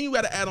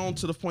gotta add on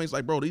to the points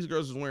like, bro, these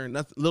girls is wearing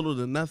nothing, little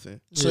to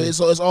nothing. So it's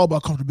all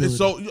about comfortability. And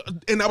so,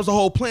 and that was the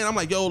whole plan. I'm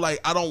like, yo, like,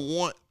 I don't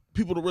want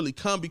people to really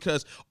come,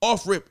 because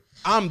off rip,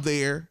 I'm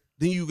there.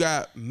 Then you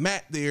got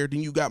Matt there.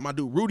 Then you got my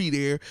dude Rudy there.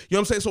 You know what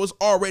I'm saying? So it's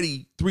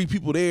already 3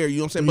 people there. You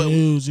know what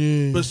I'm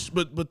saying?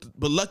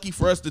 But lucky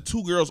for us, the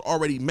 2 girls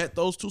already met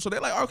those 2. So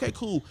they're like, okay,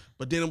 cool.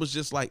 But then it was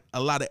just like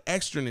a lot of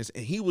extraness,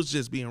 and he was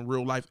just being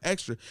real life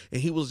extra.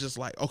 And he was just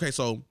like, okay,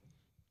 so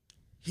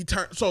he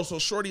turned. So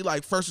shorty,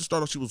 like, first to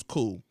start off, she was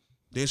cool.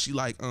 Then she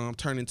like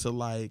turned into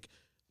like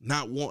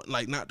not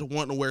to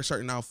want to wear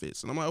certain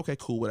outfits. And I'm like, okay,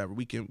 cool, whatever.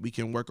 We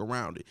can work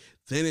around it.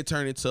 Then it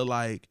turned into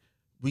like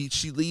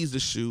she leaves the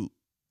shoot.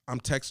 I'm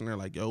texting her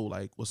like, yo,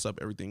 like, what's up?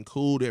 Everything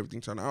cool? Did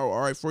everything turn out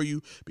all right for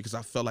you? Because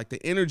I felt like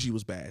the energy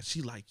was bad.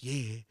 She like,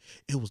 yeah,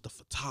 it was the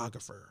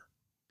photographer.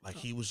 Like,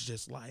 he was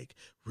just like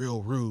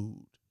real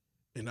rude.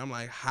 And I'm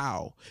like,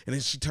 how? And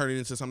then she turned it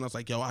into something else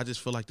like, yo, I just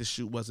feel like this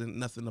shoot wasn't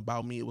nothing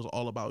about me. It was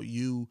all about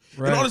you.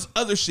 Right. And all this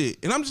other shit.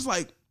 And I'm just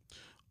like,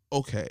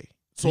 okay.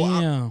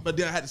 So but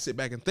then I had to sit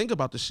back and think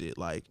about the shit,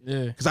 like,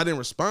 because I didn't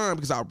respond,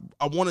 because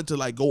I wanted to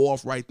like go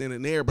off right then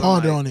and there, but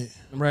ponder on it.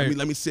 Right.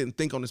 Let me sit and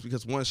think on this,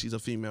 because one, she's a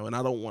female, and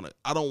I don't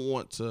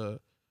want to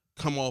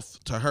come off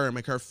to her and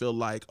make her feel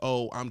like,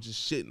 oh, I'm just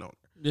shitting on her.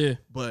 Yeah.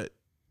 But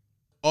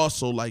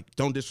also, like,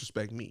 don't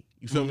disrespect me.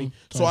 You feel me?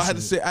 So I had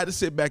to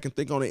sit back and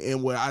think on it,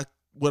 and what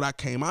I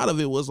came out of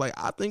it was like,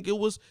 I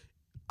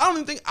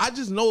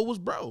just know it was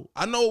bro.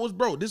 I know it was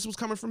bro. This was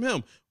coming from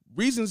him.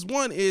 Reasons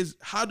one is,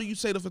 how do you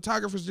say the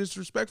photographer's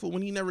disrespectful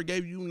when he never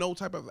gave you no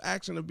type of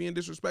action of being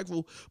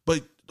disrespectful?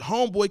 But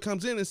homeboy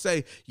comes in and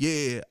say,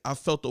 yeah, I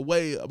felt the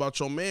way about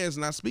your man's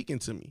not speaking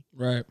to me.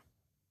 Right.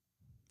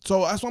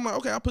 So that's why I'm like,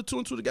 okay, I put 2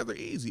 and 2 together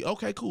easy.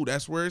 Okay, cool.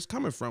 That's where it's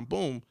coming from.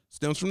 Boom.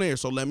 Stems from there.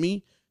 So let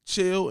me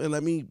chill and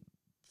let me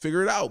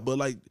figure it out. But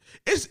like,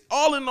 it's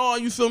all in all,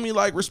 you feel me?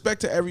 Like,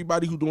 respect to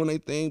everybody who doing their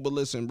thing. But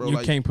listen, bro, you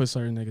like, can't put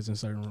certain niggas in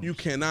certain rooms. You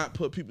cannot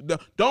put people.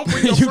 Don't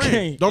bring your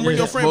friend. Don't bring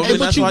your friend. Well,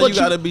 that's why you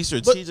gotta be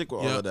strategic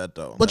with all of that,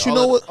 though. But you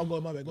know what? I'm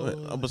going my bad. Go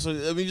ahead. So, I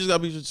mean, you just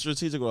gotta be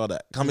strategic with all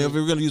that. I mean, if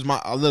we're gonna use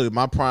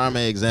my prime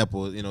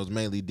example, you know, it's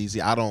mainly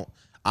DC.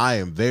 I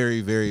am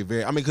very, very,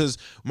 very. I mean, because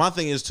my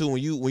thing is too,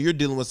 when you're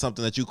dealing with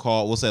something that you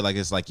call, we'll say like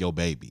it's like your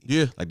baby,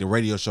 like the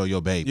radio show,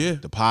 your baby,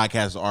 the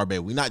podcast is our baby.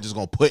 We're not just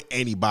gonna put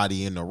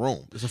anybody in the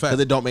room because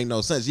it don't make no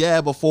sense.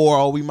 Yeah,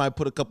 before we might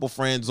put a couple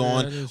friends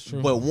on,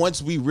 but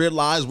once we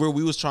realized where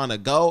we was trying to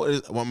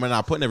go, we're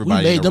not putting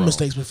everybody. We made them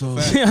mistakes before.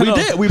 We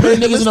did. We put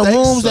niggas in the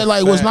rooms that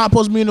like was not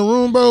supposed to be in the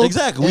room, bro.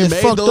 Exactly. We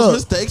made those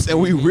mistakes, and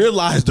we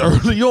realized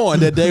early on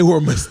that they were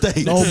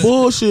mistakes. No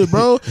bullshit,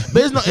 bro.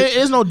 But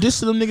it's no diss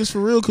to them niggas for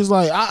real, because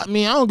like I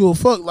mean, I don't give a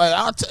fuck. Like,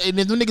 and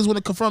if the niggas want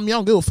to confront me, I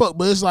don't give a fuck.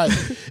 But it's like,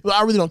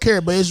 I really don't care.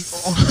 But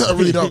I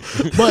really don't.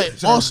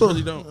 But also, I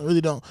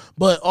really don't.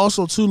 But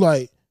also too,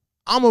 like,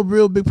 I'm a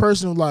real big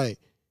person. Like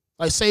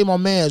say my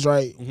man's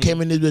right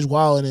came in this bitch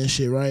wilding and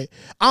shit, right?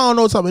 I don't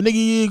know what type of nigga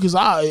he is, because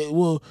I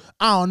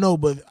don't know.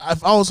 But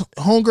if I was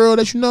homegirl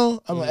that you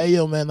know, I'm like, hey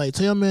yo man, like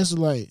tell your man to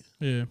like,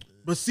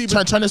 But see,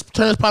 turn this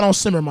pot on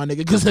simmer, my nigga,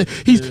 because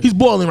he's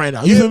boiling right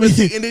now. You feel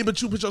me? And then,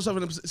 but you put yourself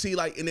in and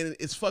then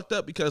it's fucked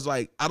up, because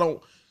like at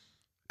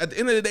the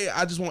end of the day,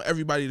 I just want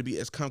everybody to be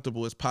as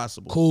comfortable as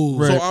possible.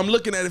 Cool. So I'm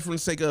looking at it from the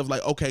sake of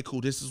like, okay,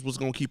 cool. This is what's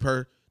gonna keep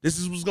her. This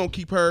is what's gonna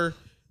keep her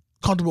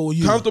comfortable with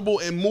you. Comfortable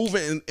and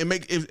moving and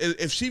make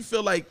if she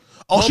feel like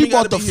she homie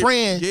bought gotta the be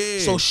friend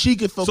so she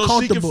could feel comfortable.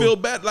 So she can feel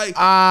bad. Like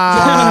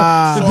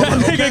That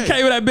nigga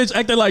came with that bitch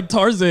acting like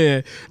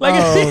Tarzan. Like,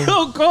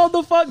 yo, calm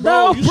the fuck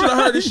down, you should have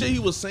heard the shit he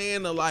was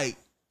saying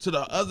to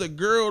the other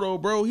girl though,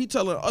 bro. He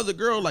telling the other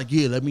girl like,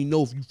 yeah, let me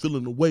know if you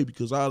feeling the way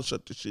because I'll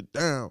shut the shit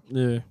down.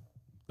 Yeah.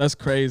 That's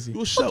crazy.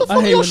 What the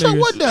fuck you shut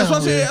what down? That's what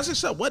I'm saying. I said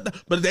shut what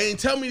down. But they ain't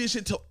tell me this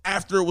shit till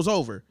after it was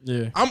over.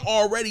 Yeah. I'm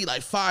already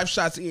like 5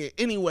 shots in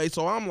anyway,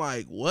 so I'm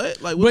like,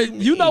 what? Like, what But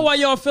you know why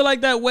y'all feel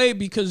like that way?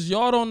 Because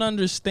y'all don't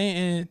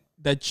understand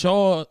that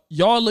y'all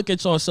look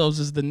at yourselves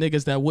as the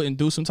niggas that wouldn't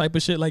do some type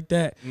of shit like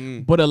that.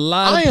 But a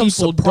lot of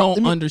people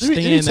don't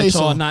understand that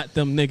y'all not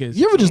them niggas.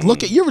 You ever just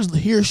you ever just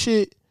hear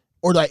shit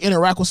or like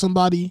interact with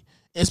somebody,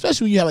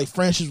 especially when you have like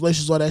friendships,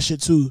 relationships, all that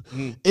shit too.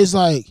 It's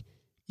like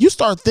you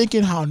start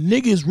thinking how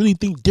niggas really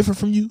think different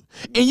from you,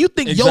 and you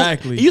think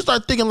you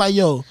start thinking like,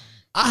 yo,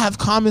 I have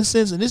common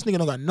sense, and this nigga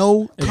don't got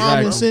no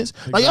common sense.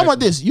 Like I'm like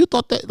this. You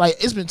thought that like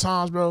it's been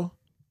times, bro.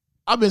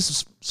 I've been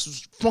some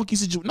funky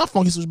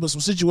but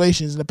some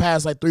situations in the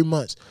past like 3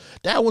 months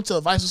that I went to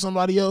advice with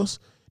somebody else,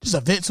 just a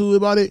vent to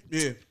about it.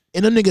 Yeah,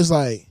 and the niggas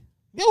like,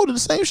 yo, we do the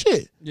same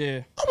shit.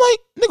 Yeah, I'm like,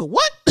 nigga,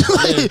 what?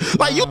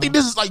 Like you think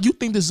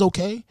this is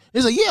okay?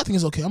 It's like, yeah, I think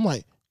it's okay. I'm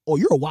like, oh,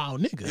 you're a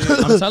wild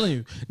nigga. I'm telling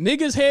you,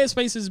 niggas'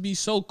 headspaces be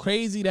so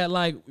crazy that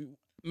like,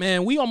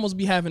 man, we almost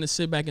be having to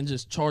sit back and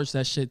just charge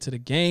that shit to the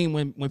game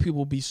when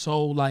people be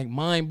so like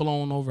mind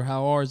blown over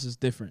how ours is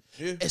different.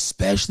 Yeah.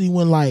 Especially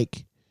when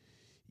like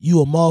you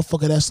a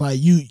motherfucker that's like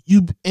you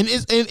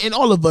and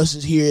all of us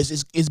is here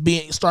is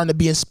starting to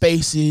be in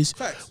spaces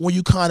when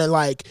you kind of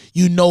like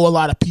you know a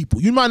lot of people.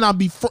 You might not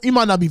be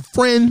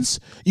friends.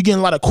 You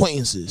getting a lot of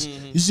acquaintances.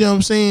 You see what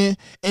I'm saying?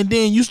 And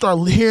then you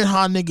start hearing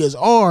how niggas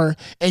are,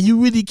 and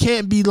you really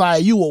can't be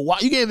like you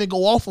can't even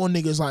go off on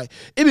niggas. Like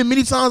it been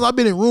many times I've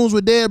been in rooms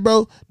with Dad,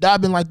 bro, that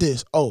I've been like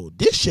this. Oh,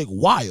 this chick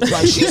wild.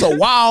 Like she's a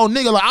wild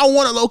nigga. Like I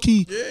want to low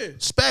key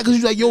spat because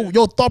you like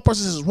your thought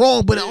process is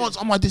wrong. But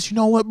I'm like this. You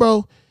know what,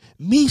 bro?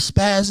 Me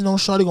spazzing on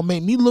Shorty gonna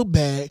make me look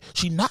bad.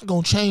 She not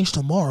gonna change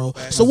tomorrow.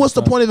 So what's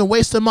the point of even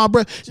wasting my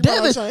breath?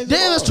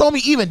 Dennis told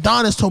me, even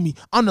Don has told me,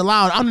 I'm the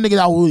nigga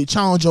that will really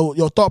challenge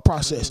your thought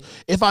process.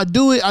 If I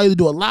do it, I either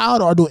do it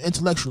loud or I do it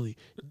intellectually.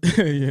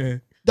 Yeah.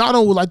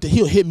 Don would like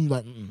he'll hit me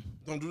like,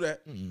 don't do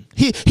that.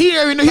 He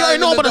already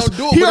know about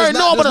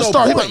to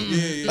start.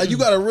 Like you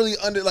gotta really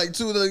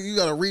you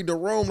gotta read the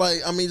room. Like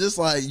I mean, just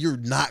like you're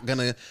not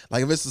gonna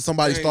like if it's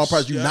somebody's thought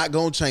process, you're not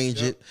gonna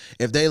change it.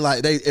 If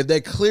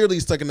they clearly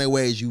stuck in their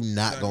ways, you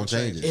not gonna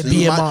change it.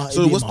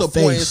 So what's the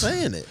point in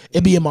saying it?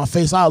 It be in my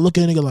face. I'll look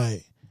at a nigga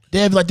like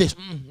they be like this.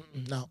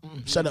 No,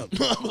 shut up.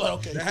 I'm like,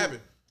 okay, that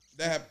happened.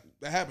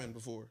 That happened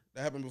before.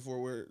 That happened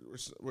before where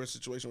a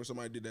situation where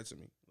somebody did that to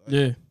me. Like,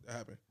 yeah, that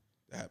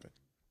happened.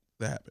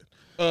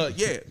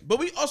 Yeah, but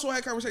we also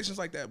had conversations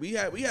like that. We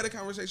had a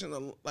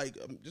conversation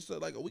just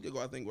like a week ago,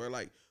 I think, where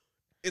like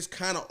it's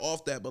kind of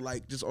off that, but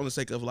like just on the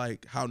sake of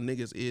like how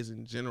niggas is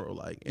in general,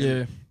 like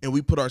and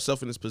we put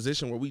ourselves in this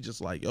position where we just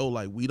like, yo,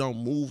 like we don't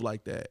move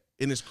like that,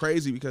 and it's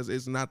crazy because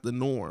it's not the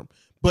norm,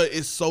 but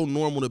it's so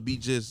normal to be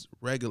just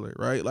regular,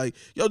 right? Like,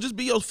 yo, just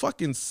be your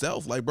fucking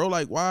self, like, bro,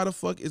 like why the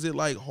fuck is it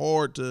like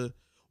hard to?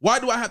 Why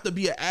do I have to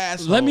be an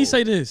asshole? Let me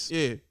say this,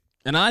 yeah.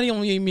 And I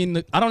don't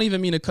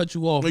even mean to cut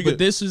you off, but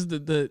this is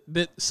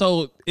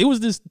so it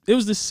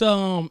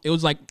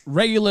was like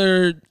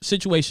regular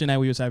situation that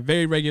we was having,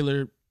 very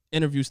regular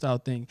interview style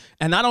thing.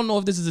 And I don't know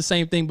if this is the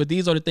same thing, but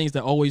these are the things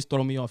that always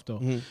throw me off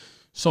though.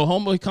 So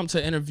homeboy come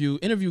to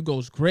interview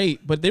goes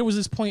great, but there was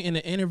this point in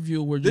the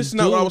interview where this is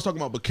not what I was talking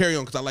about, but carry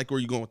on because I like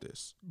where you're going with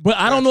this. But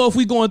I don't know if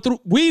we going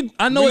through.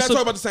 I know we're it's not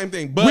talking about the same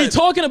thing, but we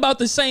talking about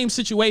the same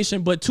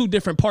situation, but two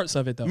different parts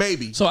of it though.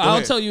 Maybe. So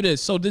I'll tell you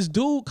this. So this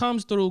dude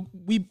comes through.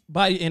 We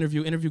buy the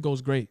interview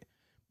goes great,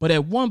 but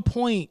at one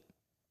point,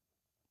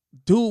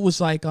 dude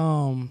was like,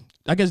 I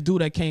guess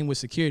dude that came with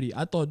security.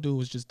 I thought dude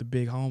was just the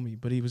big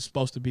homie, but he was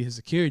supposed to be his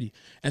security.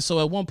 And so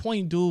at one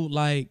point, dude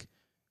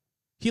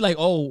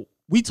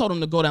we told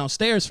him to go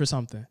downstairs for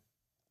something.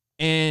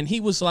 And he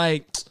was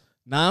like,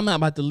 nah, I'm not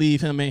about to leave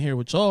him in here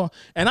with y'all.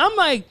 And I'm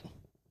like,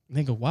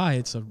 nigga, why?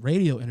 It's a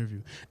radio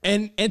interview.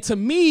 And to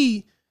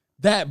me,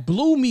 that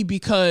blew me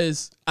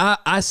because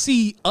I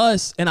see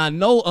us and I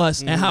know us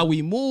and how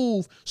we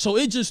move. So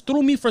it just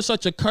threw me for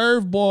such a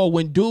curveball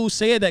when dude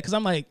said that. Because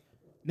I'm like,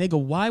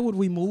 nigga, why would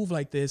we move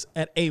like this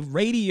at a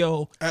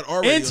radio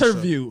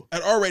interview? Show.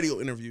 At our radio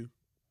interview.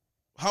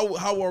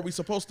 How are we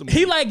supposed to move?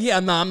 He like, yeah,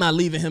 nah, I'm not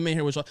leaving him in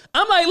here with y'all.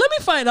 I'm like, let me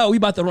find out. We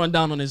about to run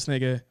down on this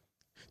nigga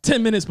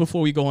 10 minutes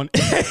before we go on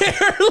air.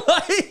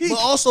 But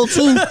also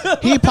too,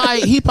 he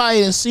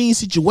probably has seen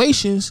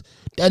situations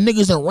that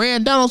niggas that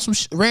ran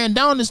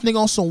down this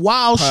nigga on some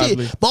wild shit.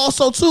 But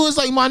also too, it's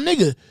like, my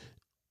nigga.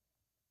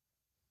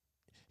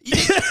 You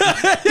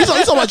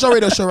talking about your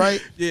radio show, right?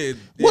 Yeah.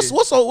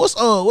 What's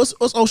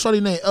old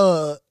shorty name?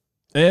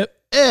 Eb.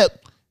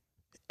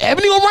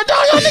 Ebony gonna run down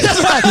y'all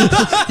niggas like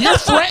you're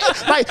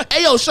like,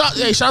 hey yo, shout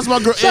to my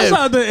girl Shout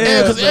out to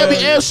Eb, because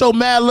Eb show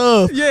mad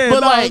love. Yeah,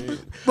 but like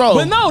Bro.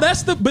 But no,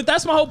 that's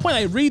my whole point.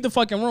 Like, read the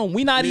fucking room.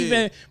 We not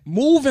even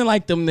moving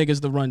like them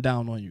niggas to run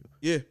down on you.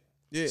 Yeah.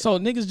 Yeah. So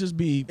niggas just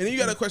be. And then you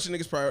gotta question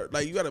niggas prior.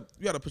 Like you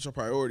gotta put your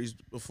priorities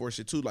before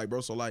shit too. Like bro,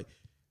 so like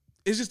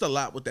it's just a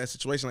lot with that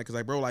situation. Like cause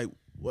like bro, like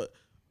what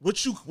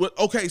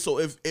okay, so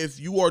if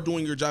you are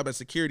doing your job as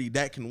security,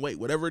 that can wait.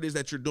 Whatever it is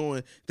that you're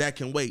doing, that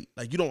can wait.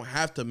 Like you don't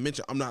have to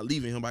mention I'm not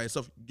leaving him by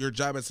himself. Your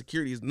job as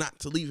security is not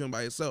to leave him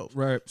by himself.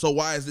 Right. So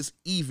why is this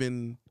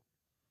even?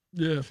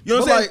 Yeah. You know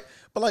what I'm saying?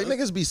 But like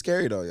niggas be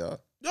scary though,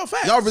 y'all. Yo,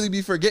 facts. Y'all really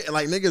be forgetting.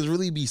 Like niggas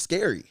really be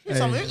scary.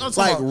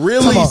 Like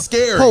Really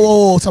scary.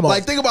 Whoa, talk about.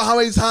 Like think about how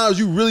many times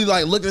you really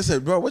like looked and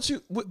said, bro, Damn, where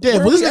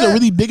but this we nigga at?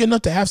 really big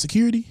enough to have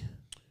security?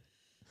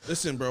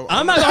 Listen, bro.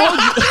 I'm not gonna hold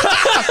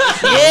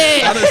you.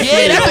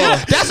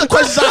 Yeah, that's the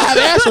questions I have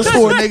answers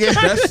for, nigga.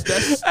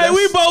 That's Hey,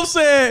 we both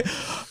said.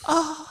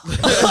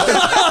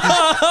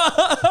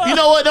 You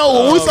know what?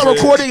 No, when we start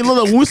recording,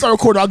 look, when we start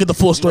recording, I'll get the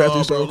full story after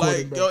we bro, start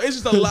recording. like yo,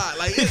 it's just a lot.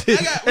 Like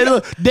And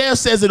look, Dan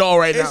says it all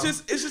right now.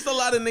 it's just a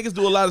lot of niggas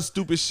do a lot of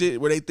stupid shit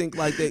where they think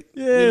like they.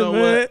 Yeah, you know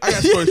man. what? I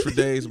got stories for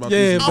days about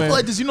Yeah, these. I feel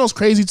like this. You know what's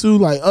crazy too?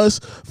 Like us,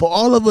 for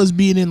all of us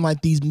being in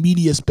like these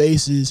media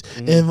spaces,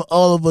 and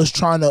all of us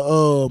trying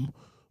to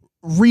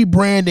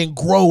rebrand and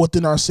grow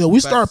within ourselves, we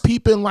start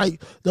peeping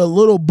like the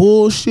little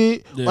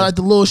bullshit, or like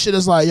the little shit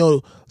that's like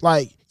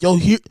yo,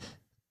 here.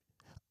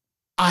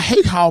 I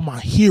hate how my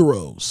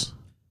heroes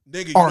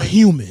Nigga, are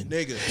human.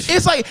 Nigga.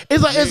 It's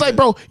like,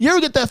 bro. You ever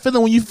get that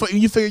feeling when you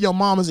figure your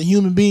mom is a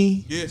human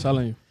being? Yeah.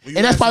 Telling you. When you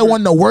And that's ask probably her-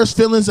 one of the worst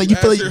feelings that you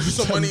feel ask like. her for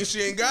some money and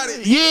she ain't got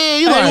it. Yeah,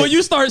 you Hey, like, when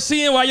you start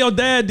seeing why your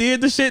dad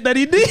did the shit that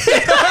he did,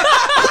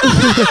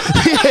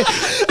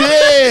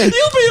 yeah,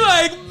 you be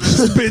like,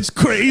 this bitch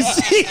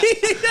crazy.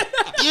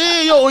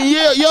 yo, when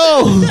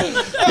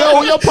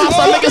your pops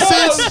are making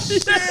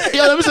sense.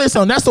 Yo, let me say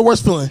something. That's the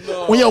worst feeling.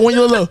 When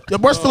you look, the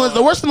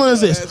worst feeling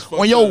is this.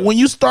 When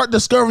you start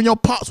discovering your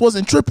pops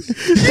wasn't tripping,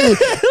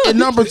 and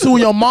number two,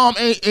 your mom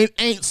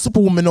ain't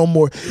Superwoman no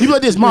more. You be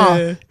like this, mom.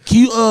 Yeah. Can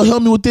you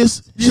help me with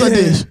this? She like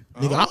this.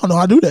 Nigga, I don't know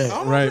how to do that. I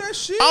don't Right. know that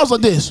shit. I was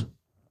like this.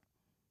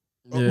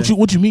 Yeah.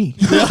 What you mean?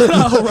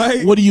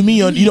 Right. What do you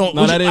mean? You don't?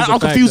 No, that is a I'm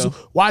fact, confused.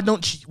 though. Why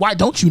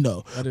don't you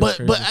know? That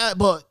is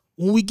But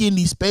when we get in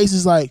these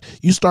spaces, like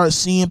you start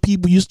seeing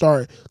people, you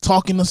start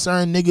talking to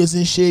certain niggas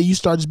and shit. You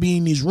start just being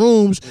in these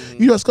rooms.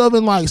 You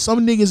discovering like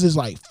some niggas is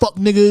like fuck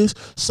niggas.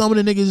 Some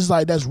of the niggas is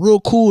like that's real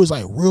cool. It's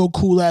like real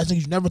cool ass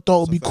niggas you never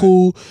thought would be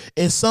cool.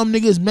 And some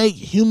niggas make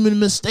human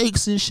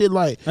mistakes and shit.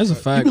 Like That's a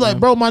fact. you be like, man.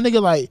 bro, my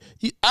nigga, like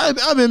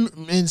I've been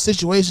in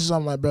situations.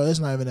 I'm like, bro, it's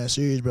not even that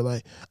serious. But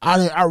like,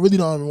 I really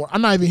don't. Even,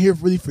 I'm not even here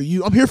really for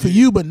you. I'm here for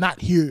you, but not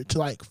here to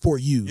like for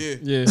you. Yeah.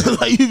 Yeah.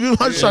 Like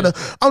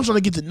I'm trying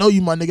to get to know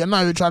you, my nigga. I'm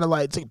not even trying to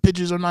like take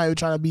pictures. I'm not even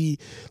trying to be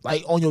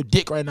like on your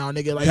dick right now,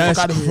 nigga. Like That's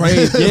fuck out of here.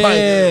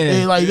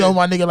 crazy. like, yo,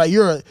 my nigga, like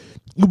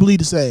you believe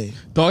the same.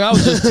 Dog, I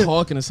was just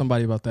talking to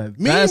somebody about that.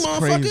 Me, That's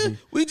motherfucker. crazy.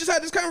 We just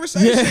had this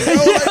conversation. Yeah. Yo,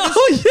 like, this,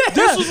 Oh, yeah.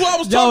 this was what I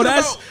was talking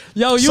about.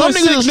 Yo, you Some a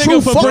sick niggas is nigga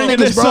true for fuck bringing niggas,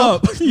 this bro.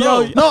 up.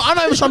 Yo, No, I'm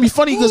not even trying to be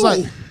funny because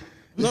like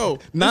No,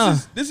 Nah.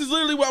 This is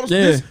literally what I was.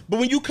 Yeah. This, but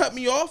when you cut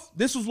me off,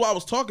 this was what I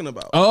was talking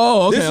about.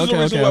 Oh, okay, This is okay,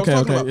 originally what I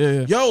was talking about.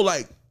 Yeah. Yo,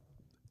 like,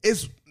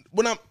 it's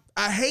when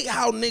I hate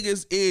how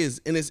niggas is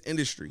in this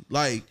industry.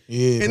 Like,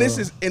 Yeah, and bro.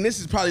 this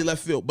is probably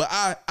left field, but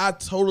I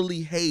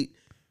totally hate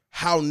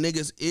how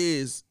niggas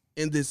is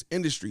in this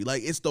industry.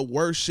 Like, it's the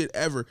worst shit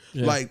ever.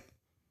 Yeah. Like,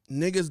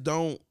 niggas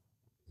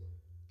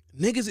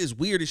is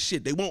weird as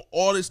shit. They want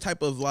all this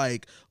type of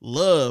like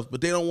love,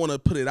 but they don't want to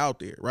put it out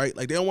there, right?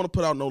 Like they don't want to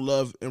put out no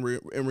love and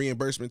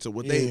reimbursement to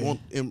what they want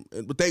and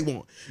what they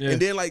want. Yeah.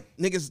 And then like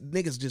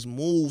niggas just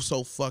move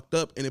so fucked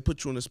up, and it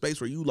puts you in a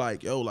space where you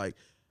like, yo, like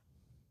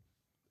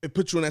it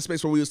puts you in that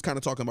space where we was kind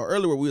of talking about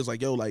earlier, where we was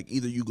like, yo, like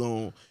either you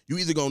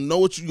either gonna know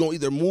what you gonna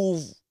either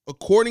move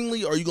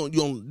accordingly, or you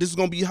gonna this is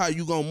gonna be how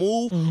you gonna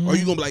move, or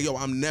you gonna be like, yo,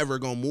 I'm never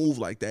gonna move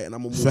like that, and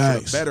I'm gonna move to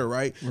Facts. the better,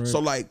 right? So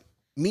like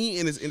me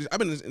in this industry, I've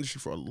been in this industry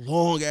for a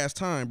long ass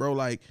time, bro.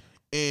 Like,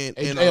 and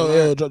drop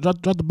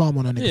the bomb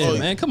on that nigga. Yeah,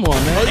 man, come on,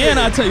 man. And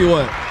I tell you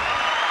what,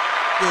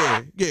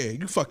 yeah,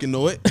 you fucking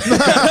know it.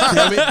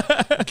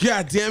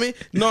 God damn it.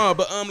 No,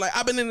 but like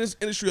I've been in this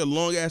industry a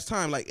long ass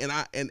time. Like,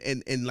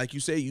 and like you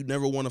say, you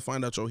never want to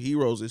find out your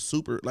heroes is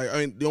super. Like, I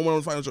mean, you don't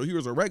want to find out your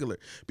heroes are regular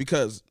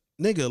because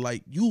nigga,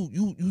 like you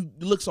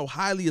look so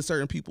highly of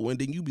certain people, and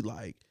then you be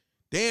like,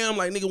 damn,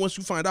 like nigga, once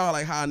you find out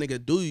like how a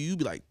nigga do you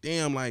be like,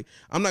 damn, like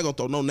I'm not gonna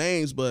throw no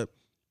names, but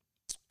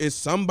it's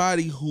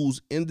somebody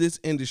who's in this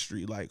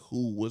industry, like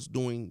who was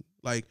doing,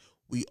 like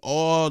we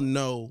all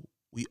know,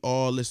 we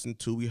all listened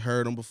to, we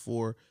heard them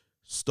before,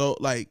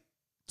 like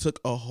took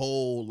a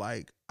whole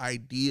like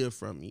idea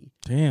from me,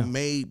 damn,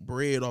 made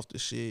bread off the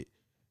shit,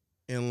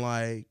 and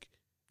like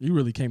you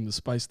really came to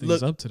spice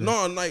things up today.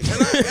 no, like,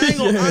 and I ain't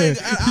gonna,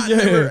 I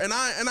never, and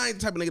I ain't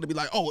the type of nigga to be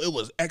like, oh, it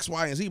was X,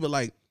 Y, and Z, but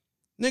like.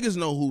 Niggas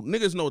know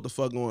what the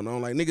fuck going on.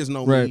 Like niggas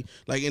know me.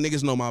 Like and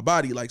niggas know my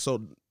body. Like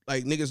so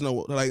like niggas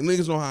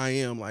know how I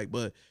am. Like,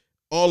 but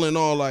all in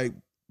all, like,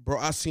 bro,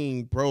 I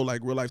seen bro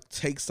like real life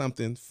take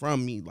something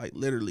from me, like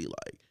literally,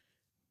 like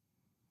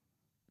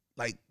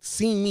like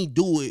seen me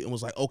do it and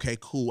was like, okay,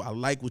 cool. I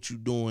like what you're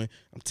doing.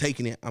 I'm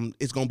taking it.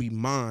 It's gonna be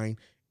mine,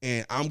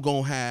 and I'm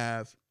gonna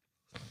have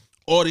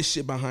all this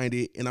shit behind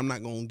it, and I'm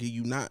not gonna give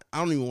you I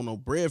don't even want no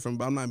bread from,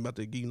 but I'm not about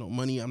to give you no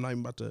money. I'm not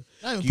even about to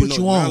Not even give put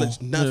you you no on.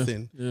 knowledge.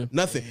 Nothing. Yeah.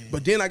 Nothing.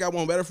 But then I got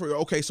one better for you.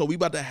 Okay, so we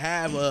about to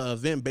have an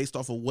event based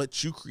off of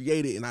what you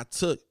created and I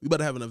took. We about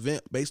to have an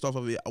event based off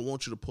of it. I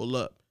want you to pull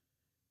up.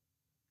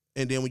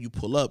 And then when you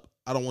pull up,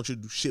 I don't want you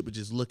to do shit, but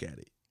just look at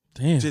it.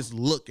 Damn. Just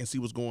look and see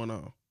what's going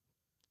on.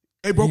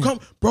 Hey, bro, come.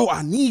 Bro,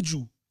 I need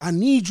you. I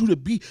need you to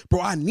be.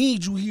 Bro, I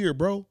need you here,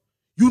 bro.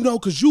 You know,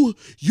 because you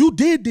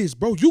did this,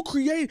 bro. You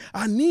created.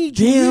 I need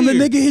you Damn, here. the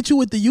nigga hit you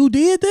with the you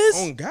did this?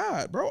 Oh,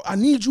 God, bro. I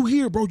need you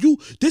here, bro.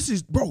 This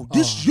is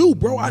you,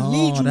 bro. I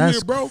need you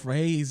here, bro.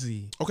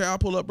 Crazy. Okay, I'll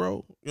pull up, bro. You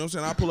know what I'm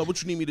saying? I'll pull up.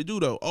 What you need me to do,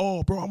 though?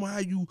 Oh, bro, I'm going to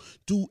have you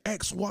do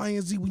X, Y,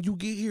 and Z when you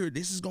get here.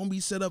 This is going to be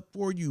set up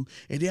for you.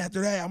 And then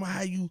after that, I'm going to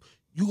have you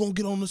going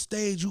to get on the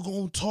stage. You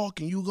going to talk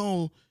and you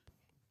going to.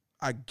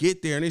 I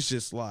get there and it's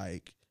just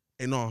like,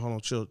 hey, no, hold on,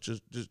 chill.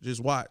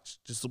 Just watch.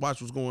 Just watch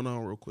what's going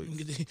on real quick.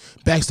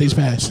 Backstage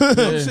pass. You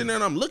know, I'm sitting there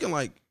and I'm looking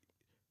like,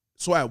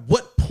 so at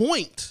what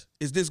point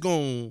is this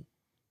going?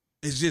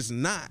 It's just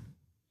not.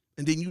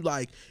 And then you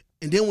like,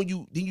 and then when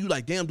you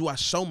like, damn, do I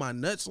show my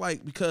nuts?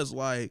 Like, because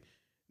like,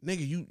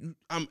 nigga,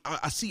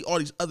 I see all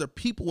these other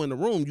people in the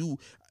room.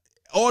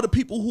 All the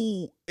people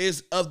who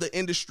is of the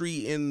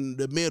industry in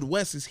the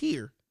Midwest is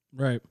here.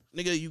 Right.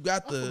 Nigga, you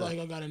got I feel the. like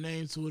I got a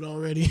name to it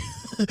already.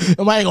 I ain't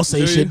gonna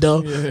say shit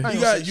though.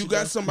 Yeah. You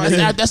got somebody.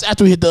 That's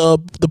after we hit the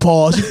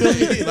pause. You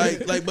feel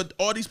me? like, but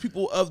all these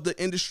people of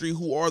the industry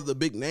who are the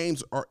big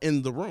names are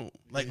in the room,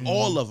 like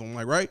all of them,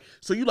 like right.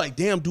 So you like,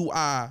 damn, do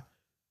I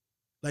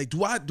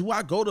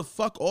go to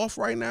fuck off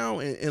right now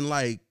and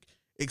like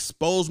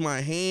expose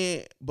my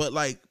hand, but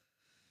like,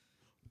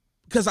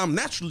 because I'm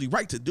naturally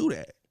right to do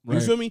that. You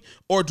Right. feel me?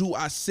 Or do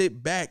I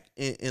sit back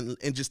and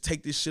just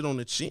take this shit on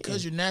the chin?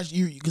 Because you're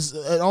natural. Because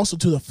also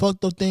to the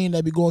fucked up thing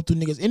that be going through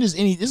niggas. And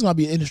this gonna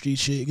be industry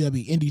shit. It gotta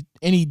be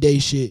any day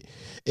shit.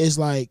 It's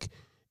like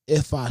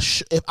if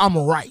I'm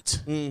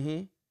right,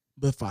 Mm-hmm.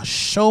 but if I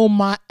show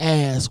my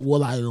ass,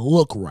 will I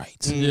look right?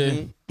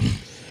 Mm-hmm.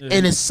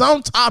 And it's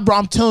sometimes, bro,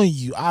 I'm telling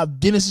you, I've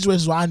been in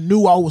situations where I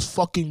knew I was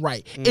fucking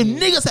right. And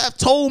niggas have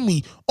told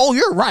me, oh,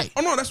 you're right.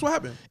 Oh no, that's what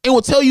happened. It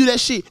will tell you that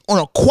shit on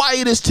the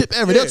quietest tip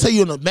ever. Yeah. They'll tell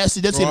you in a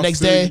message. They'll tell you the Bro, I next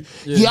feel day.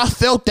 you. Yeah, I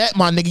felt that,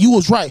 my nigga. You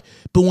was right.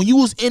 But when you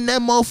was in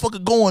that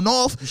motherfucker going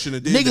off, You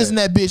shouldn't have did niggas that. in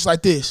that bitch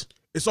like this.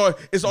 It's all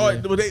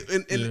but they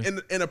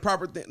in a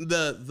proper thing.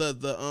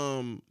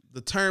 The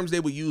terms they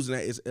would use in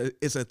that is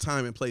it's a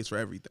time and place for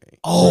everything.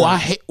 Oh, I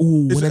hate.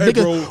 Ooh, It's when a hey,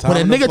 nigga, bro, when a time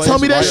and nigga place, tell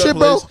me that right shit,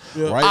 bro. place,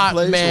 yeah. Right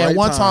place, man, right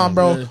one time, time.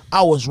 bro, Yeah.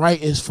 I was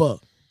right as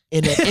fuck.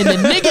 And the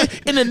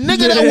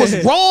nigga that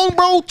was wrong,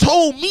 bro,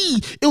 told me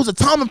it was a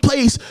time and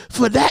place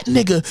for that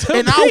nigga.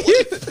 And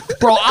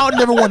I would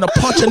never want to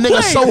punch a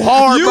nigga so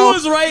hard, You bro.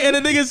 was right, and the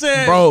nigga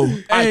said, Bro,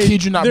 I hey,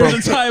 kid you not, bro.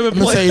 there's a time and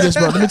Let me tell you this,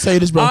 bro. Let me tell you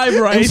this, bro. I'm Let me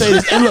right. tell you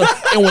this. And look,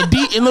 and when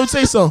and let me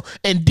tell you something.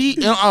 And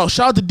shout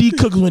out to D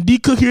Cook, 'cause when D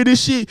Cook hear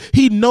this shit,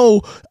 he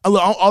know. All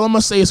I'm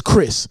gonna say is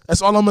Chris.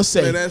 That's all I'm gonna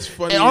say. Man, that's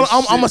funny And as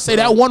I'm shit, gonna say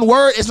bro. that one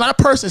word. It's not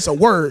a person. It's a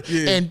word.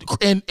 Yeah.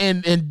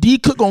 And D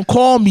Cook gonna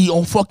call me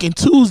on fucking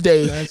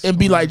Tuesday and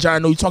be like, John, I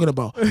know what you're talking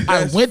about. I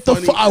That's went the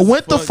funny I as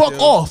went the fuck, fuck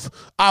yo. off.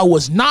 I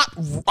was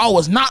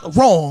not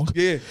wrong.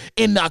 Yeah.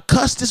 And I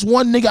cussed this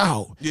one nigga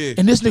out. Yeah.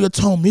 And this nigga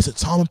told me it's a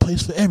time and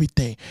place for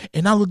everything.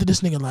 And I looked at this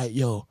nigga like,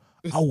 yo,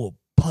 I will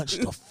punch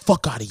the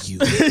fuck out of you.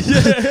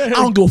 I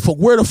don't give a fuck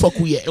where the fuck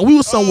we at. And we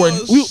was somewhere.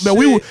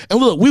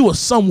 We were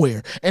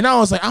somewhere. And I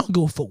was like, I don't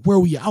give a fuck where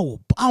we at.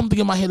 I'm thinking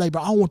in my head like,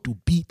 bro, I want to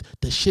beat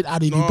the shit out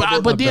of you.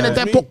 No, But then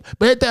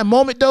at that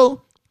moment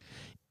though,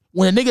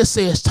 when a nigga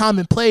says time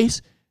and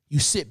place, you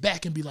sit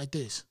back and be like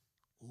this.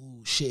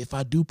 Ooh, shit, if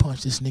I do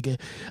punch this nigga,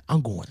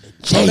 I'm going to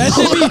jail.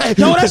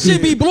 that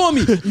shit be blowing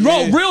me.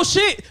 Bro, real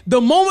shit. The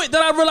moment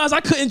that I realized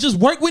I couldn't just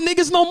work with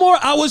niggas no more,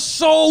 I was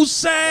so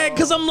sad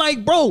because I'm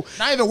like, bro.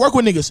 Not even work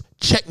with niggas.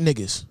 Check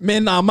niggas.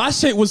 Man, nah, my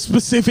shit was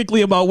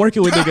specifically about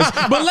working with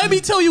niggas. But let me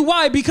tell you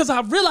why. Because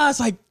I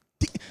realized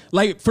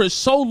like for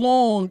so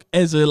long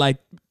as a like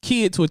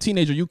kid to a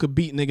teenager, you could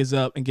beat niggas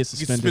up and get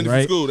suspended, suspended from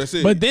right? school, that's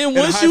it. But then And a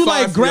once high you five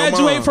like for your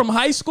graduate mom. from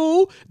high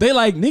school, they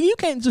like, nigga, you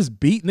can't just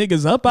beat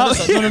niggas up out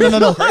here.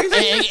 No.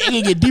 It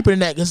can get deeper than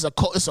that. 'Cause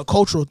it's a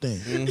cultural thing.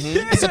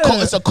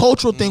 It's a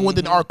cultural thing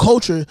within our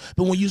culture.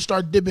 But when you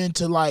start dipping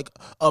into like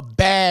a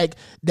bag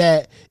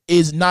that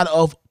is not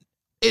of,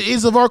 it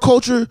is of our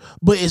culture,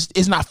 but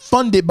it's not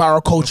funded by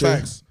our culture.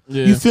 Facts.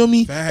 Yeah. You feel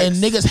me? Facts. And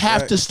niggas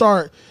have to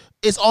start.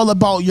 It's all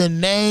about your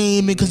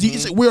name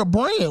because we're a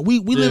brand. We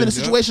live in a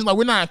situation like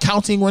we're not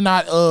accounting, we're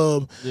not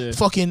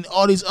fucking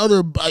all these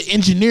other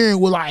engineering.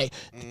 We're like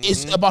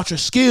it's about your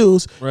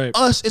skills. Right.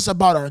 Us, it's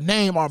about our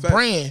name, our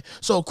brand.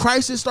 So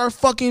Crisis start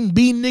fucking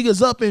beating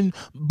niggas up and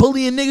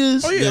bullying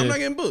niggas. Oh yeah, I'm not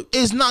getting booked.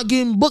 It's not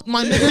getting booked,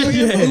 my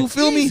nigga. You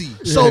feel me?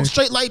 Easy. So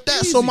straight like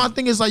that. So my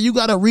thing is like you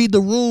gotta read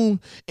the room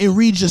and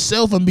read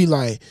yourself and be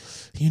like,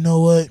 you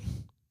know what?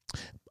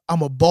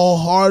 I'm a ball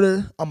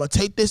harder. I'm gonna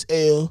take this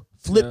L.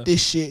 flip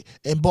this shit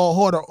and ball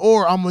harder,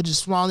 or I'm gonna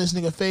just smile in this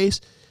nigga face,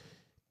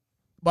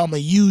 but I'm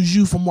gonna use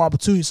you for more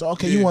opportunities. So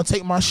okay, you want to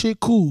take my shit?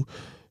 Cool.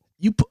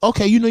 You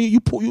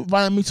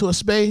invited me to a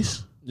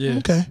space. Yeah.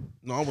 Okay.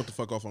 No, I want the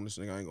fuck off on this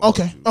nigga. I ain't gonna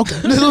Okay. Look.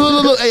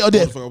 Hey,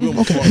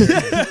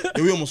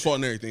 we almost fought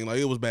and everything. Like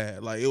it was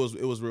bad. Like it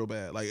was real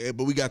bad. Like,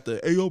 but we got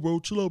the hey yo, bro,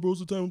 chill out, bro. It's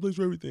the time and place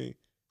for everything.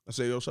 I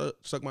say, yo,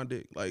 suck my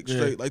dick. Like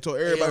straight. Like told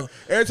everybody.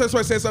 Every time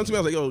somebody said something to me,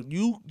 I was like,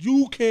 yo,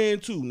 you can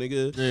too,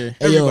 nigga. Yeah.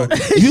 Hey, yo,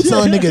 you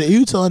tell a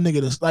nigga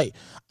this, like,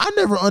 I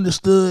never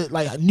understood,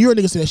 like, New York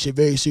niggas say that shit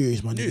very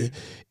serious, my nigga.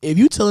 If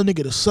you tell a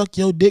nigga to suck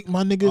your dick,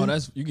 my nigga. Oh,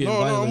 that's, you getting No,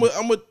 violent.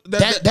 I'm with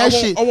that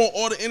shit. I want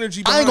all the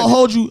energy. I ain't gonna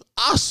hold you.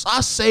 I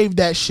save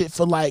that shit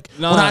for, like,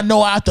 when I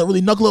know I have to really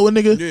knuckle it with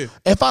nigga. Yeah.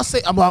 If I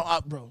say, I'm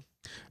like, bro.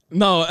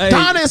 No, hey.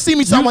 Don didn't see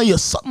me talking about you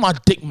suck my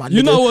dick, my nigga.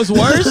 You know what's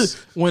worse?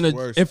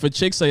 If a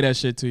chick say that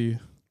shit to you.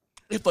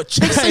 If a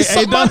chick say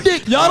suck my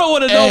dick, y'all don't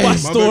want to know my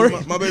story.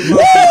 My baby mom.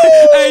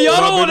 Hey, y'all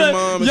don't want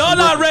to. Y'all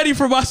not ready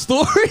for my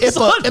story.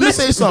 Let me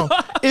say something.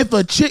 If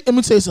a chick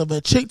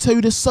tell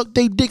you to suck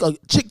they dick, a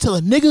chick tell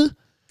a nigga,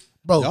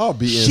 bro, Y'all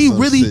be in she some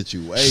really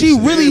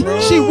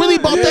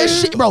about that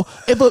shit, bro.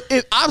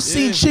 If I've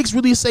seen chicks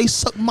really say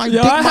suck my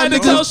dick, I had to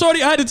tell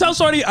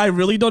Shorty, I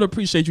really don't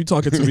appreciate you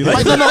talking to me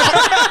like no.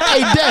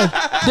 Hey, Dev.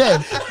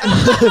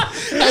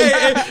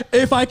 Hey,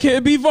 if I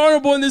can't be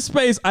vulnerable in this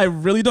space, I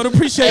really don't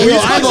appreciate you.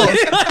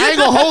 I ain't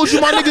gonna hold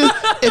you, my nigga.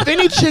 If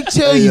any chick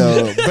tell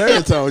you,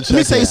 baritone, let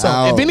me say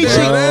something. If any chick,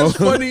 that's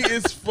funny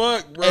as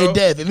fuck, bro. Hey,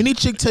 Dev, if any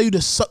chick tell you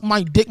to suck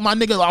my dick, my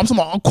nigga, I'm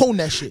quoting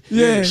that shit.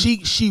 Yeah.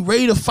 She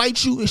ready to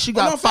fight you, and she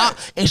got five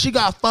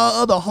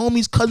other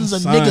homies, cousins,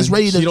 and Son, niggas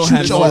ready to she don't shoot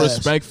have your no ass.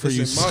 respect for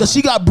you. Cause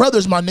she got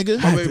brothers, my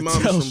nigga. My baby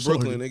mom is from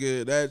Brooklyn,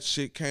 nigga. That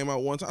shit came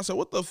out one time. I said,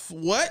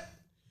 what?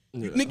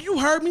 Yeah. Nigga, you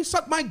heard me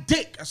suck my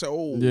dick. I said,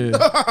 oh. Yeah.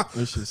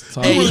 That's just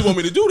tough. You really want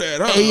me to do that,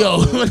 huh? Hey,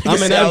 yo.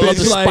 I'm in that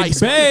bitch like,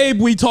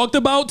 babe, we talked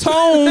about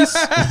tones.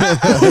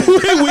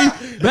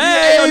 Babe.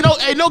 Hey,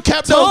 no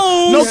cap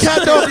though. No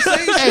cap though.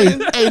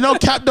 Hey, no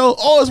cap though.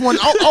 Always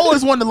want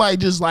to like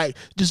just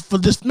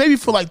maybe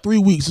for like 3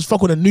 weeks, just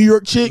fuck with a New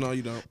York chick. No,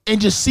 you don't. And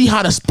just see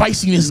how the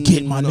spiciness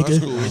get, my nigga.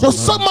 Cool. Yo,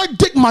 suck my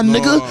dick, my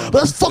nigga.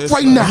 Let's fuck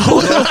right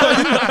now.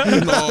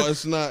 No,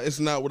 it's not.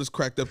 It's not what it's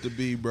cracked up to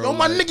be, bro. Yo,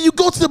 my nigga, you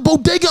go to the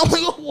bodega. I'm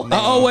like, oh, I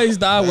always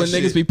die when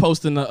shit. niggas be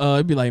posting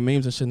it'd be like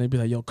memes and shit, and they be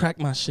like, yo, crack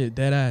my shit,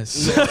 dead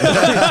ass. Yo,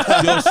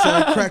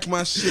 son, crack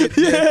my shit.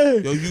 Yeah.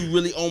 Yo, you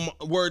really on my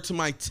word to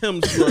my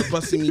Timbs. You are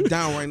busting me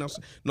down right now.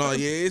 No,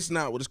 yeah, it's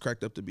not what it's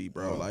cracked up to be,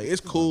 bro. Like,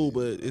 it's cool,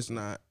 but it's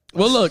not.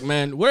 Well, look,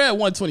 man, we're at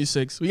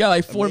 126. We got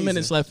like 4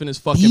 minutes left in this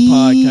fucking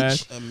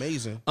podcast.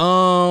 Amazing.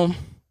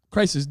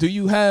 Crisis, do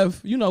you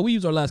have, we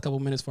use our last couple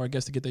minutes for our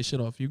guests to get their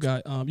shit off. You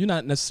got, you're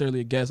not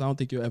necessarily a guest. I don't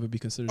think you'll ever be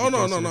considered. Oh,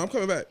 no, I'm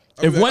coming back.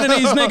 If one of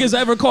these niggas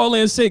ever call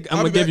in sick, I'm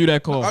going to give you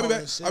that call. I'll be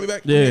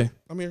back. Yeah.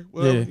 I'm here.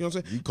 Whatever. Yeah. You know what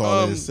I'm saying? You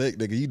call in sick,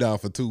 nigga. You down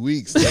for 2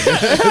 weeks. The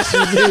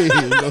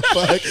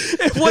fuck?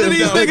 If one of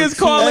these niggas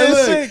call in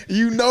sick.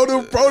 You know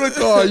the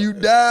protocol. You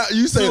down.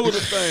 You say,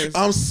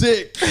 I'm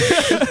sick.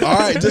 All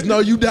right, just know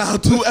you down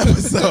 2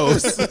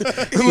 episodes.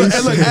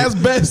 And look, as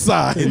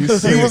bedside. He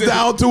was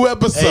down 2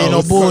 episodes. Ain't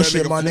no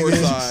bullshit, my nigga.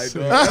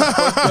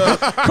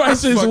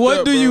 Crisis,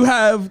 what do you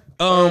have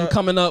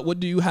coming up? What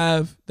do you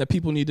have that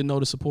people need to know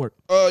to support?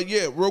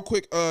 Yeah, real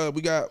quick.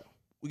 We got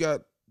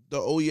the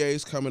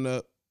OEAs coming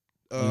up.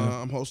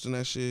 I'm hosting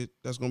that shit.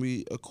 That's gonna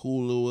be a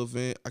cool little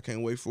event. I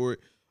can't wait for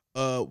it.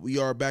 We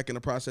are back in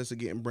the process of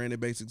getting Branded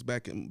Basics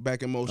back in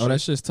motion. Oh,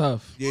 that shit's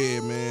tough. Yeah,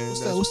 man.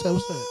 What's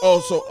that? Oh,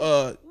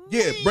 so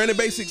yeah, Branded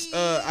Basics.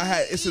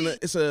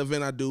 It's an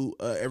event I do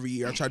every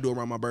year. I try to do it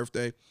around my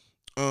birthday.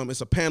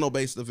 It's a panel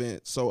based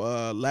event. So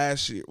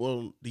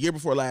the year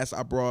before last,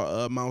 I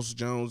brought Mouse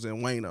Jones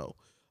and Wayno.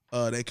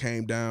 They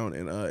came down,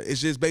 and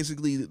it's just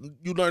basically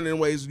you learn in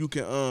ways you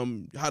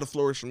can how to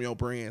flourish from your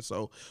brand.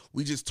 So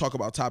we just talk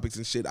about topics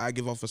and shit. I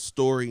give off a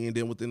story, and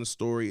then within the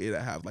story,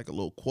 it'll have like a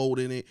little quote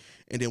in it,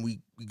 and then we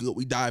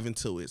dive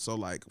into it. So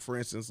like for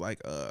instance, like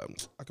I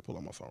can pull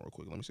out my phone real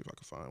quick. Let me see if I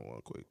can find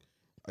one quick.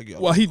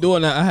 While he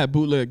doing that, I had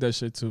bootleg that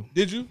shit too.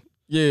 Did you?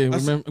 Yeah,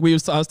 remember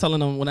I was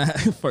telling them when I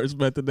first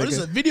met the nigga. Is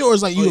it a video or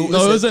is like you?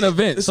 No, it was an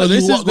event. So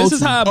this is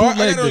how I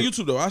bootlegged I got it on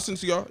YouTube though. I sent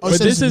to y'all. But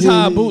this is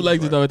how I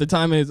bootlegged it though. At the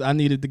time is I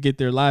needed to get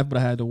there live, but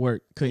I had to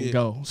work, couldn't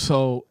go.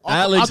 So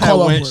Alex had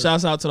went.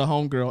 Shouts out to the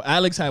homegirl.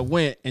 Alex had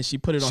went and she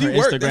put it on her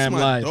Instagram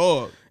live.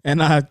 Dog.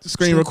 And I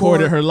screen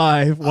recorded her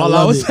live while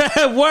I was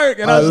at work.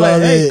 And I was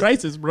like, hey,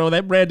 Crisis, bro,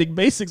 that Branded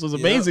Basics was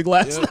amazing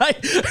last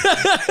night.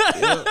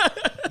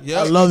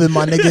 I love it,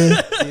 my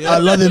nigga. I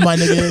love it, my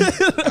nigga.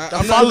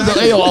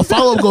 A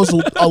follow goes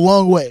a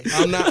long way.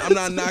 I'm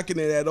not knocking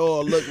it at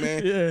all. Look,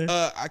 man,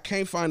 I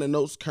can't find the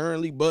notes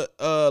currently, but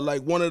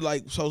like one of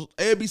so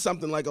it'd be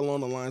something like along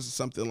the lines of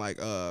something like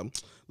you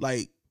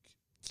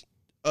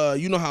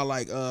know how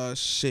like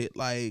shit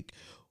like.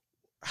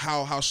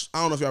 How I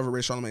don't know if you ever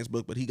read Charlamagne's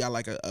book, but he got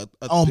like a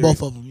on theory.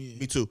 both of them. Yeah.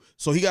 Me too.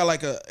 So he got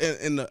like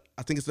in the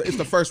I think it's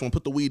the first one.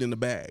 Put the weed in the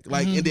bag,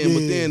 like and then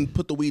within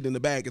put the weed in the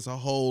bag. It's a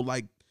whole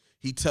like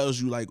he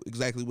tells you like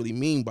exactly what he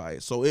mean by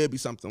it. So it'd be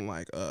something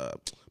like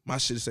my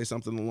shit say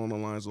something along the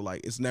lines of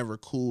like it's never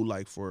cool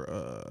like for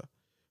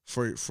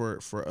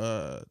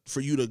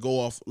you to go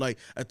off like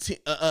a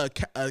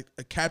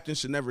captain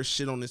should never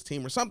shit on his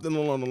team or something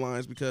along the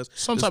lines because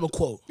Some type of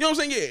quote. you know what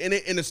I'm saying? Yeah,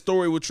 and the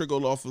story would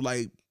trickle off of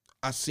like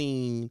I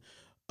seen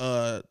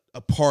a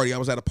party. I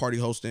was at a party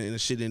hosting and the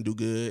shit didn't do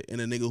good,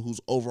 and a nigga who's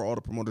over all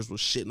the promoters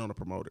was shitting on the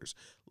promoters.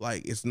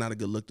 Like it's not a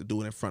good look to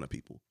do it in front of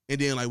people. And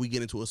then like we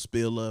get into a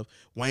spill of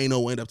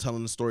Wayno end up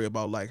telling the story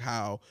about like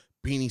how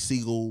Beanie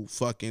Siegel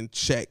fucking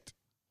checked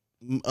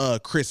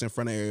Chris in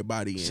front of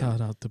everybody. And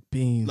Shout out to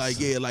Beans. like,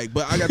 yeah, like,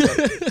 but I got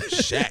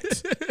the shat.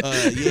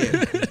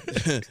 Yeah.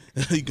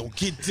 You gonna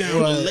get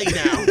down and lay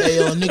down. Hey,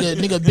 yo,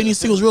 nigga, Benny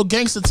Siegel's real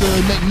gangster to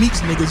make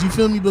Meeks niggas. You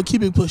feel me? But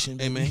keep it pushing.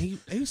 Hey Baby. man,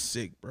 he's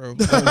sick, bro.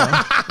 But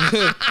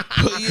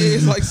yeah,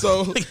 it's like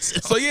so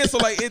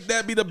like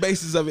that be the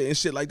basis of it and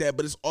shit like that.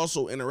 But it's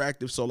also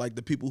interactive. So like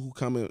the people who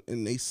come in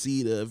and they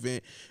see the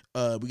event,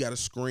 we got a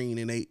screen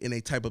and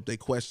they type up their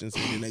questions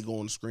and then they go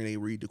on the screen, they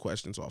read the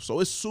questions off. So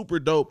it's super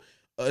dope.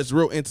 It's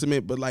real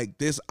intimate, but like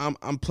this, I'm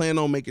planning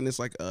on making this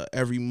like a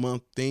every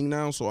month thing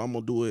now. So I'm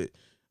gonna do it.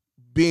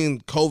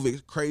 Being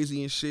COVID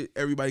crazy and shit,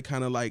 everybody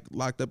kind of like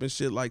locked up and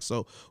shit. Like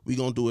so, we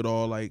gonna do it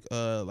all like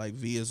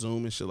via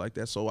Zoom and shit like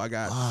that. So I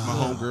got my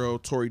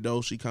homegirl Tori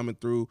Doe. She coming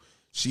through.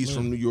 She's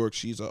from New York.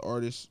 She's an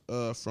artist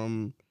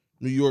from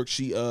New York.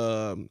 She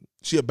a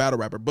battle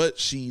rapper, but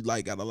she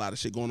like got a lot of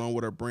shit going on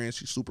with her brand.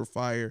 She's super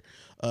fire.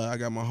 I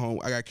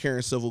got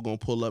Karen Civil gonna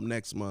pull up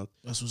next month.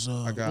 That's what's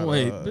up. I got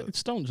Wait,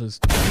 bitch, don't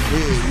just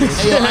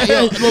Hey,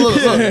 yo,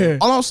 look.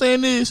 All I'm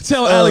saying is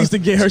tell Alex to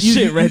get her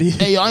shit ready.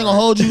 Hey, yo, I ain't gonna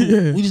hold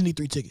you. We just need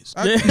 3 tickets.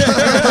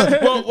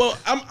 well,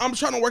 I'm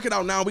trying to work it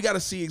out now. We got to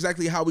see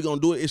exactly how we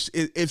gonna do it.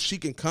 If she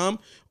can come,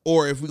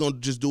 or if we gonna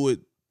just do it.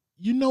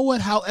 You know what?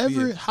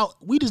 However, how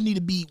we just need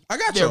to be I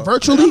got there y'all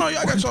virtually. No, I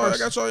got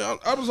y'all.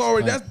 I was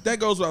already. That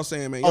goes without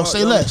saying, man. Oh,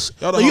 say less.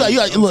 Y'all You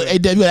got look. Hey,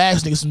 Deb, you gotta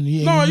ask niggas some.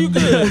 No, you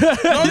good.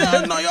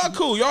 No, y'all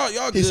cool. Y'all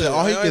good. He said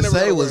all he I could ain't never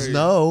say gotta was worry.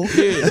 no.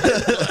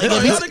 Yeah. No,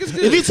 y'all niggas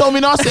good. If he told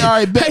me no, I say all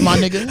right, bet my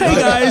nigga. Hey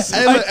guys,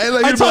 Hey,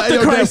 look, I talked to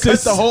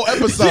Crisis. the whole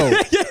episode.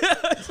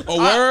 A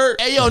word.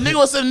 Hey, yo, nigga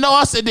was saying no.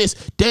 I said this.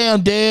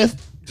 Damn, Dev.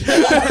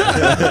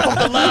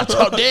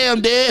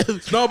 Damn,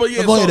 Dev. No, but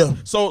yeah. Go ahead, though.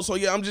 So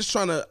yeah, I'm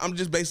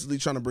just basically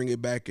trying to bring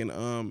it back, and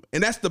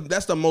that's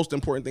the most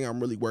important thing I'm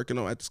really working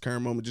on at this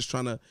current moment. Just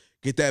trying to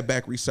get that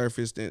back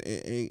resurfaced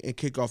and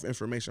kick off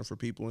information for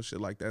people and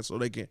shit like that, so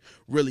they can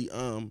really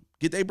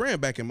get their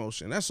brand back in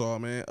motion. That's all,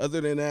 man.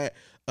 Other than that,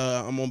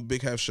 I'm on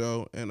Big Half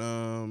Show,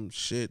 and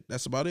shit,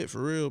 that's about it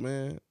for real,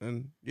 man.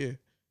 And yeah,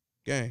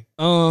 gang.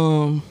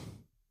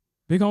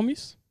 Big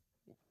homies.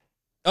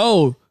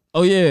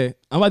 Oh yeah,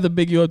 I'm about to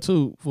big you up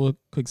too for a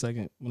quick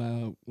second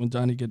when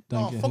Johnny get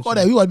done. Oh, getting fuck his all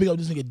shit. that. We gotta big up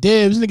this nigga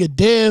Dev. This nigga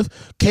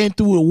Dev came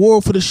through the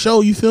war for the show.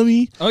 You feel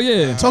me? Oh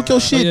yeah, Talk your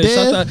shit,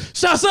 Dev.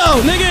 Shouts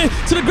out,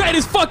 nigga, to the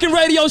greatest fucking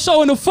radio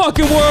show in the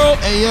fucking world.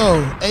 Hey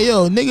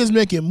yo, niggas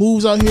making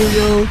moves out here,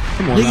 yo.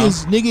 Come on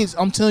niggas.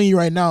 I'm telling you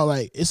right now,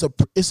 like it's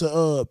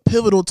a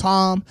pivotal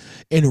time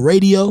in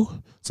radio.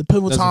 It's a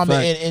pivotal That's a time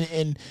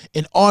fact.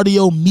 in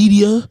audio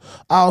media,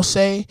 I'll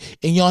say.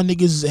 And y'all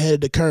niggas is ahead of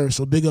the curve.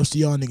 So big ups to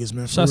y'all niggas,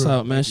 man. for Shouts real.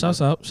 out, man.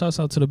 Shouts out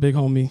to the big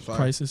homie Fire.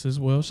 Crisis as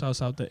well.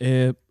 Shouts out to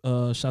Ed.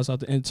 Shouts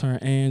out to intern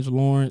Ange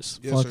Lawrence,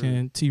 Yes, sir.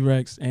 fucking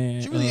T-Rex,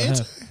 and She really Hef.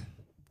 intern?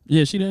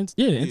 Yeah, she didn't.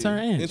 Yeah, intern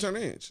Ange. Intern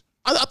Ange.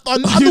 I thought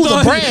it was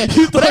a brand,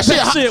 You but thought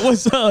that shit.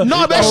 was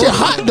No, that shit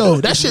hot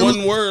though. That shit was.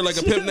 One word like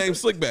a pimp named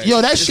Slickback.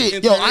 Yo, that It's shit.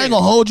 intern Yo, I ain't Ange.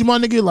 gonna hold you, my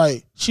nigga.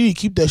 Like she need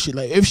to keep that shit.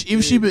 Like if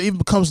she even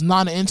becomes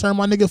non-intern,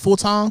 my nigga, full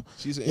time.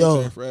 She's an Yo,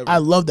 intern forever. I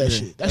love that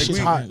shit. That Like, shit's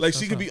we- hot. Like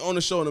she could be on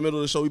the show in the middle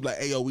of the show. We be like,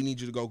 "Hey yo, we need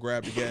you to go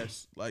grab the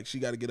gas." Like she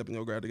got to get up and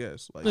go grab the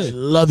gas. Like, I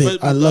love it.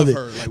 but we I love it.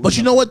 her. Like, we But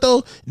you love know her. what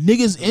though?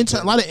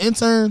 A lot of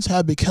interns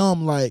have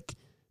become like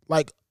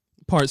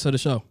Parts of the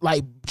show.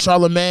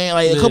 Charlamagne,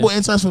 like a Yeah. couple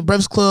interns from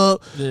Breakfast Club.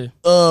 Yeah.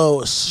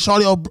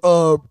 Charlie,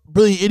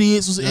 Brilliant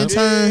Idiots was an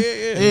intern.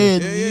 yeah.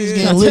 He's I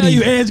getting I litty. tell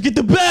you, Ange, get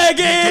the bag,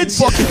 Ange.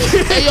 Fucking,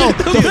 hey yo,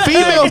 the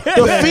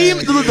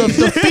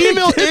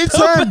female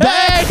intern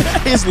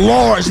bag is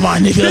large, my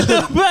nigga.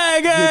 The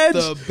bag, Get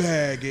Ange. the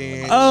bag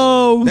in.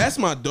 That's That's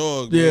my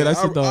dog. Yeah, man.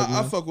 that's your dog,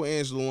 I man. fuck with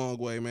Angela a long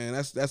way, man.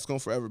 That's gonna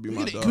forever be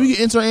my dog. Can we get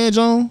intern Ange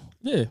on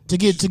yeah. to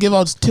give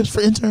out tips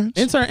for interns?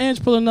 Intern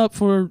Ange pulling up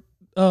for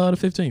the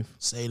 15th.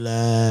 Say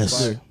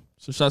less. Yeah.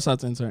 So shouts out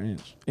to intern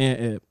Ange and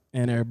Ed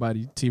and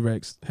everybody.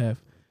 T-Rex have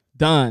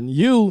Don.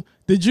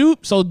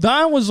 So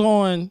Don was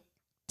on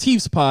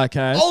Teef's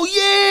podcast. Oh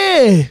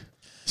yeah.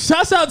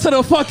 Shouts out to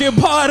the fucking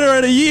Potter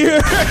of the Year.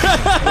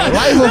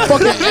 Life of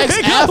fucking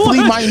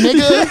ex-athlete, my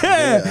nigga.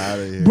 Yeah.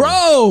 Outta here.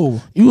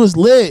 Bro, You was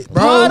lit,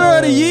 bro. Potter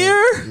of the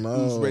Year? No.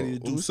 Who's ready to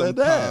do Who some said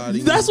that?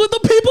 potty? That's what the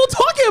people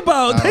talking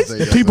about. I don't think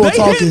that's People what-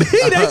 talking.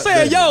 They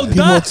said, yo, People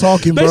Don.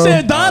 talking, They bro.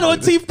 said Don on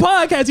Teef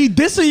podcast. He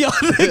dissing y'all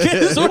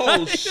niggas. Oh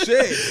right?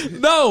 shit.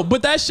 No,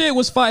 but that shit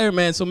was fire,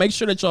 man. So make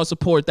sure that y'all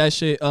support that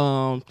shit.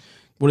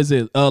 What is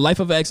it? Life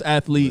of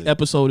ex-athlete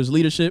episode is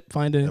leadership.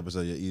 Find it.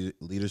 Episode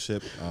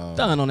leadership.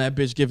 Don on that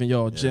bitch giving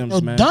y'all gems,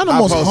 Yo, man. Don the I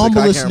most posted, I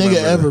humblest can't nigga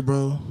remember. ever,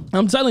 bro.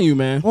 I'm telling you,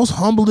 man. Most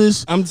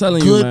humblest. I'm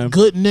telling you, man.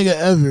 Good nigga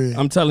ever.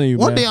 I'm telling you,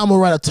 One man. day I'm gonna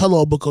write a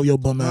tell-all book of your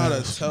bum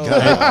ass.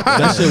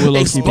 That shit will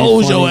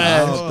Expose your I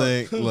ass. don't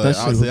think. Look, That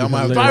shit honestly, would I'm be gonna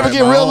have to If I ever write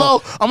get my real own-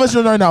 low, I'm gonna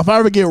say right now. If I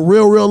ever get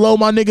real low,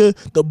 my nigga,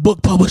 the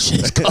book publishing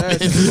is coming.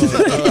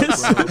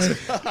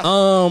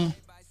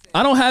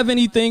 I don't have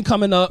anything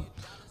coming up.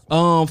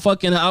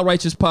 Fucking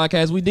Outrighteous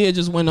podcast. We did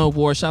just win an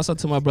award. Shouts out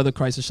to my brother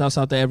Crisis. Shouts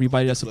out to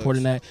everybody that's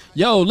supporting that.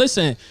 Yo,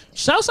 listen.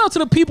 Shouts out to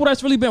the people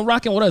that's really been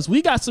rocking with us.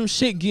 We got some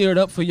shit geared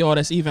up for y'all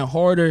that's even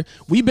harder.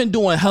 We've been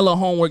doing hella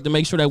homework to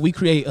make sure that we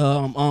create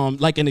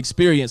like an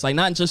experience, like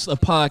not just a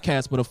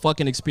podcast, but a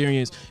fucking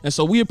experience. And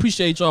so we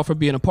appreciate y'all for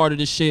being a part of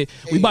this shit.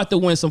 We about to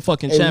win some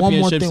fucking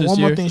championships this One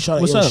year. more thing,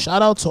 What's up?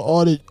 shout out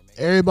to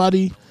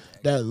everybody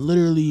that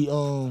literally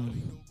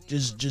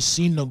just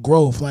seen the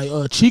growth. Like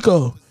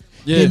Chico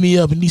hit me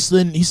up and he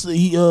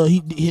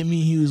hit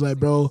me. He was like,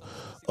 bro,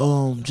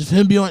 just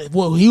him be on.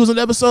 Well, he was on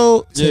the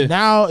episode to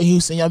now. And he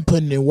was saying, I'm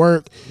putting in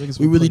work. Niggas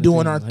We been really putting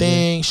doing it our in, like,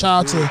 thing.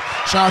 Shout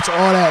out to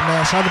all that,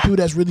 man. Shout out to people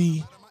that's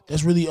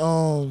really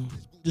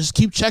just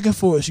keep checking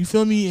for us. You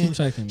feel me? And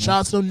checking, man. shout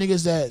out to them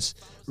niggas that's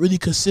really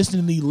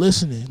consistently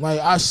listening. Like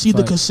I see the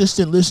Facts.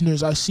 consistent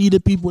listeners. I see the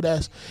people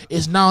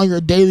it's now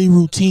your daily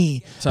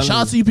routine. Telling Shout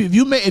out to you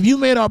people. If you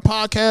made our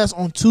podcast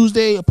on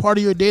Tuesday a part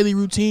of your daily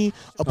routine,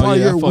 a part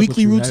yeah, I of your fuck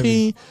weekly with you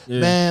routine, heavy. Yeah.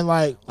 man,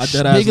 like I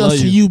deadass big ups love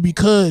to you. you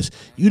because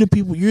you the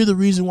people. You're the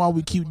reason why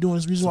we keep doing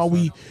this. The reason why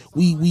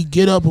we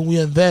get up and we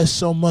invest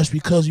so much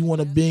because we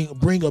want to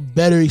bring a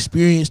better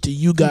experience to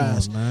you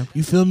guys. on, man.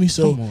 You feel me?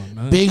 So Come on,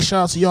 man. big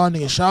shout out to y'all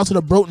niggas. Shout out to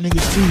the broke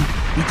niggas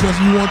too because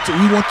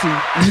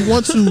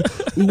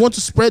we want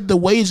to spread the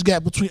wage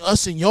gap between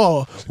us and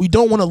y'all. We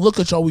don't want to look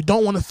at y'all. We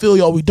don't want to feel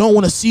y'all. We don't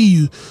want to see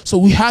you. So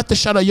we have to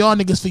shout out y'all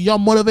niggas for y'all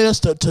motivate us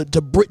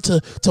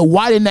to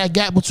widen that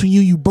gap between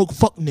you broke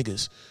fuck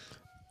niggas.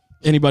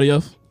 Anybody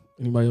else?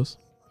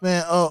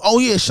 Man,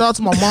 shout out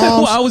to my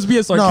mom. Well, I was being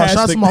No, sarcastic.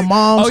 shout out to my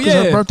mom because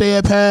her birthday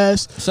had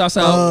passed. Shouts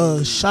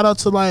out. Shout out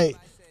to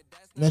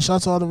shout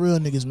out to all the real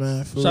niggas,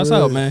 man. For Shouts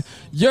real. out, man.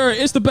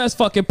 It's the best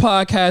fucking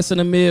podcast in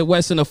the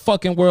Midwest in the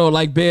fucking world,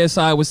 like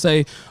Bedside would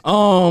say.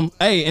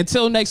 Hey,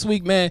 until next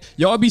week, man.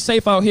 Y'all be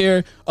safe out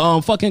here.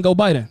 Fucking go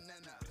Biden.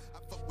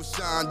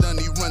 Sean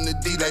Dunny run the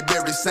D like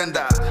Barry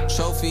Sender.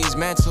 Trophies,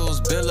 mantles,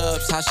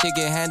 bill-ups, how shit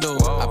get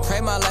handled. I pray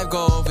my life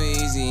go over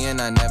easy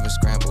and I never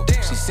scramble.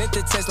 She sent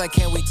the text like,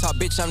 can we talk?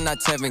 Bitch, I'm not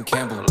Tevin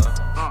Campbell.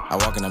 I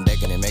walk and I'm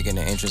decking and making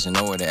an entrance and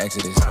know where the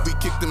exit is. We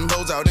kick them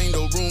hoes out, ain't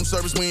no room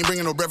service, we ain't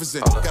bringing no breakfast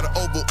in. Got an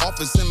Oval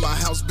Office in my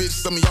house, bitch,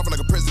 some of y'all feel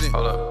like a president.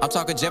 I'm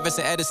talking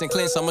Jefferson, Edison,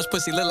 Clinton, so much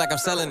pussy look like I'm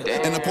selling it.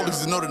 And the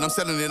police know that I'm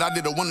selling it. I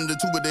did a 1 and a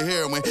 2 with the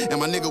heroin. And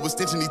my nigga was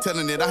stitching, he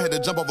telling it. I had to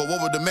jump off a wall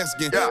with the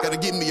Mexican. Gotta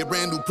get me a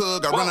brand new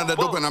plug. I run out of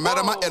dope and I'm out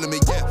of my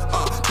element.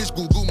 Bitch,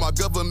 Google my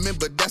government,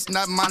 but that's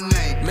not my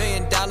name. $1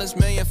 million,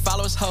 million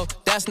followers, ho,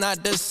 that's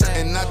not the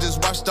same. And I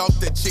just washed off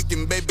that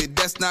chicken, baby,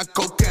 that's not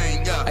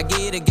cocaine. I give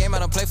you the game, I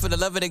don't play for the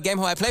love of the game,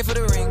 ho, I play for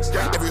the rings.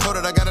 Every hoe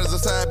that I got as a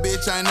side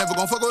bitch, I ain't never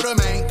gonna fuck with her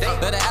main.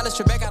 But Alice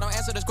Trebek, I don't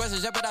answer those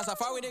questions, jeopardize how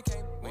far we did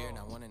came. We're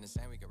not one in the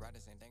same.